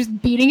boys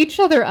just beating each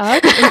other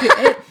up.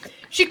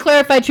 She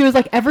clarified, she was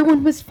like,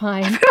 everyone was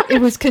fine. It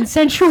was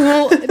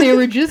consensual. They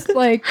were just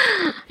like,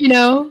 I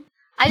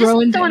just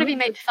don't want to be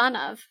made fun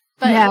of.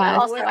 But yeah.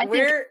 Also, I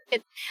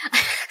think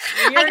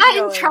I got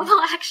in trouble,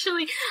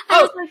 actually.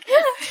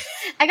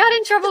 I got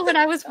in trouble when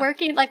I was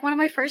working, like, one of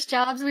my first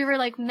jobs, we were,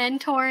 like,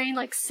 mentoring,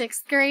 like,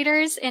 6th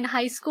graders in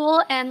high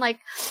school, and, like,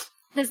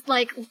 this,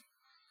 like,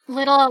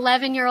 little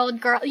 11-year-old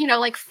girl,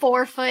 like,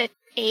 4'8",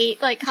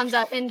 like, comes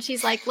up, and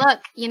she's like, look,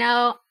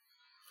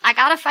 I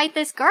gotta fight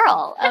this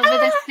girl over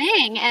this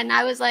thing, and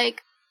I was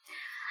like,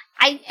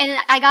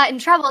 I got in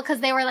trouble,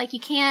 because they were like, you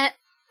can't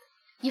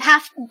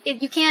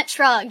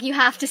shrug, you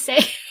have to say...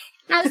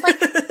 And I was like,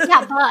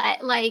 yeah,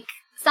 but, like,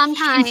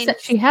 sometimes...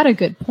 She had a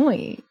good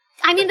point.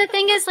 I mean, the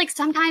thing is, like,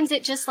 sometimes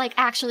it just, like,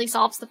 actually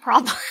solves the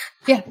problem.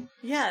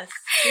 Yes.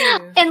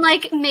 And,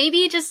 like,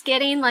 maybe just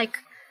getting, like,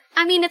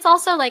 I mean, it's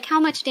also, like, how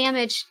much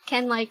damage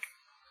can, like,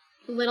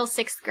 little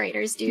 6th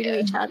graders do to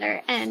each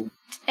other? And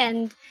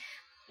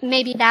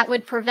maybe that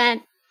would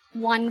prevent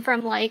one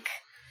from, like,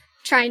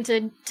 trying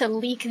to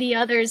leak the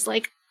other's,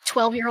 like,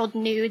 12-year-old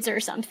nudes or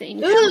something.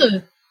 You know?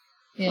 Ugh.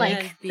 Yeah.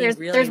 Like,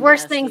 Really there's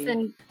worse nasty. things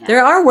than...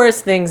 There are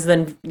worse things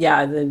than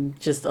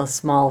just a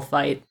small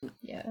fight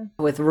Yeah.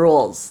 with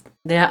rules.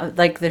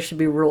 Like there should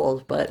be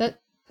rules, but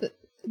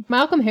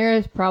Malcolm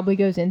Harris probably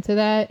goes into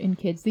that in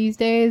kids these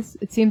days.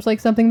 It seems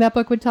like something that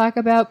book would talk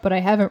about, but I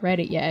haven't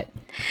read it yet.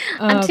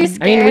 I'm too I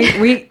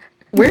scared. mean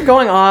we're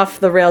going off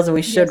the rails and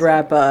we should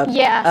wrap up.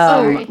 Yeah,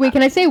 Um, sorry. Wait,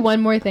 can I say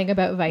one more thing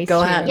about Vice? Go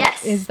too? ahead.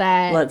 Yes. Is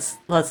that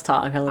Let's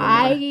talk a little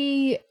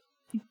more.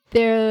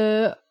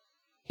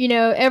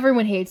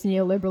 Everyone hates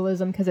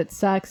neoliberalism because it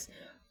sucks,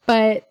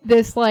 but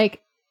this girl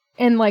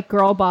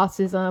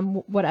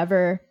bossism,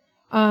 whatever.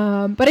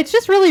 But it's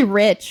just really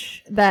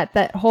rich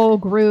that whole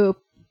group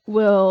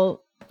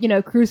will,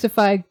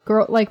 crucify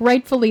girl, like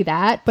rightfully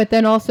that, but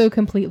then also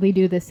completely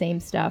do the same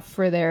stuff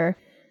for their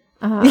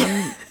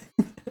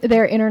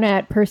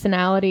internet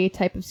personality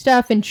type of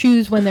stuff and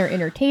choose when they're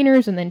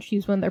entertainers and then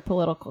choose when they're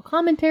political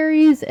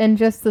commentaries and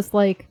just this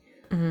pick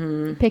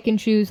and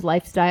choose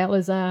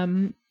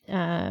lifestyleism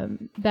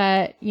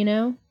that.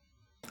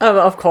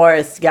 Of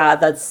course, yeah,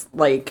 that's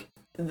like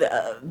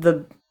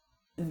the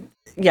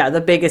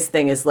biggest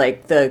thing is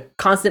like the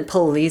constant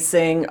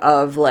policing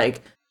of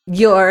like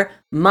you're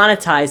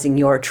monetizing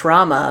your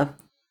trauma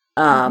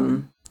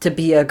to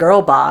be a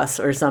girl boss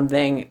or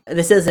something.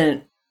 This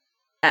isn't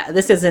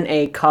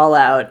a call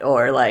out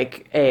or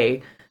like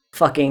a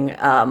fucking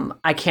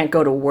I can't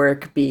go to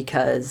work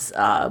because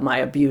my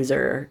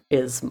abuser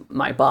is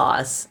my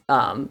boss.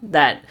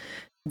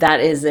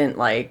 That isn't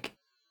like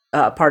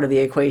part of the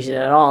equation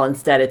at all.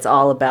 Instead, it's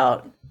all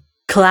about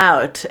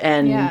clout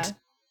and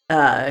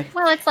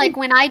Well, it's like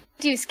when I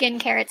do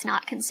skincare, it's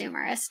not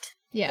consumerist.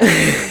 Yeah.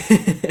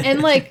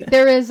 And like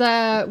there's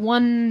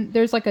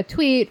like a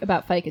tweet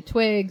about Fika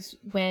Twigs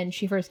when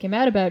she first came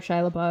out about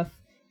Shia LaBeouf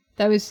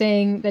that was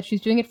saying that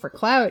she's doing it for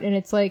clout, and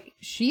it's like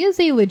she is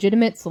a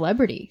legitimate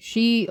celebrity.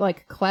 She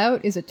like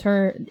clout is a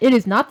term. It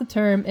is not the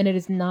term, and it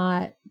is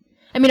not.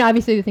 I mean,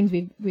 obviously the things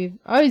we've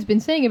always been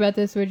saying about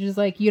this, which is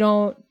like you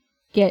don't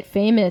get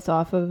famous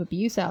off of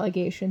abuse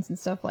allegations and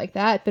stuff like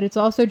that, but it's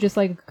also just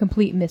like a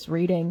complete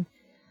misreading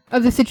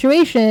of the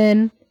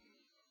situation.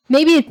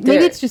 Maybe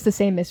it's just the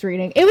same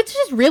misreading. It was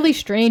just really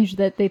strange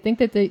that they think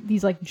that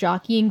these like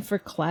jockeying for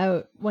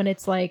clout when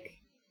it's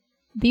like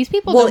these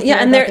people. Well, don't yeah,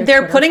 care and about their they're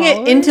Twitter putting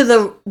followers. it into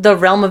the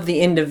realm of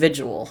the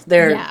individual.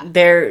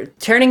 They're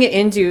turning it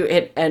into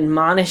it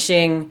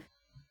admonishing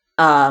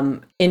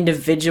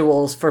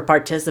individuals for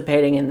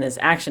participating in this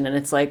action, and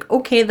it's like,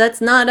 okay, that's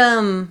not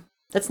a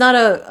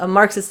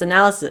Marxist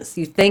analysis.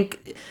 You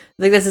think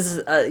like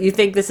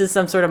this is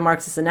some sort of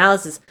Marxist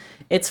analysis?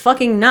 It's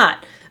fucking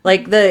not.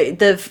 Like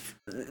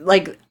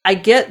like I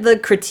get the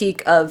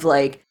critique of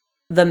like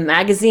the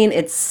magazine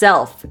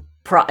itself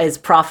is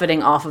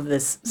profiting off of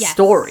this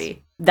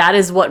story. That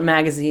is what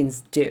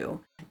magazines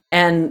do,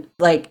 and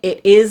like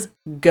it is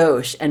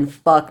gauche and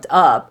fucked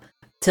up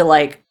to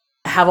like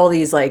have all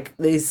these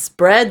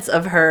spreads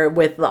of her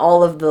with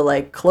all of the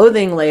like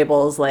clothing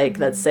labels like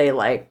that say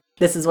like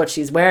this is what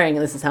she's wearing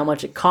and this is how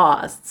much it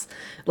costs,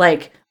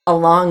 like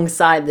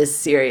alongside this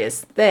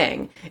serious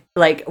thing.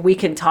 Like we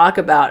can talk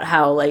about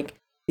how like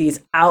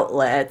these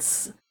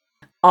outlets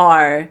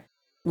are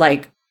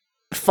like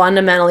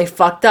fundamentally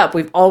fucked up.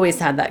 We've always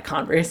had that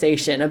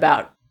conversation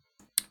about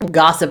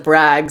gossip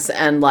rags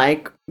and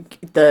like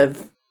the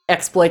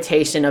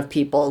exploitation of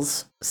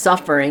people's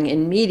suffering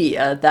in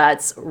media.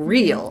 That's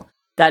real.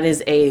 That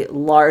is a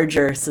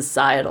larger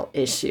societal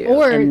issue.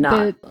 Or and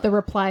not the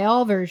reply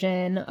all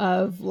version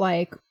of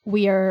like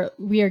we're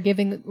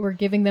giving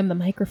them the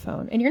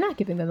microphone, and you're not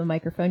giving them the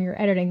microphone. You're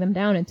editing them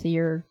down into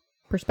your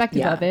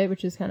perspective of it,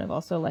 which is kind of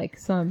also like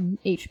some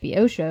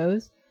HBO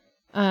shows.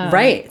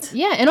 Right.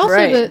 Yeah, and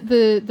also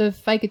the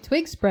Fika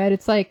Twig spread.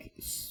 It's like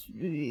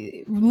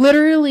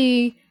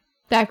literally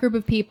that group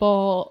of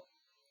people.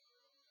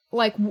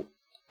 Like,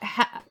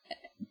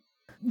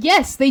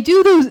 yes, they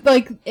do those.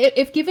 Like,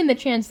 if given the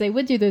chance, they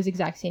would do those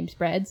exact same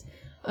spreads.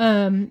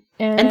 And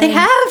they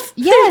have.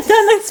 Yes, they've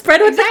done the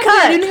spread with exactly. the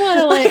cut. I didn't want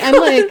to like. I'm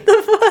like,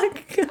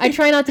 the fuck? I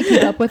try not to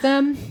keep up with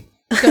them.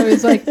 So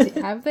it's like,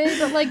 have they?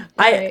 But like,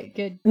 alright,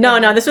 good.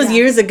 No, this was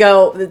years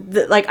ago.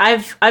 Like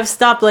I've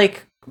stopped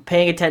like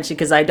paying attention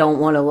because I don't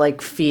want to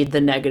like feed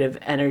the negative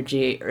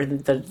energy or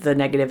the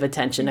negative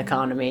attention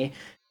economy.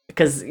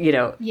 Because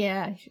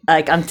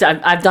like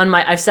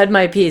I've said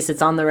my piece.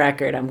 It's on the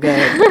record. I'm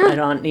good. I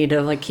don't need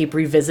to like keep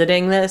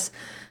revisiting this.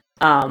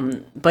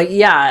 But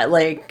yeah,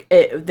 like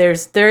there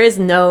is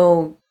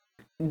no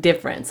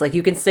difference. Like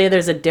you can say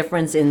there's a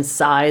difference in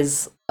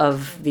size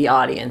of the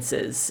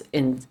audiences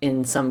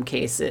in some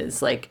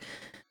cases, like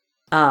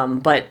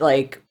but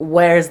like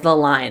where's the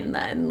line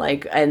then?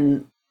 Like,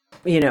 and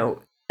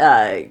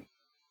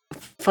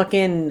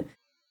fucking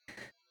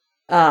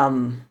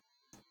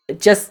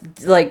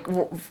just like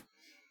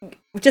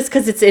just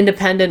because it's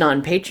independent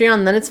on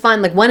Patreon, then it's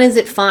fine. Like, when is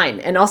it fine?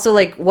 And also,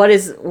 like, what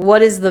is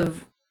the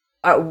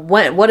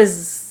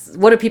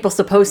what are people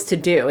supposed to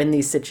do in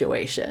these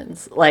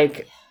situations?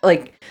 Like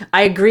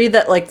I agree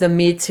that like the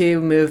Me Too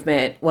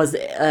movement was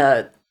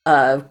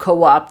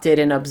co-opted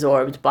and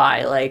absorbed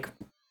by like,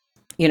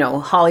 you know,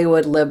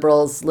 Hollywood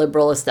liberals,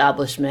 liberal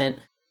establishment,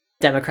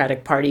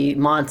 Democratic Party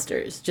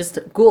monsters, just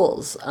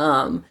ghouls.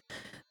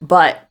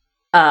 But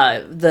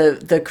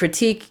the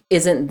critique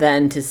isn't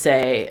then to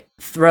say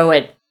throw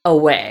it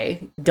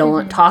away,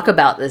 don't talk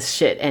about this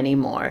shit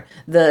anymore.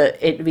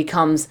 It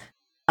becomes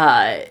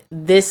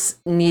this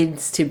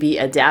needs to be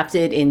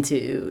adapted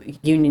into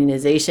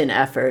unionization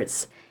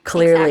efforts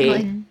clearly.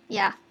 Exactly.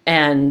 Yeah.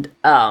 And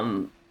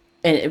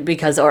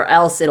because or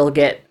else it'll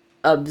get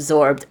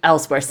absorbed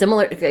elsewhere.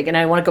 Similar, and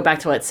I want to go back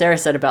to what Sarah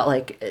said about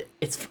like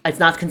it's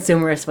not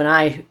consumerist when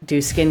I do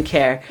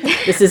skincare.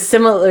 This is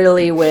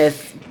similarly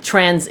with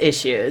trans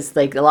issues.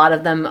 Like, a lot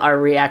of them are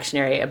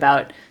reactionary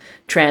about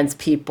trans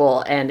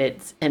people, and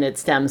it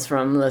stems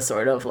from the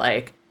sort of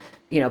like,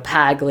 you know,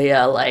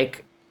 Paglia,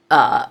 like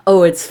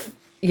it's,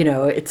 you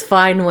know, it's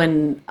fine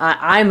when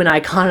I'm an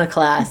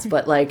iconoclast,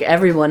 but like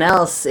everyone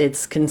else,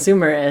 it's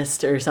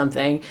consumerist or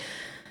something.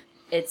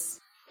 It's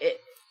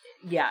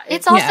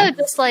also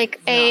just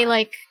like a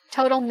like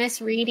total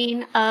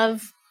misreading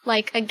of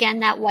like,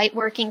 again, that white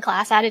working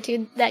class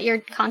attitude that you're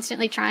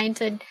constantly trying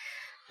to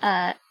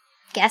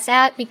guess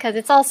at, because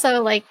it's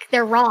also like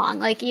they're wrong.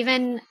 Like,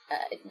 even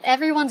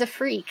everyone's a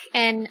freak,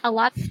 and a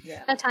lot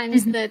of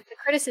times the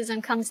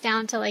criticism comes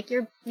down to like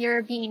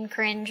you're being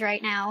cringe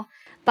right now.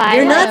 By,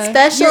 you're not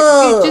special.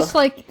 You're just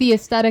like the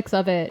aesthetics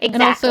of it. Exactly,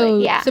 and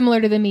also similar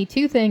to the Me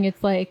Too thing,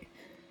 it's like,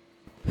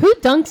 who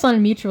dunks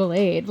on mutual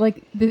aid?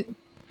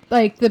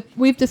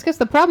 We've discussed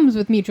the problems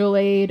with mutual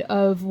aid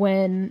of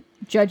when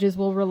judges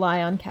will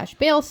rely on cash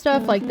bail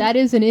stuff. Like, that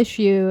is an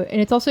issue.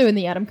 And it's also in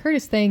the Adam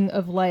Curtis thing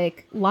of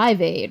like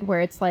Live Aid, where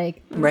it's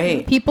like,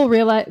 people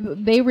realize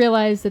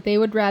that they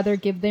would rather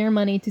give their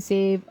money to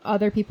save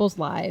other people's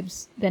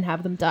lives than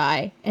have them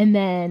die. And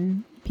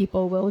then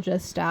people will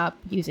just stop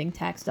using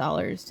tax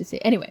dollars to say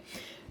anyway.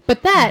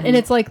 But that, and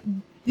it's like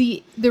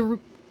the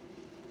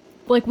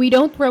like, we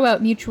don't throw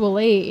out mutual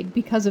aid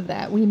because of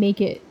that.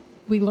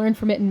 We learn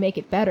from it and make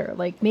it better.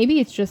 Like,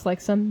 maybe it's just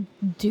like some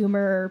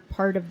doomer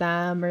part of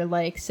them, or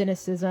like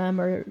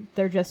cynicism, or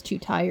they're just too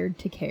tired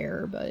to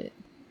care. But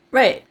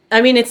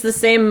I mean, it's the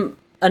same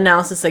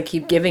analysis I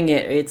keep giving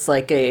it. It's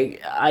like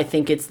I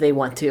think it's they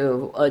want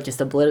to just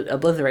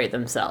obliterate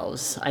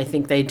themselves. I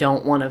think they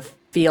don't want to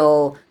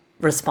feel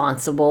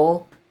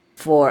responsible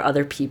for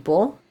other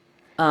people,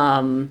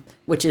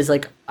 which is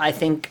like, I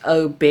think,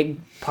 a big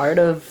part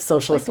of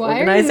socialist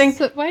organizing.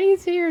 Why do you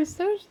say you're a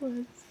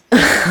socialist?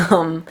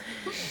 I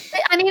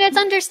mean, it's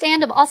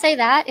understandable. I'll say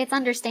that it's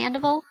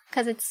understandable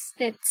because it's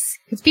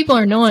because people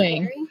are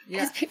annoying.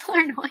 Because people are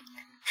annoying.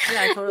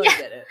 Yeah, I totally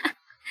get it.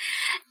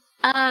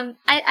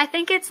 I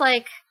think it's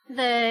like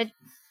I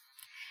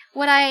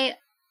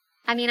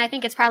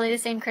think it's probably the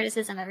same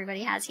criticism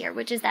everybody has here,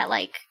 which is that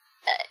like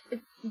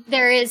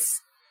there is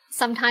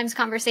sometimes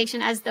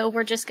conversation as though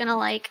we're just gonna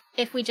like,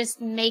 if we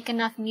just make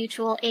enough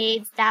mutual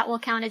aids, that will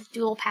count as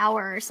dual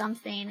power or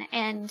something,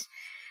 and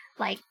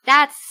like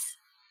that's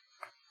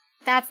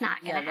not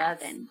gonna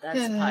happen. That's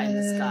pie in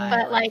the sky.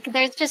 But like,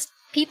 there's just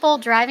people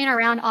driving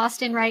around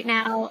Austin right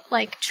now,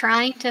 like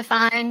trying to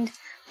find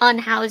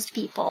unhoused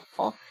people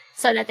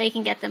so that they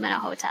can get them in a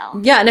hotel.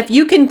 Yeah, and if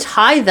you can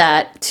tie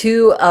that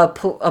to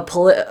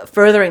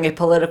furthering a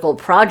political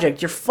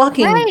project, you're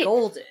fucking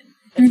golden.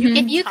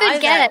 If you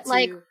could get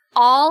like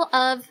all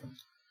of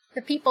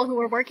the people who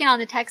were working on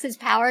the Texas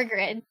power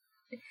grid,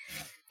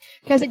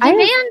 because demand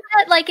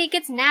that like it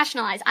gets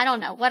nationalized. I don't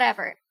know,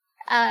 whatever.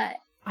 I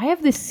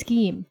have this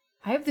scheme.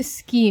 I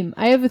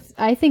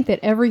think that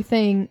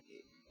everything,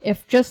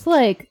 if just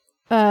like,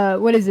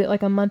 what is it,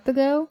 like a month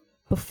ago,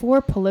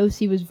 before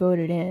Pelosi was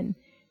voted in,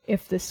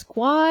 if the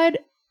squad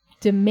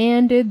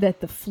demanded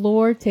that the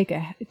floor take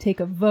a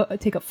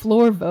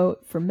floor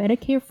vote for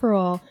Medicare for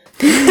all,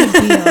 we would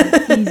be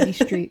on easy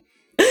street.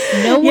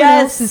 No one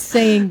else is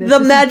saying this. The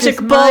magic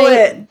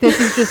bullet. This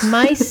is just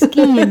my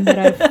scheme that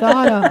I've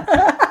thought of.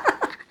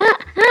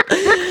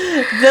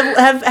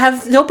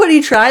 Have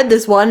nobody tried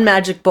this one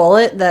magic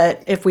bullet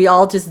that if we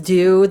all just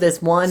do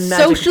this one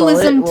magic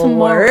Socialism bullet will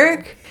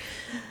work?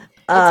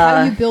 That's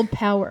how you build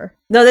power.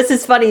 No, this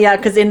is funny, yeah,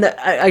 because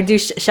I do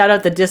shout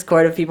out the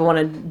Discord if people want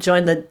to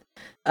join the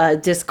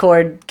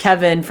Discord.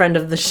 Kevin, friend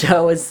of the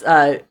show, is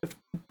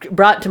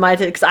brought to my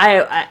attention,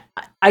 because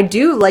I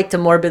do like to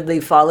morbidly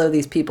follow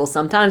these people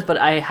sometimes, but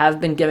I have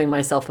been giving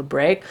myself a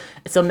break.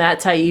 So Matt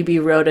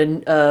Taibbi wrote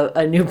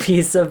a new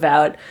piece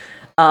about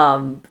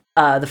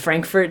the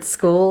Frankfurt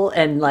School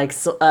and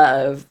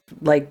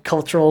like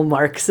cultural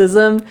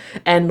Marxism,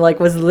 and like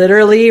was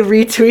literally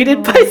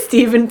retweeted by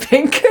Steven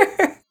Pinker.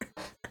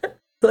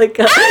 like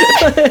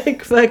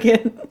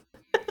fucking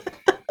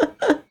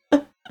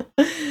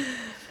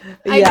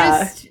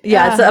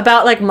It's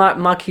about like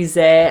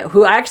Marcuse,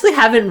 who I actually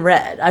haven't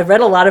read. I've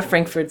read a lot of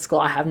Frankfurt School.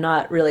 I have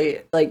not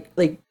really like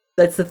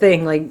that's the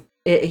thing. Like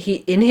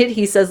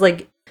he says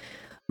like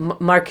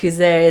Marcuse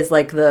is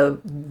like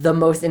the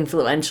most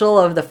influential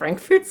of the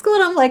Frankfurt School,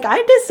 and I'm like,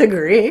 I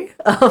disagree.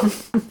 I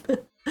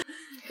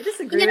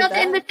disagree. You know, with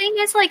that. and the thing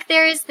is, like,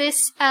 there is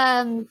this.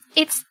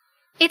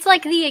 It's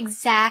like the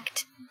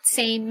exact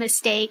same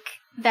mistake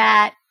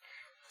that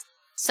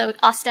so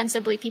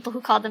ostensibly people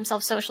who called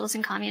themselves socialists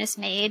and communists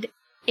made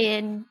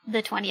in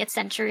the 20th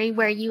century,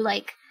 where you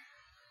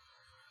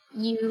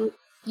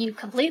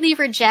completely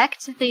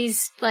reject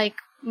these like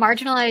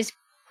marginalized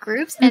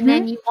groups, and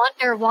then you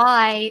wonder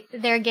why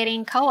they're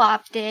getting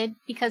co-opted,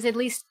 because at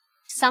least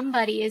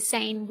somebody is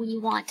saying we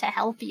want to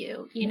help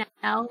you, you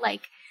know,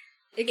 like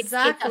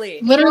exactly.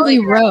 Literally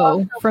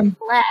Roe from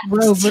left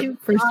Roe to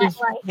versus not,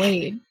 like,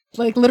 Wade.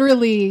 Like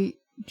literally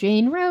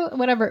Jane Roe,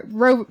 whatever.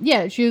 Roe,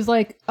 yeah, she was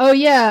like, "Oh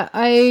yeah,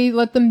 I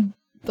let them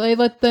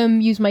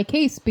use my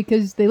case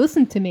because they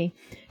listened to me.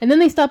 And then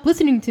they stopped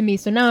listening to me,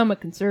 so now I'm a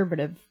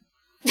conservative."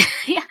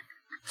 Yeah.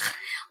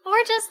 Or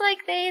just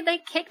like they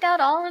kicked out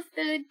all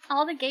the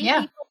gay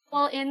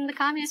people in the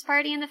Communist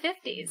Party in the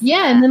 50s.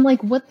 Yeah, and then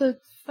like what the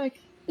fuck?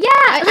 Yeah,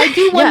 I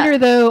do wonder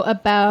though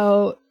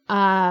about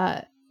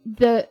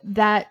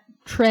that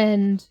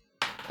trend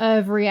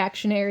of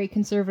reactionary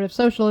conservative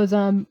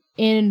socialism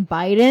in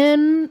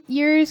Biden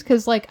years,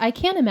 because like I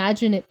can't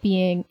imagine it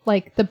being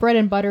like the bread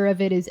and butter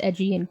of it is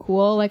edgy and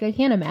cool. Like I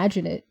can't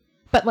imagine it,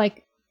 but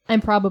like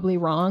I'm probably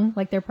wrong.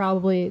 Like their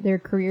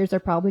careers are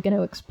probably going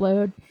to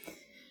explode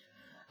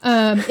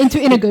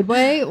in a good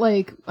way.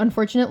 Like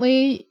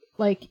unfortunately,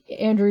 like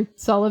Andrew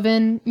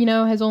Sullivan, you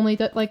know, has only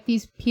like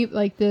these people,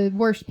 like the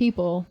worst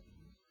people.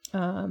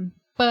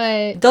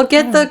 But they'll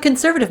get the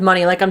conservative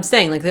money, like I'm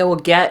saying. Like they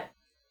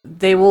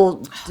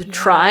will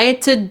try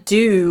to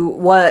do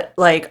what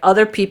like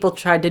other people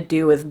tried to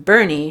do with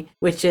Bernie,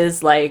 which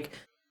is like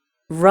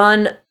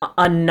run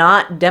a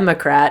not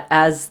Democrat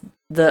as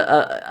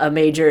a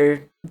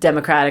major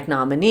Democratic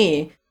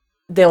nominee.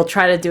 They'll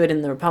try to do it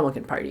in the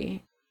Republican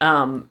Party.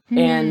 And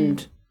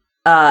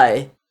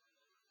I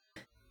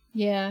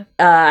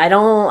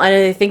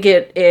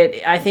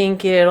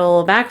think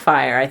it'll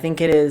backfire. I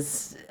think it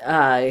is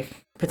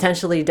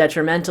potentially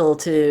detrimental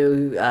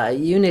to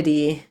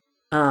unity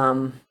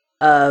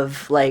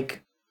of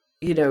like,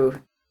 you know,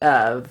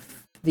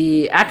 of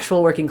the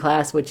actual working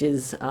class, which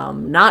is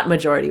not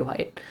majority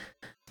white.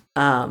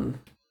 And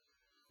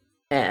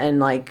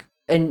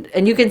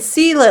you can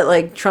see that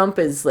like Trump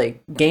is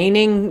like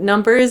gaining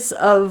numbers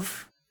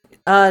of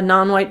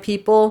non-white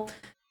people,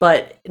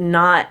 but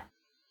not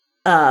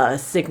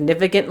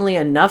significantly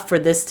enough for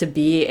this to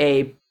be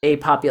a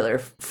popular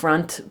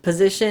front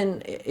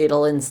position.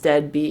 It'll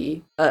instead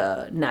be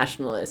a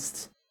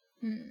nationalist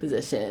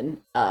position,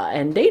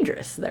 and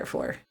dangerous,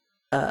 therefore.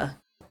 I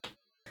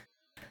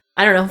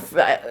don't know.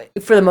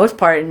 For the most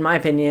part, in my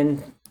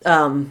opinion,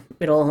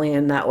 it'll only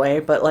end that way.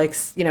 But, like,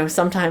 you know,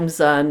 sometimes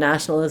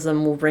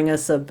nationalism will bring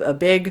us a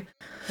big,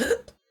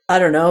 I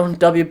don't know,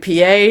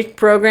 WPA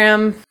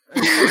program.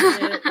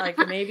 Like,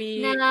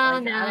 maybe. I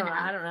don't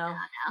know.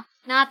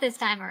 Not this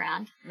time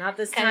around. Not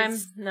this time?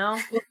 No?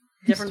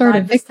 Different start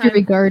a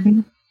victory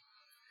garden.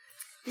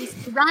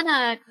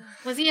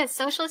 Was he a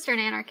socialist or an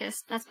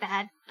anarchist? That's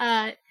bad.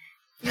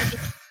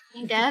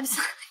 Debs.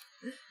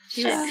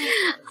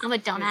 I'm a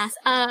dumbass.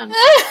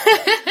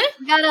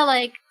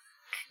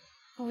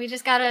 We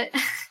just gotta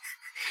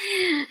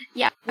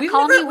yeah.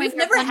 We've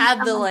never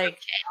had the like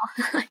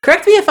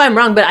correct me if I'm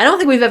wrong, but I don't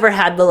think we've ever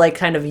had the like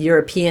kind of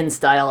European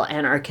style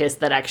anarchist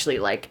that actually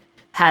like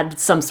had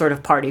some sort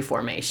of party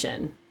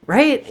formation.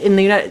 Right? In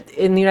the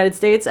United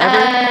States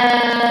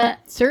ever?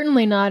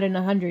 Certainly not in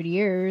 100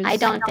 years. I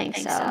don't think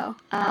so.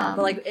 But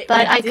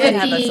I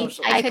believe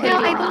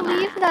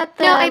that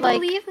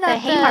the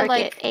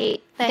Haymarket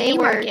 8, they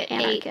were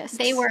anarchists.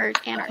 They were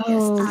anarchists.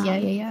 Oh,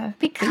 yeah.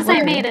 Because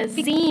I made a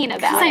zine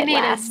about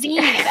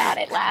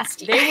it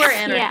last year. They were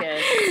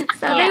anarchists. Yeah.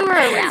 So they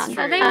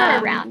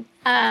were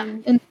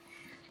around.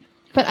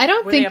 But I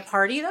don't think were they a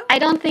party though? I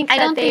don't think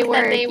that they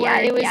were.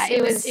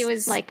 It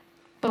was like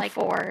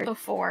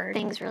before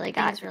things really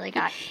got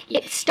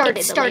it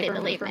started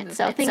the labor movement,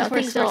 so things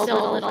were still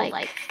a little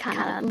like kind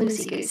of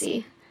loosey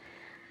goosey.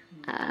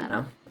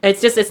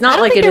 It's not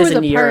like it is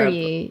in Europe.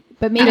 Party,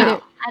 but maybe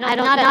not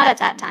at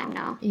that time.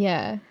 No.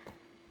 Yeah,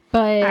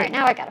 but all right,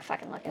 now I gotta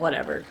fucking look at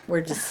whatever.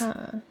 We're just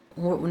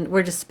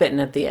we're just spitting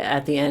at the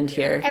end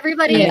here.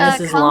 Everybody,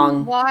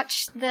 come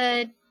watch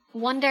the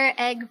Wonder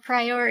Egg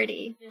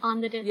Priority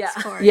on the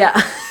Discord. Yeah.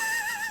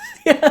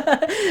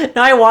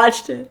 No, I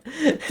watched it.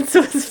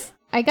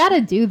 I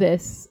gotta do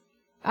this.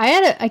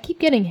 I keep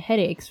getting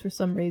headaches for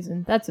some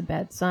reason. That's a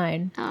bad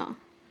sign. Oh.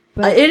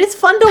 But it is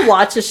fun to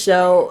watch a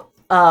show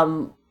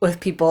with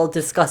people,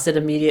 discuss it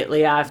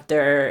immediately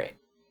after.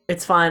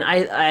 It's fun.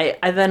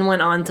 I then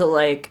went on to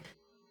like,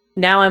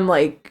 now I'm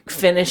like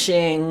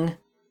finishing,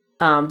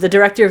 the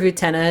director of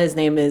Utena, his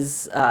name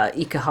is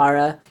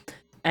Ikehara,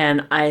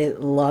 and I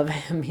love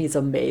him. He's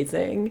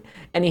amazing,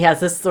 and he has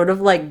this sort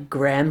of like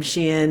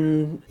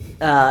Gramscian,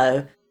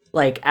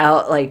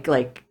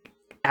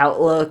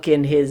 outlook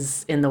in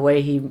the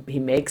way he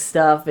makes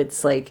stuff.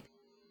 It's like,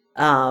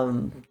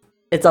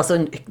 it's also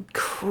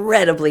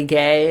incredibly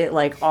gay.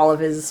 Like all of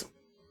his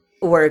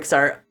works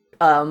are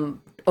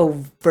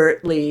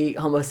overtly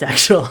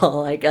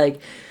homosexual.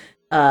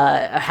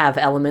 Have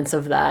elements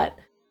of that,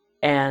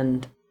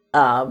 and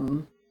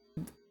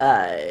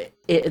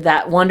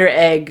that Wonder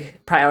Egg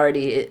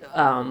priority,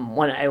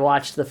 when I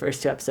watched the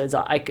first 2 episodes,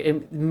 I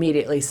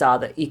immediately saw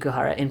the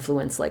Ikuhara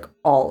influence like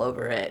all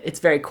over it. It's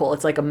very cool.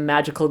 It's like a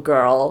magical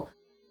girl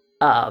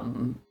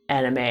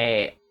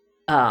anime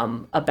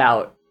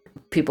about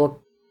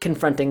people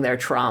confronting their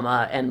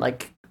trauma and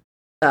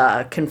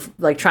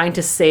trying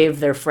to save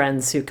their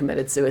friends who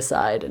committed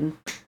suicide, and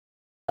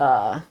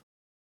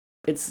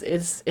it's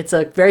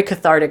a very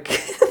cathartic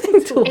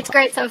thing to watch. It's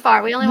great so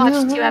far. We only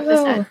watched 2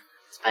 episodes,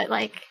 but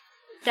like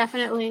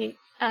definitely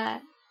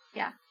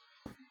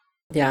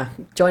yeah,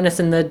 join us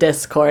in the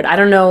Discord. I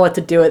don't know what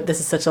to do with this.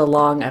 Is such a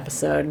long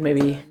episode.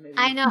 Maybe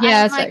I know.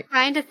 Yeah, I'm like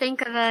trying to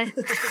think of a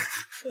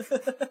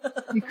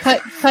You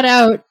cut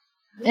out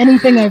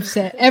anything I've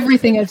said,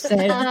 everything I've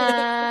said.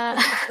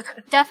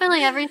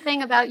 definitely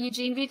everything about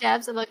Eugene V.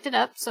 Debs. I looked it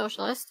up.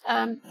 Socialist.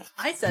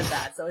 I said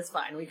that, so it's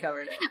fine. We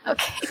covered it.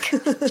 Okay,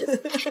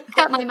 just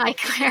got my mic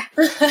there.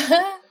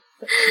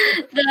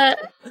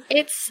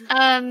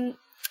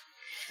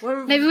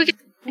 Maybe we could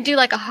do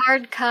like a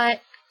hard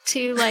cut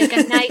to like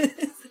a night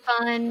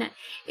fun.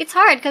 It's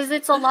hard because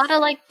it's a lot of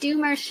like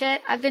doomer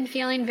shit. I've been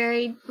feeling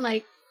very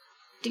like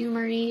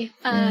doomery,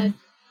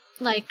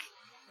 like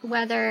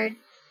weather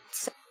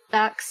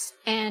sucks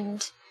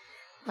and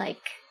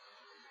like,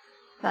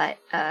 but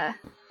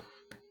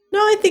No,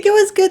 I think it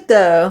was good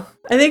though.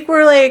 I think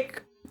we're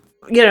like,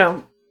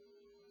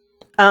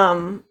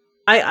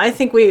 I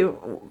think we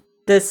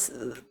this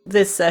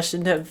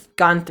session have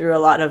gone through a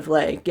lot of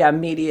like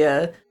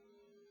media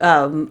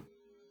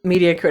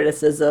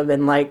criticism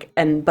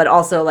and but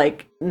also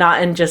like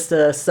not in just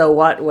a so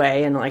what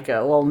way, and like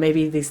well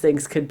maybe these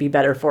things could be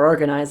better for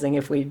organizing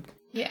if we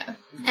Yeah.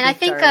 And I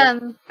think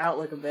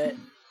outlook a bit.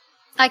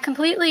 I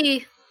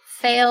completely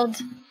failed,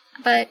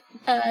 but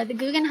the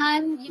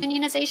Guggenheim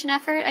unionization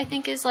effort I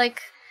think is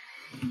like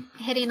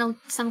hitting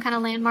some kind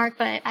of landmark,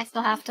 but I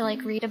still have to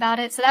like read about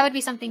it. So that would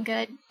be something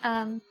good.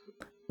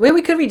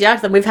 We could reach out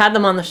to them. We've had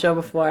them on the show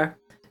before.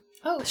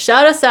 Oh.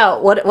 Shout us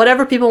out.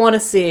 Whatever people want to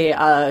see,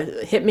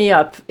 hit me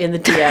up in the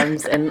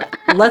DMs and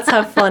let's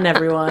have fun,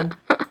 everyone.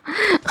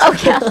 Oh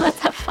yeah, let's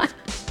have fun.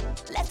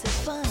 Let's have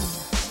fun.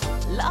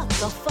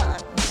 Lots of fun.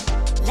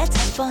 Let's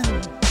have fun.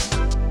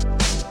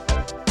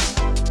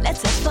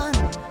 Let's have fun.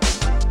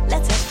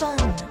 Let's have fun.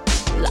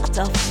 Lots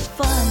of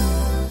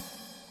fun.